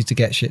 I needed to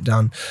get shit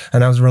done,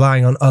 and I was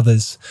relying on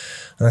others.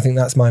 And I think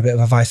that's my bit of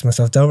advice to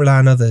myself. Don't rely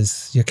on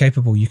others. You're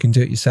capable. You can do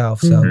it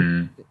yourself.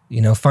 So,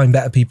 you know, find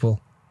better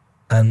people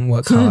and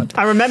work hard.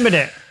 I remembered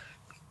it.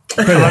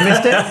 I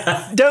missed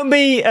it. Don't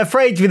be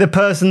afraid to be the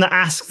person that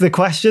asks the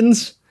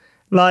questions.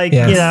 Like,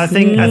 you know, I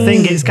think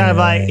it's kind of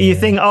like, you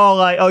think,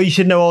 you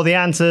should know all the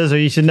answers, or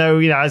you should know,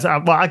 you know,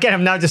 well, again,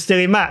 I'm now just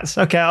stealing Matt's.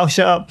 Okay, I'll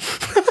shut up.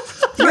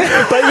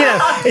 But, you know,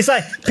 it's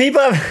like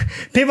people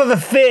have a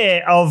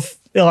fear of,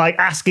 like,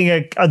 asking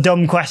a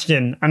dumb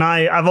question. And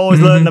I've always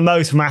learned the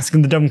most from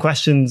asking the dumb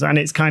questions. And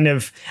it's kind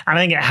of, I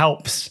think it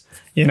helps.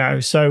 You know,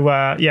 so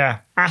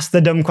ask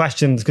the dumb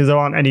questions, because there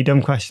aren't any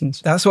dumb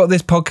questions. That's what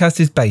this podcast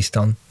is based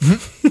on.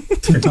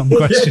 Dumb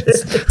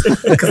questions.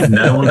 Because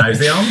no one knows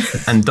the answer.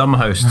 And dumb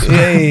hosts.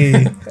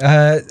 Yay.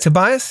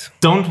 Tobias?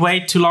 Don't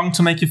wait too long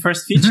to make your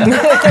first feature.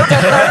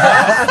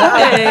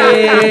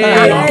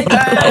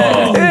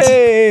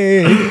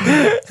 Hey.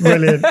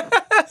 Brilliant.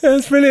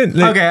 That's brilliant.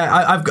 Okay,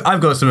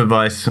 I've got some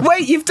advice.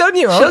 Wait, you've done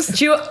yours?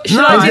 Shall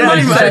I do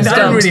mine first, I Dom?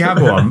 don't really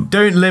have one.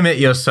 Don't limit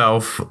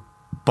yourself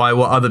by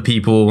what other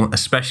people,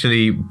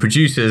 especially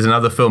producers and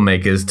other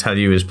filmmakers, tell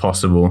you is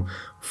possible.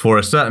 for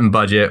a certain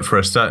budget, for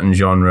a certain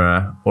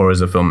genre, or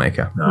as a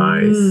filmmaker.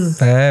 Nice.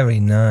 Very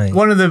nice.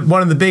 One of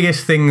the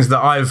biggest things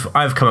that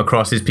I've come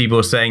across is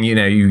people saying,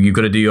 you've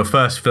got to do your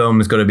first film,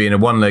 it's got to be in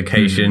one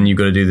location, you've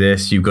got to do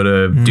this, you've got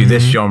to do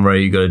this genre,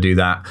 you've got to do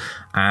that.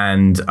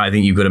 And I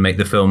think you've got to make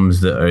the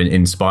films that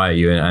inspire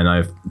you,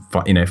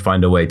 and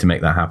find a way to make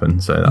that happen.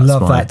 So that's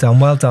Love that, Dom.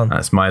 Well done.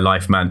 That's my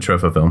life mantra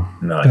for film.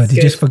 Nice. Good.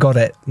 You just forgot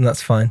it, and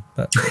that's fine.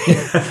 But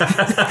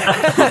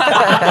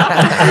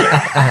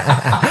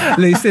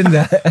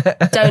Lucinda,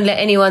 Don't let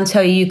anyone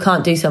tell you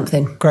can't do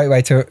something. great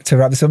way to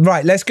wrap this up.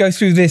 Right, let's go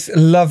through this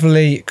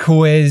lovely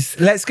quiz.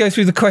 Let's go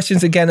through the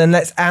questions again, and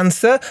let's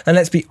answer, and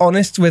let's be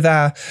honest with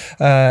our...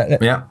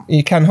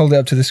 You can hold it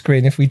up to the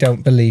screen if we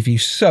don't believe you.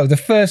 So the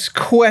first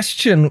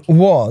question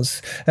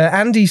was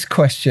Andy's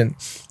question,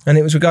 and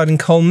it was regarding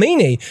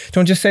Colmini. Do you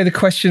want to just say the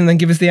question and then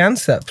give us the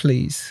answer,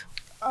 please?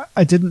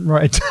 I didn't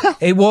write it down.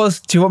 It was...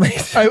 Do you want me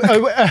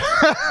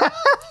to...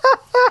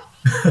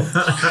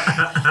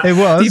 It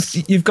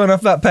was. You've gone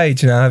off that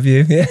page now, have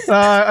you? Yeah.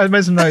 I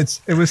made some notes.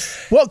 It was,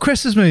 what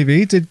Christmas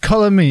movie did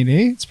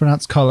Colmini, it's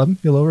pronounced Colum,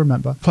 you'll all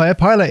remember, play a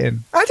pilot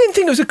in? I didn't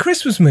think it was a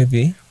Christmas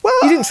movie. Well,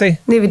 you didn't say...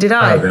 Neither did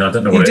I. I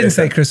don't know You what it didn't is.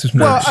 say Christmas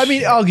movie. Well, I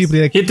mean,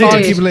 arguably. He did.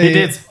 Arguably, He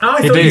did. Oh,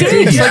 I He thought you did.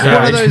 did. It's like Yeah.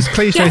 one of those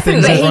cliche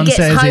things But he everyone gets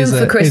says home is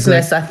for a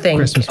Christmas, I think.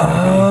 Christmas movie.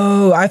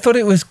 Oh, I thought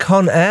it was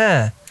Con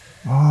Air.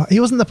 Oh, he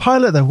wasn't the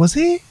pilot though, was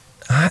he?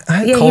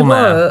 Yeah, you Coleman.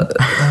 were.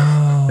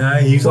 No,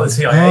 he was like the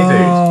CIA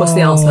dude. What's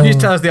the answer? You just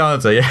tell us the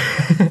answer, yeah.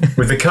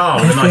 With the car,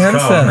 with the the nice car.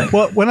 answer? Wasn't it?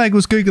 Well, when I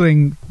was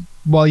Googling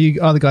while you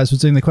other guys were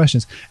doing the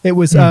questions, it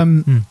was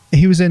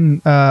he was in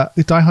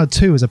Die Hard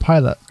 2 as a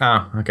pilot.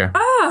 Oh, okay.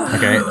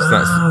 Okay, so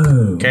that's...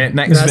 Okay,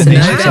 next. What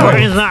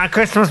is that? A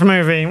Christmas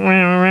movie?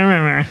 Well,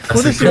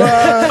 this, So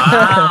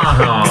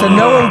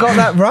no one got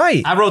that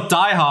right. I wrote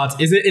Die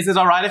Hard. Is it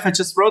all right if I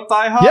just wrote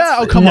Die Hard? yeah,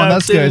 oh come on, No,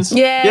 that's good.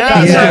 Yeah,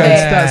 That's yeah.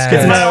 good. That's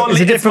good. No, it's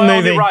a different my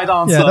only movie. right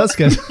answer. Yeah, that's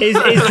good. Is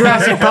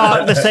Jurassic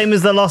Park the same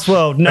as The Lost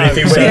World? No.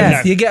 Anything So, with-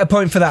 Yes, no. you get a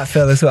point for that,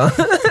 Phil, as well.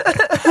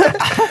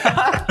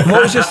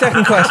 What was your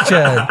second question?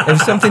 It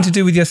was something to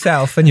do with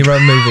yourself and your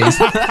own movies.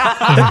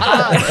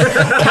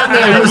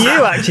 It was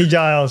you, actually,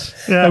 Giles.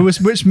 Yeah. It was,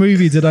 which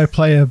movie did I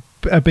play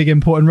a big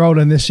important role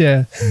in this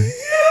year?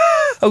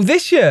 Oh,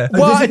 this year?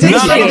 Well, I didn't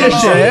say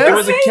this year. It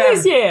was a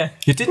This year.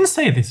 You didn't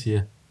say this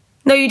year.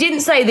 No, you didn't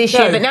say this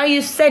year, but now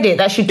you've said it.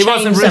 That should It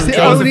change wasn't released. something.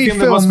 It was a Only film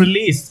that was film-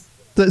 released.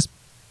 That's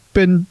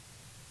been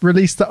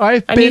released that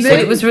I've And you been said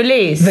in. it was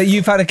released. That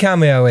you've had a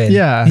cameo in?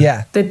 Yeah.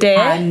 Yeah. The Dare?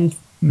 And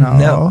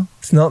No,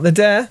 it's not The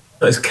Dare.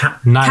 It's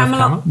Nine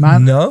Camelot. of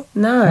Man, No,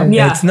 No.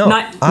 yeah, it's not. no.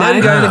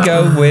 I'm going to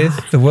go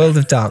with The World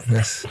of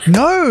Darkness.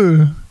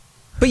 no,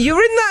 But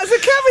you're in that as a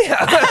cameo.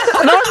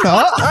 no, I'm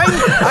not.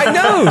 I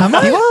know. Am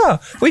I? You are.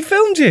 We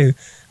filmed you.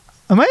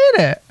 Am I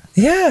in it?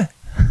 Yeah.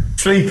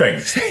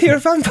 sleeping. You're a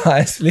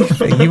vampire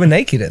sleeping. You were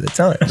naked at the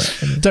time.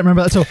 Don't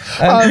remember that at all.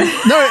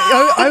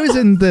 No, I was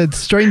in The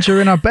Stranger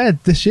in Our Bed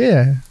this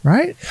year,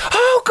 right?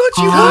 Oh,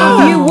 God, you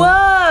Oh, you were.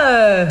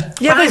 were.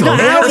 Yeah, but it's not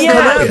It out hasn't come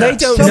out. yet. They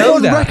don't know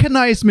Someone that.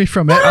 recognised me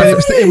from it, but it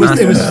was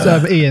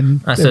Ian.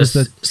 That's It was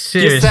a the You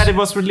serious, said it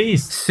was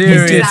released.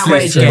 seriously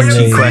outrageous.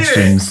 sketchy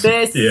questions.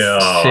 This.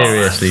 Yeah.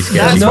 Seriously sketchy.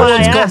 That's No why I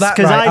one's got asked, that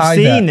because right I've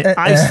either. seen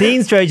I've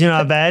seen Strange in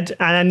Our Bed,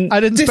 and I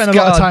didn't spend a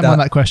lot of Discard time on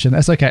that. that question.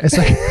 It's okay. It's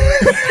okay.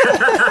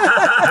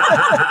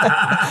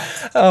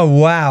 Oh,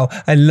 wow.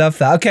 I love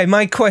that. Okay,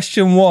 my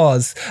question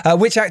was,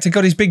 which actor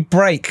got his big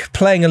break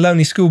playing a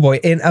lonely schoolboy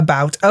in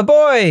About a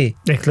Boy?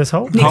 Nicholas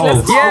Holt.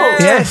 Oh,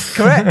 Yes,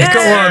 correct.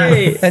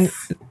 Yay! And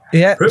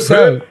yeah,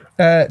 so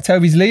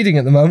Toby's leading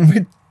at the moment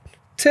with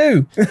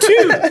 2.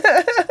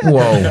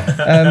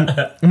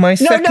 Whoa. My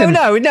second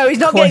No, he's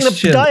not getting the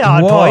question Die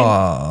Hard point.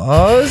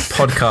 was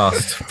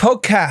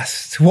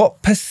podcast.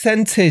 What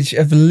percentage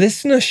of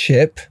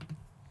listenership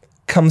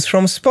comes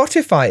from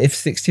Spotify if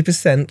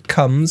 60%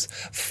 comes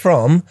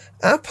from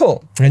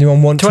Apple?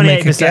 Anyone want to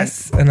make a 28%.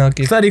 guess? And I'll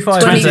give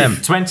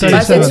 35%. 20. I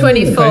said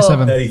 24.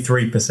 37.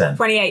 33%.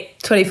 28.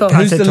 24.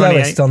 Who's said the 28.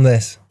 lowest on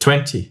this?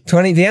 20.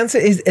 20. The answer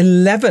is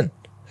 11.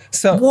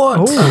 So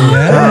What?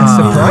 yeah, it's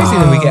surprising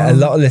that we get a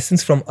lot of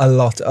listens from a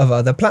lot of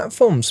other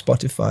platforms.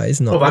 Spotify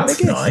is not Well, the that's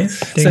biggest. nice.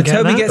 So Didn't get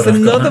Toby that, gets but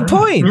I've got another that.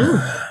 point.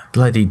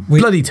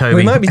 Bloody Toby.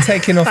 We might be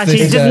taking off Actually,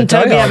 this. doesn't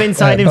Toby Die have Hard,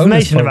 inside bonus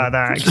information point. about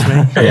that,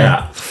 actually?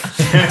 Yeah.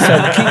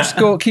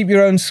 So keep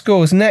your own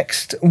scores.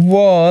 Next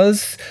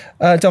was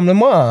Dom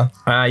Lenoir.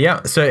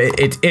 Yeah, so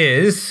it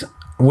is,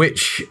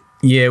 which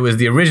year was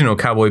the original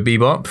Cowboy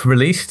Bebop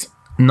released?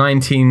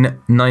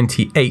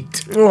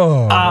 1998.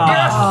 Oh,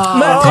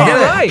 Matt, Did you get it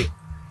get it? right.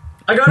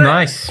 I got it.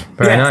 Nice.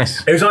 Very Yeah.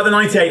 nice. It was either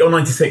 98 or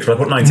 96, but I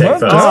put 98 Well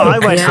first. done. Oh, I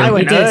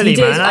went You did, early, you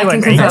did. man. I I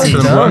went can confirm. 80.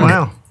 Excellent.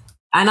 Wow.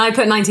 And I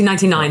put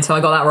 1999, so I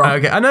got that wrong.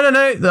 Okay.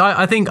 No.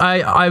 I think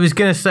I was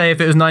going to say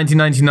if it was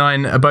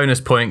 1999, a bonus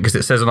point because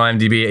it says on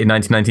IMDb in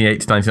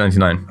 1998 to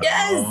 1999.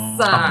 Yes!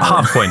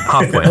 Half point.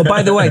 Oh,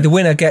 by the way, the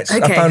winner gets. I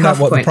Okay, found out half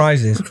what the point.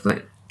 prize is.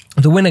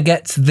 The winner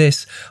gets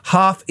this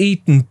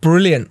half-eaten,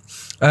 brilliant.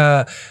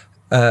 What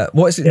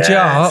is it? Yes.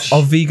 Jar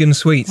of vegan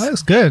sweets. That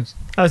looks good.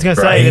 I was going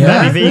to Right, say,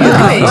 yeah. maybe vegan.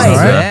 Nice.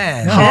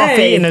 Yeah. Half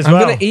eaten as I'm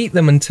well. going to eat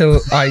them until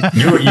I...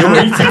 You're eating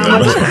them. How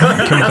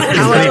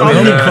much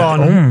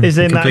Omicron is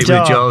in that Complete jar?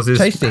 with Giles's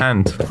Tasty.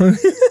 hand.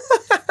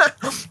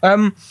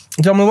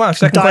 Dom Lewis,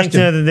 second Dying to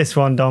know question. this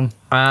one, Dom.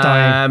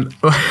 Dying.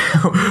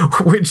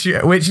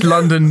 Which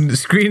London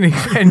screening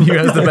venue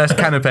has the best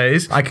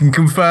canapes? I can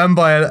confirm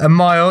by a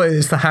mile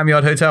it's the Ham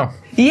Yard Hotel.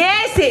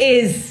 Yes, it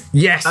is.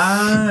 Yes.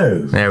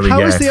 Oh. There we How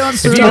go. is the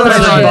answer? If you guys By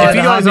aren't, if the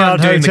you guys Ham aren't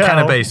Yard doing the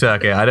Hotel. canape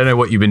circuit, I don't know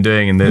what you've been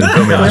doing in the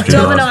film industry.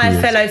 Dom and I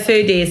are fellow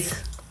foodies.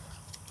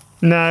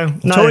 No.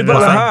 Tori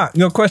Butler no. Hart,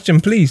 your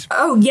question, please.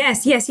 Oh,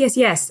 yes.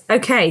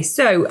 Okay,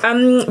 so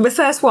the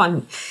first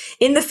one.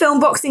 In the film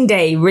Boxing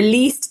Day,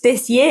 released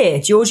this year,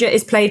 Georgia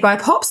is played by a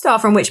pop star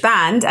from which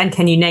band? And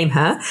can you name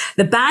her?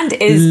 The band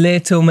is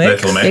Little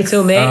Mix. Little Mix.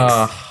 Little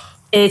Mix.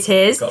 It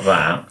is. Got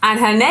that. And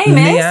her name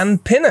is...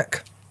 Leanne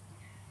Pinnock.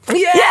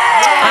 Yeah!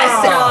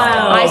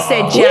 I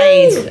said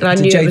Jade, and I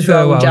knew it Jade was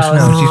wrong, Burwell. Giles.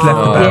 No, she's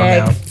left the band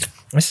Yeah. now.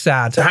 It's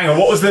sad. So hang on,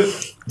 what was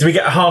the... Do we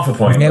get a half a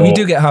point? Yeah, we or-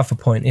 do get half a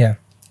point, yeah.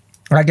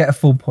 I get a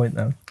full point,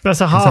 though.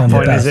 That's a I'm half the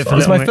point, is best. it? For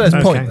It's my Little first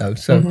Mix? point, Okay. though.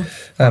 So,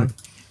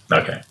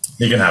 Okay,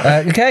 you can have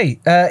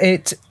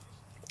it.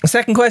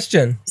 second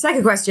question.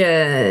 Second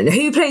question.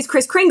 Who plays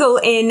Kris Kringle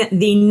in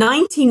the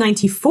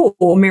 1994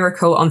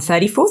 Miracle on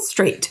 34th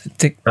Street?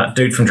 That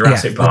dude from Yeah,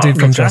 Jurassic the Park. dude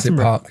from Richard Jurassic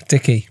Attenborough. Park.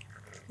 Dickie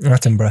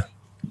Attenborough.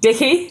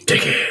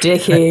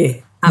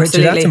 Dickie.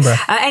 Absolutely.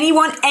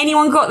 Attenborough.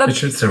 Anyone got the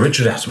Richard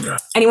Attenborough.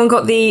 anyone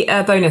got the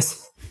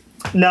bonus?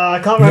 No, I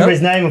can't remember Nope.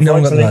 his name, No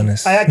one got the unfortunately.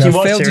 bonus. I actually No,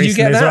 watched Phil, it did you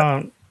recently get as that?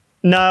 well.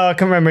 No, I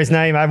can't remember his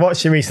name. I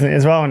watched it recently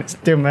as well, and it's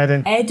doing my head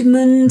in.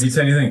 Edmund Did you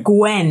say anything?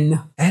 Gwen.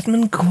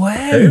 Edmund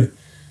Gwen. Who?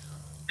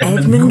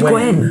 Edmund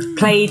Gwen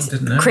played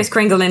Didn't know. Kris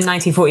Kringle in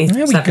 1947.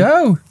 There we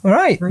go. All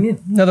right.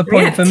 Another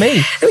point for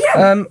me.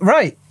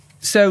 Right.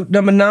 So,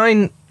 number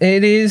 9,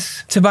 it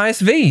is Tobias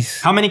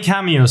V's. How many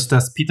cameos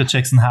does Peter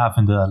Jackson have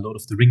in the Lord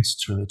of the Rings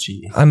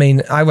trilogy? I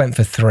mean, I went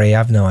for 3. I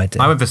have no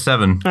idea. I went for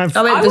 7. I went I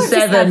for went for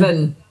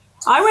 7.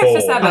 I went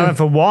for Four. I 7. went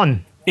for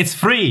 1. It's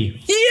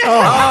 3.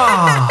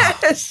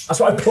 Yes! That's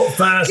what I put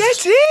first.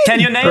 Get in! Can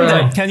you name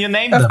them? Can you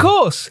name them? Of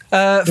course.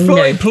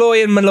 Floyd,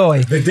 Ploy, and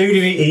Malloy. The dude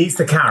who eats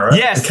the carrot.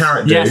 Yes. The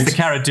carrot dude. Yes, the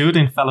carrot dude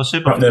in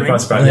Fellowship of Right, the no, Ring.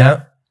 that's right,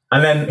 yeah.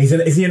 And then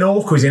is he an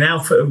orc or is he an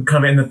elf? Kind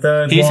of in the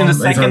third He's one? in the Is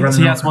he second.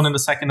 running He has around? one in the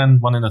second and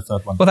one in the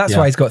third one. Well, that's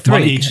why he's got 3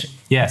 One each.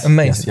 Yes.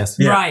 Amazing. Yes.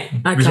 Yeah. Right.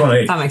 He's one of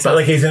Okay. each. That makes But sense.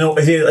 like he's an orc.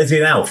 Is he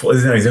an elf? Or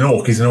no, he's an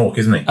orc. He's an orc,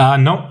 isn't he? No.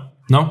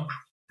 No.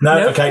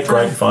 Nope. Okay,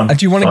 great, fine. Do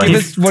you want to Fine. give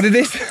us what it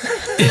is?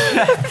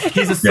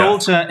 He's a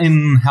soldier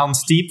in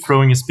Helm's Deep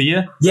throwing a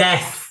spear.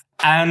 Yes.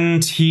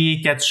 And he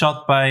gets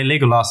shot by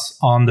Legolas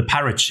on the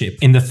parrot ship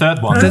in the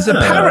third one. There's a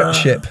parrot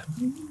ship.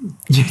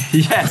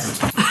 Yes,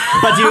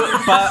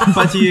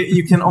 but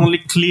you can only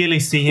clearly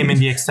see him in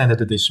the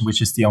extended edition,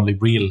 which is the only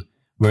real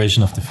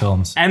version of the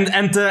films. And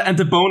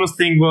the bonus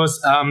thing was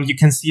you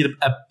can see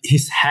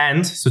his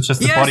hand, so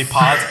just the body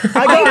part.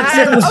 I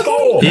got it.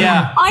 4.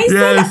 Yeah, I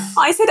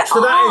said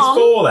So that is arm.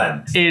 4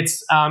 then.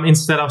 it's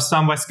instead of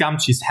Samwise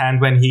Gamgee's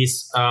hand when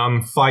he's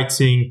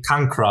fighting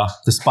Kankra,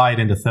 the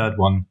spider in the third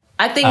one.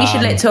 I think you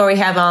should let Tori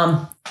have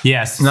arm.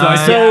 Yes. No.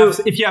 So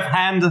if you have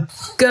hand,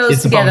 Girls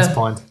it's together. a bonus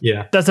point.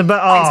 Yeah. That's a bit.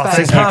 Oh, Thanks,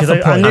 thank babe. you. Half 'cause a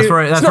I point. knew,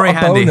 That's It's not very a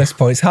handy. bonus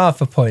point. It's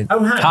half a point.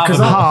 Oh, Half because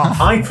a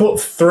point. I put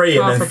 3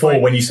 and Half then a 4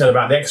 point. when you said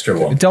about the extra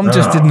one. Dom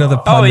just did another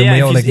pun and we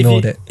all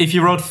ignored it. If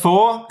you wrote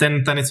 4,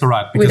 then it's all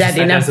right. Because With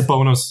Andy, there's no. a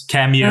bonus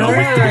cameo with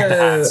the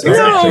hats.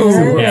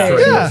 No.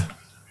 Yeah.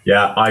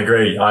 Yeah, I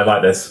agree. I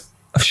like this.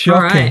 Shocking.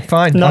 Alright.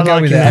 Fine. not I'll go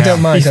like with you. it. I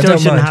don't mind. You I still don't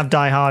shouldn't mind. have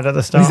Die Hard at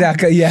the start.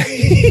 Exactly. Yeah.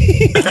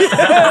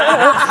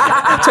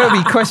 Toby,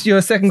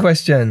 your second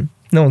question.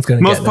 No one's going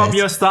to Most get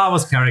popular Star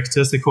Wars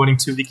characters according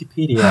to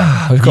Wikipedia.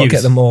 this. We've got to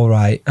get them all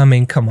right. I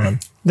mean, come on.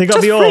 They got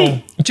to be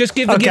all. Just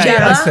give Okay. your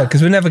answer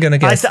because we're never going to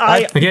guess.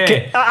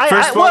 Okay,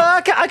 first one.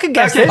 Well, I could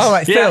guess Okay. this. All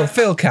right, Yeah.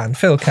 Phil can.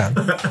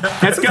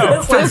 Let's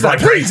go. Phil's like,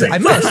 please, I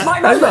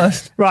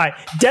must. Right,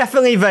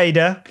 definitely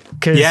Vader.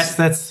 'Cause Yes,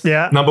 that's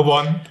number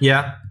 1.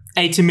 Yeah.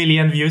 80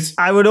 million views.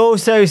 I would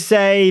also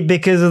say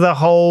because of the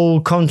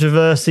whole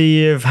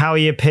controversy of how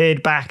he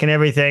appeared back and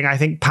everything, I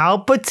think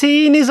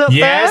Palpatine is up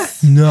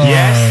Yes. No.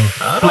 Yes.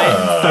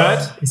 Third.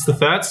 It's the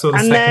third, so the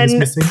there. And second is then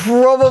missing.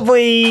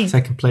 probably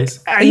Second place.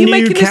 a Are you new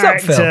making this up,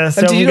 character. Phil? So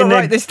And did I'm you not gonna-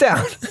 write this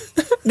down?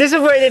 This is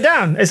writing it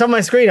down. It's on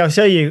my screen. I'll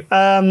show you.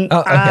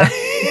 Okay.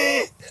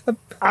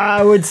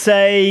 I would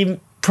say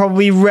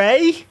probably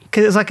Rey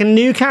because it's like a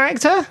new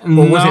character.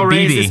 Or was it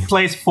Rey's BB? is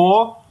place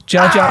 4.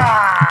 Jar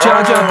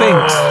Jar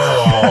Binks.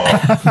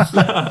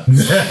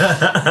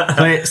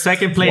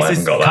 Second place Well, I is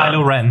haven't got that.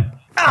 Kylo Ren.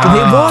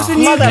 It was a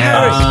new Mother-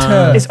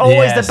 character. It's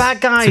always Yes. the bad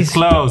guys. So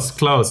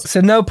close.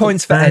 So no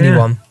points for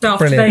anyone. Darth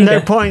Brilliant. Vader.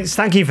 No points.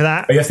 Thank you for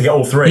that. You have to get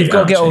all 3. You've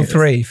got to get all Jesus.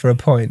 3 for a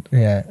point.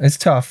 Yeah, it's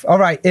tough. All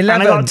right,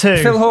 11. And I got 2.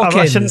 Phil Oh,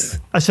 Hawkins.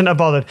 I shouldn't have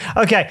bothered.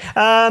 Okay.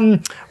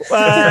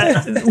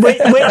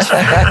 Which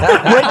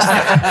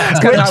It's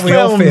kind of how we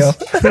all feel.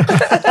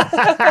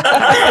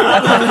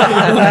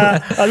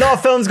 a lot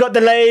of films got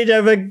delayed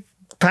over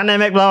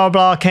pandemic, blah, blah,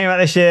 blah, came out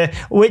this year.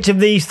 Which of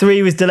these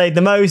three was delayed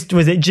the most?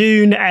 Was it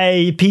June,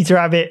 A, Peter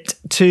Rabbit,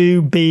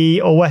 2,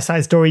 B, or West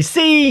Side Story,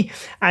 C?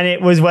 And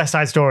it was West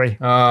Side Story.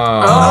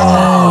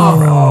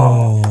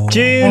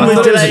 June was It was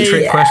a delayed.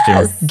 trick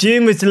question.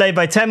 June was delayed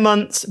by 10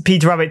 months.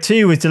 Peter Rabbit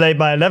 2 was delayed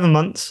by 11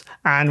 months.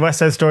 And West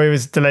Side Story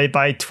was delayed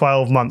by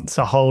 12 months,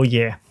 a whole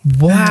year.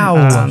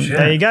 Wow.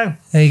 There you go.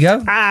 There you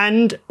go.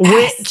 And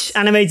which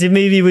animated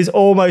movie was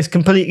almost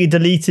completely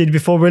deleted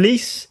before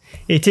release?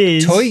 It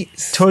is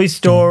Toy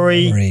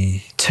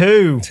Story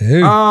 2.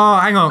 Oh,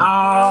 hang on.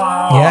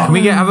 Yeah. Can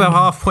we have a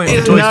half point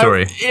for Toy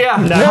Story? Yeah.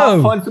 No.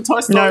 Half point for Toy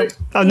Story.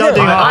 No, I'm not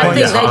doing half I point.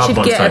 think they should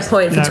half get point. a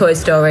point for Toy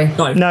Story.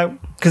 No,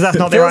 because that's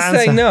not the Phil right say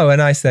answer. no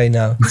and I say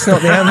no. It's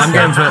not the answer. I'm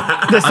going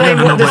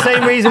for The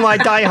same reason why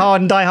Die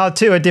Hard and Die Hard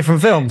 2 are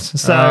different films.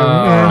 So,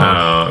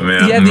 Oh,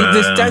 man. Yeah,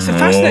 that's a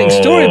fascinating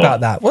story about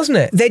that, wasn't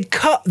it?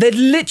 They'd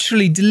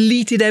literally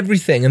deleted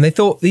everything, and they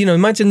thought,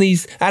 imagine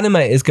these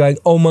animators going,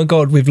 "Oh my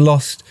god, we've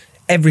lost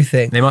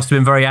everything." They must have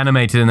been very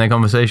animated in their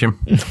conversation.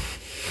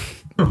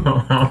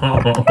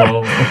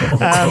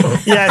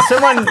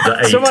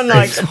 someone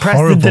like pressed the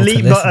horrible to delete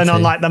listen button to.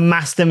 on like the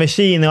master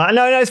machine. They're like,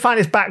 no, it's fine,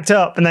 it's backed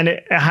up, and then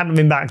it hadn't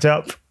been backed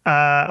up,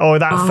 or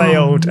that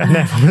failed, and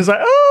everyone was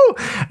like,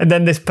 oh, and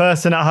then this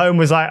person at home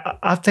was like,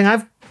 I think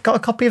I've got a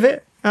copy of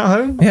it at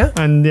home,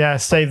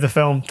 and saved the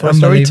film. Toy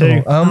Story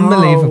 2.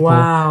 Unbelievable. Oh,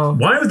 wow.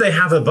 Why would they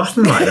have a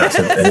button like that?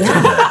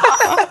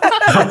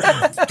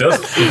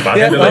 Just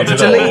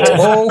Delete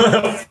all.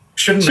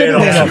 Shouldn't be Shouldn't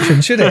be an an option.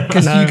 option, should it?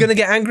 Because you're going to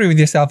get angry with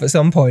yourself at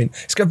some point.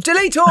 Just go,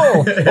 delete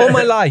all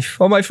my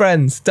life, all my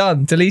friends,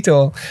 done, delete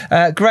all.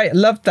 Great,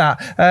 loved that.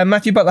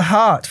 Matthew Butler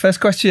Hart, first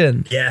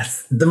question.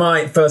 Yes.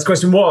 My first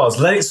question was,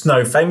 Let It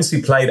Snow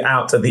famously played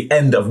out at the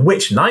end of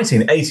which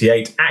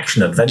 1988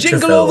 action-adventure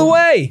Jingle film? all the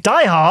way.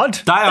 Die Hard.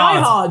 Die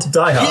Hard.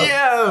 Die Hard.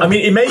 Yeah. I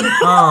mean, it may be...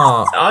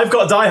 I've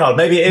got Die Hard.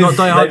 Maybe it is... Not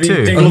Die Hard maybe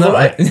 2. Jingle All the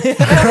Way.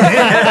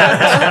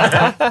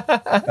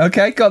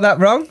 Okay, got that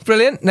wrong.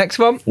 Brilliant. Next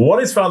one.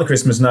 What is Father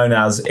Christmas known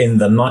as in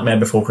The Nightmare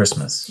Before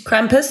Christmas?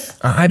 Krampus?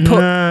 I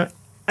put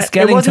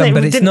Skellington,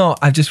 but it's not.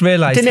 I've just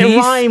realised Didn't it he's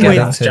rhyme with-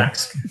 Skellington.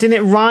 Jack's. Didn't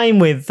it rhyme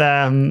with?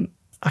 I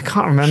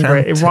can't remember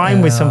it. It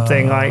rhymed with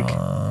something like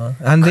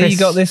Andy, you Chris-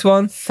 got this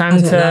one?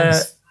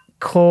 Santa.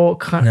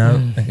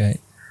 No. Okay.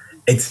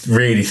 It's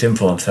really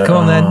simple. So, Come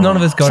on then. None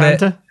of us got it.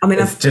 Santa. I mean,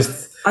 It's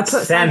just I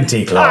put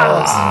Santa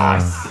Claus.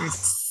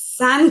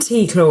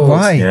 Santa Claus.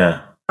 Why?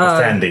 Yeah.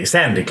 Sandy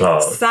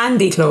Claus.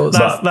 Sandy Claus.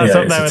 That's up there it's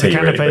with a the T,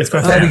 really, canapes but it's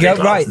question. There we go.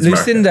 Santa Claus. Right, It's American.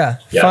 Lucinda.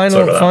 Yeah, sorry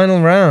about that.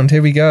 Final round.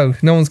 Here we go.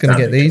 No one's going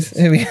to get these.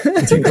 Here we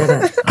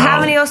go. How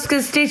many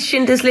Oscars did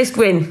Schindler's List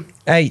win?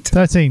 8.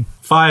 13.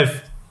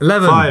 5.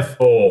 11. 5.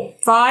 4.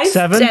 5.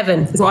 7. 7.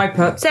 Is what I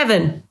put.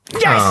 7.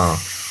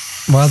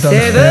 Well done,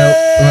 Phil.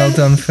 Well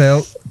done,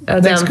 Phil.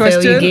 Next Phil, you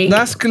question. geek.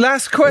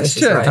 Last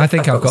question. right. I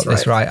think I've I've got got this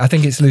this right. I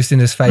think it's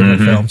Lucinda's favourite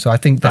film, so I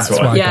think that's That's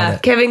why what I I- got Yeah,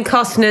 it. Kevin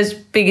Costner's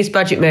biggest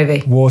budget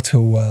movie.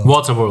 Waterworld.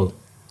 Waterworld.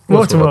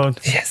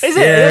 Waterworld. Yes. Is it?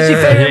 That's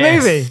your favourite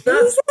movie?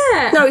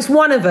 No, it's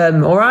one of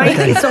them, all right?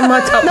 It's on my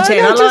top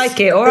 10. I just- like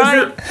it, all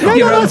right?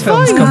 Your own that's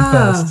films fine. come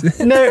first.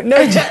 No.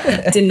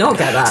 Did not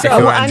get that.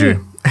 Go,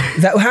 Andrew.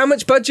 How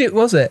much budget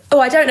was it? Oh,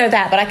 I don't know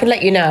that, but I can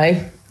let you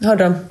know. Hold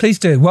on. Please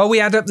do. While we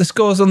add up the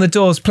scores on the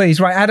doors,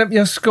 please. Right, add up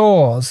your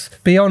scores.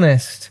 Be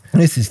honest.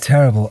 This is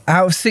terrible.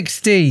 Out of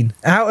 16.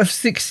 Out of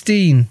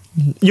 16.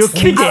 You're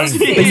kidding.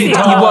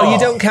 But you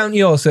don't count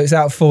yours, so it's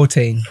out of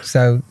 14.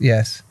 So,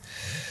 yes.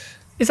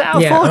 Is that out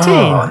of Yeah. 14?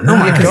 Oh, Oh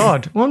my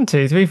god. 1,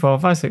 2, 3, 4,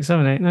 5, 6,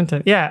 7, 8, 9,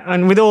 10. Yeah,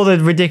 and with all the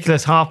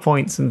ridiculous half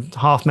points and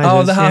half measures.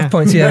 Oh, the half yeah.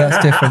 points. Yeah,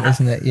 that's different,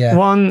 isn't it? Yeah.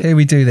 Here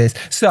we do this.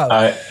 So,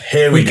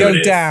 Here we go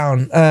this.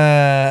 down.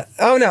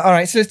 Oh, no. All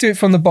right, so let's do it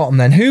from the bottom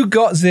then. Who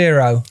got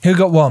 0? Who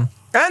got 1?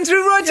 Andrew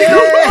Roger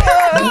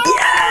got 1!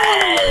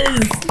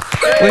 Yes!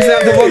 Was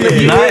that the one that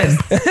you win?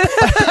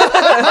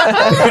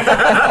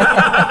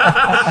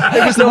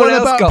 It was the No one one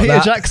else about got Peter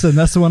that. Jackson.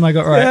 That's the one I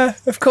got right. Yeah,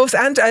 of course.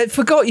 And I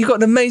forgot you got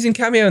an amazing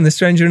cameo in The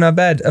Stranger in Our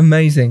Bed.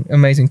 Amazing.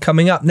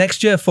 Coming up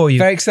next year for you.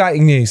 Very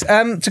exciting news.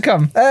 To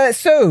come.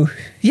 So,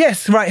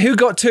 yes, right. Who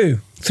got 2?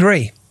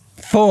 3?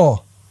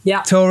 4?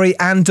 Yeah. Tori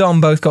and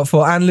Dom both got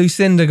 4. And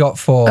Lucinda got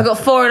 4. I got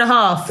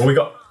 4.5. Well, we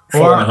got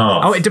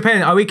 4.5. Oh, it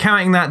depends. Are we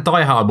counting that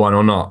Die Hard one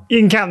or not? You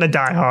can count the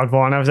Die Hard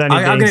one. I was only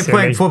I'm being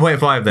going to silly. point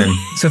 4.5 then.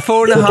 So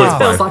 4.5.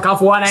 Feels like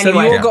I've won So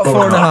anyway. you all got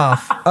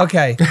 4.5.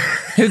 Okay.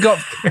 Who got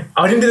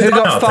I didn't do the who Die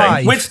got Hard 5?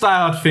 thing. Which Die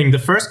Hard thing? The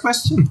first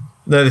question?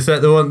 No,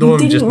 the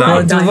one just now.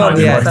 write Die Hard,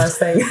 Yeah. yeah. First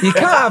thing. You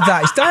can't have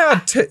that. It's Die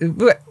Hard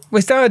 2.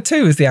 It's Die Hard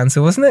 2 was the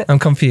answer, wasn't it? I'm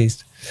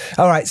confused.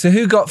 All right, so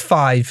who got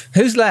 5?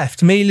 Who's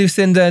left? Me,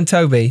 Lucinda, and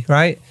Toby,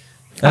 right?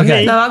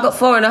 Okay. No, I got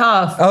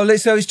 4.5. Oh,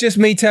 so it's just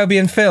me, Toby,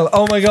 and Phil.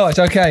 Oh my gosh.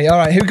 Okay. All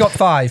right. Who got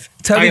 5?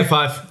 Toby. I got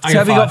 5.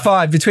 Toby got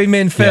 5 between me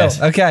and Phil. Yes.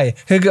 Okay.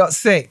 Who got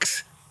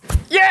 6?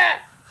 Yeah.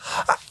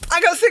 I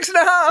got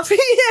 6.5. Yeah.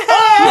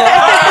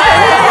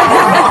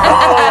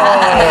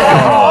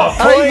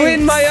 I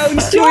win my own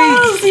sweet.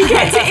 You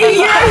get to eat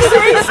your own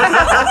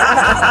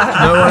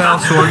No one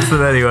else wants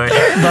them anyway.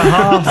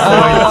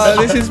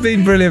 This has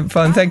been brilliant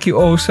fun. Thank you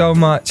all so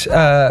much.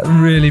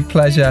 Really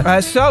pleasure.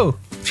 So,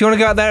 if you want to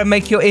go out there and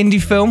make your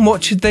indie film,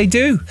 what should they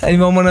do?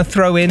 Anyone want to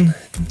throw in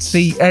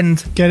the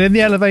end? Get in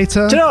the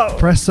elevator.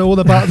 Press all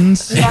the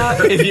buttons.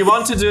 If you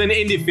want to do an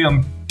indie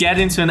film, get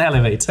into an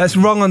elevator. That's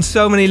wrong on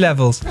so many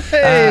levels.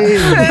 Hey.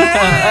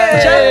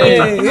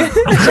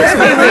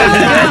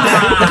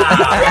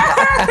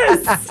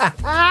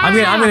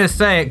 I'm gonna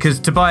say it because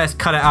Tobias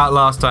cut it out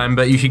last time,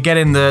 but you should get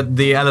in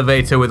the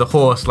elevator with a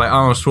horse like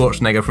Arnold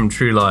Schwarzenegger from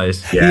True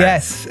Lies. Yeah.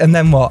 Yes, and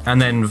then what?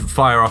 And then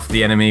fire off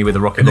the enemy with a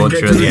rocket then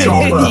launcher get at to the the end.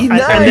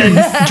 top. And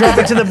then drop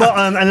it to the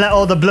bottom and let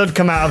all the blood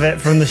come out of it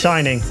from The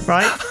Shining,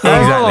 right?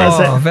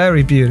 Exactly. Oh,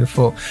 very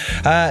beautiful.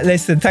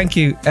 Listen, thank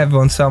you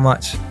everyone so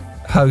much.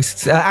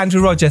 Hosts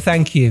Andrew Roger,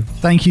 thank you.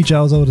 Thank you,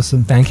 Giles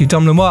Alderson. Thank you,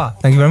 Dom Lenoir.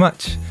 Thank you very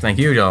much. Thank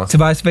you, Giles.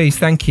 Tobias Vees,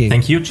 thank you.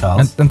 Thank you,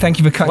 Charles. And thank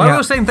you for cutting Why are we all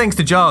out. saying thanks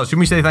to Giles? Shouldn't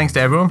we say thanks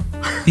to everyone?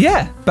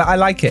 Yeah, but I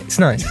like it. It's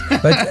nice.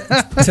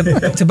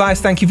 But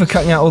Tobias, thank you for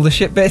cutting out all the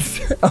shit bits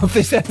of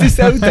this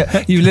episode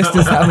that you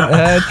listeners haven't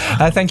heard.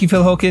 Thank you,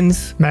 Phil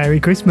Hawkins. Merry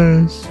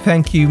Christmas.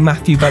 Thank you,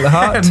 Matthew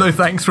Butler-Hart. No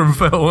thanks from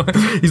Phil.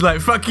 He's like,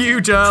 fuck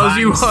you, Giles,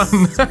 you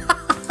won.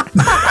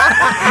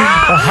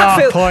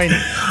 Point.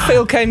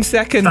 Phil came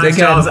second Thanks,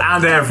 again. Charles,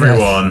 and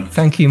everyone.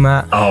 Thank you,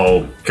 Matt.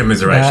 Oh,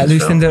 commiserations. Phil.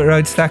 Lucinda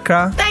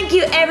Rhodes-Thakrar. Thank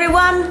you,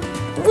 everyone.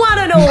 One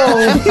and all.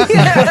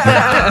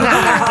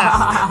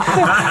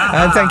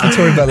 And thank you,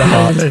 Tori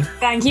Butler-Hart.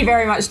 Thank you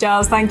very much,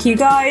 Giles. Thank you,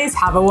 guys.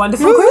 Have a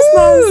wonderful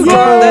Christmas. Go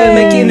out there,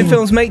 making indie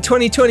films. Make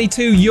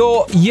 2022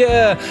 your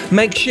year.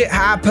 Make shit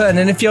happen.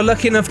 And if you're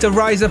lucky enough to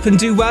rise up and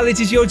do well,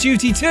 it is your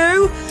duty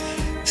to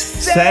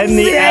Send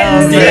the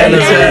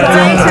elevator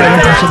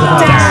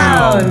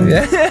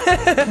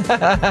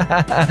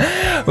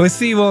down. We'll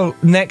see you all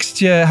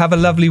next year. Have a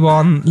lovely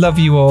one. Love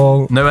you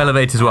all. No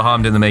elevators were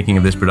harmed in the making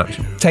of this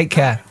production. Take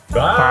care.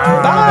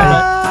 Bye.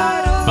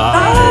 Bye.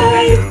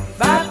 Bye.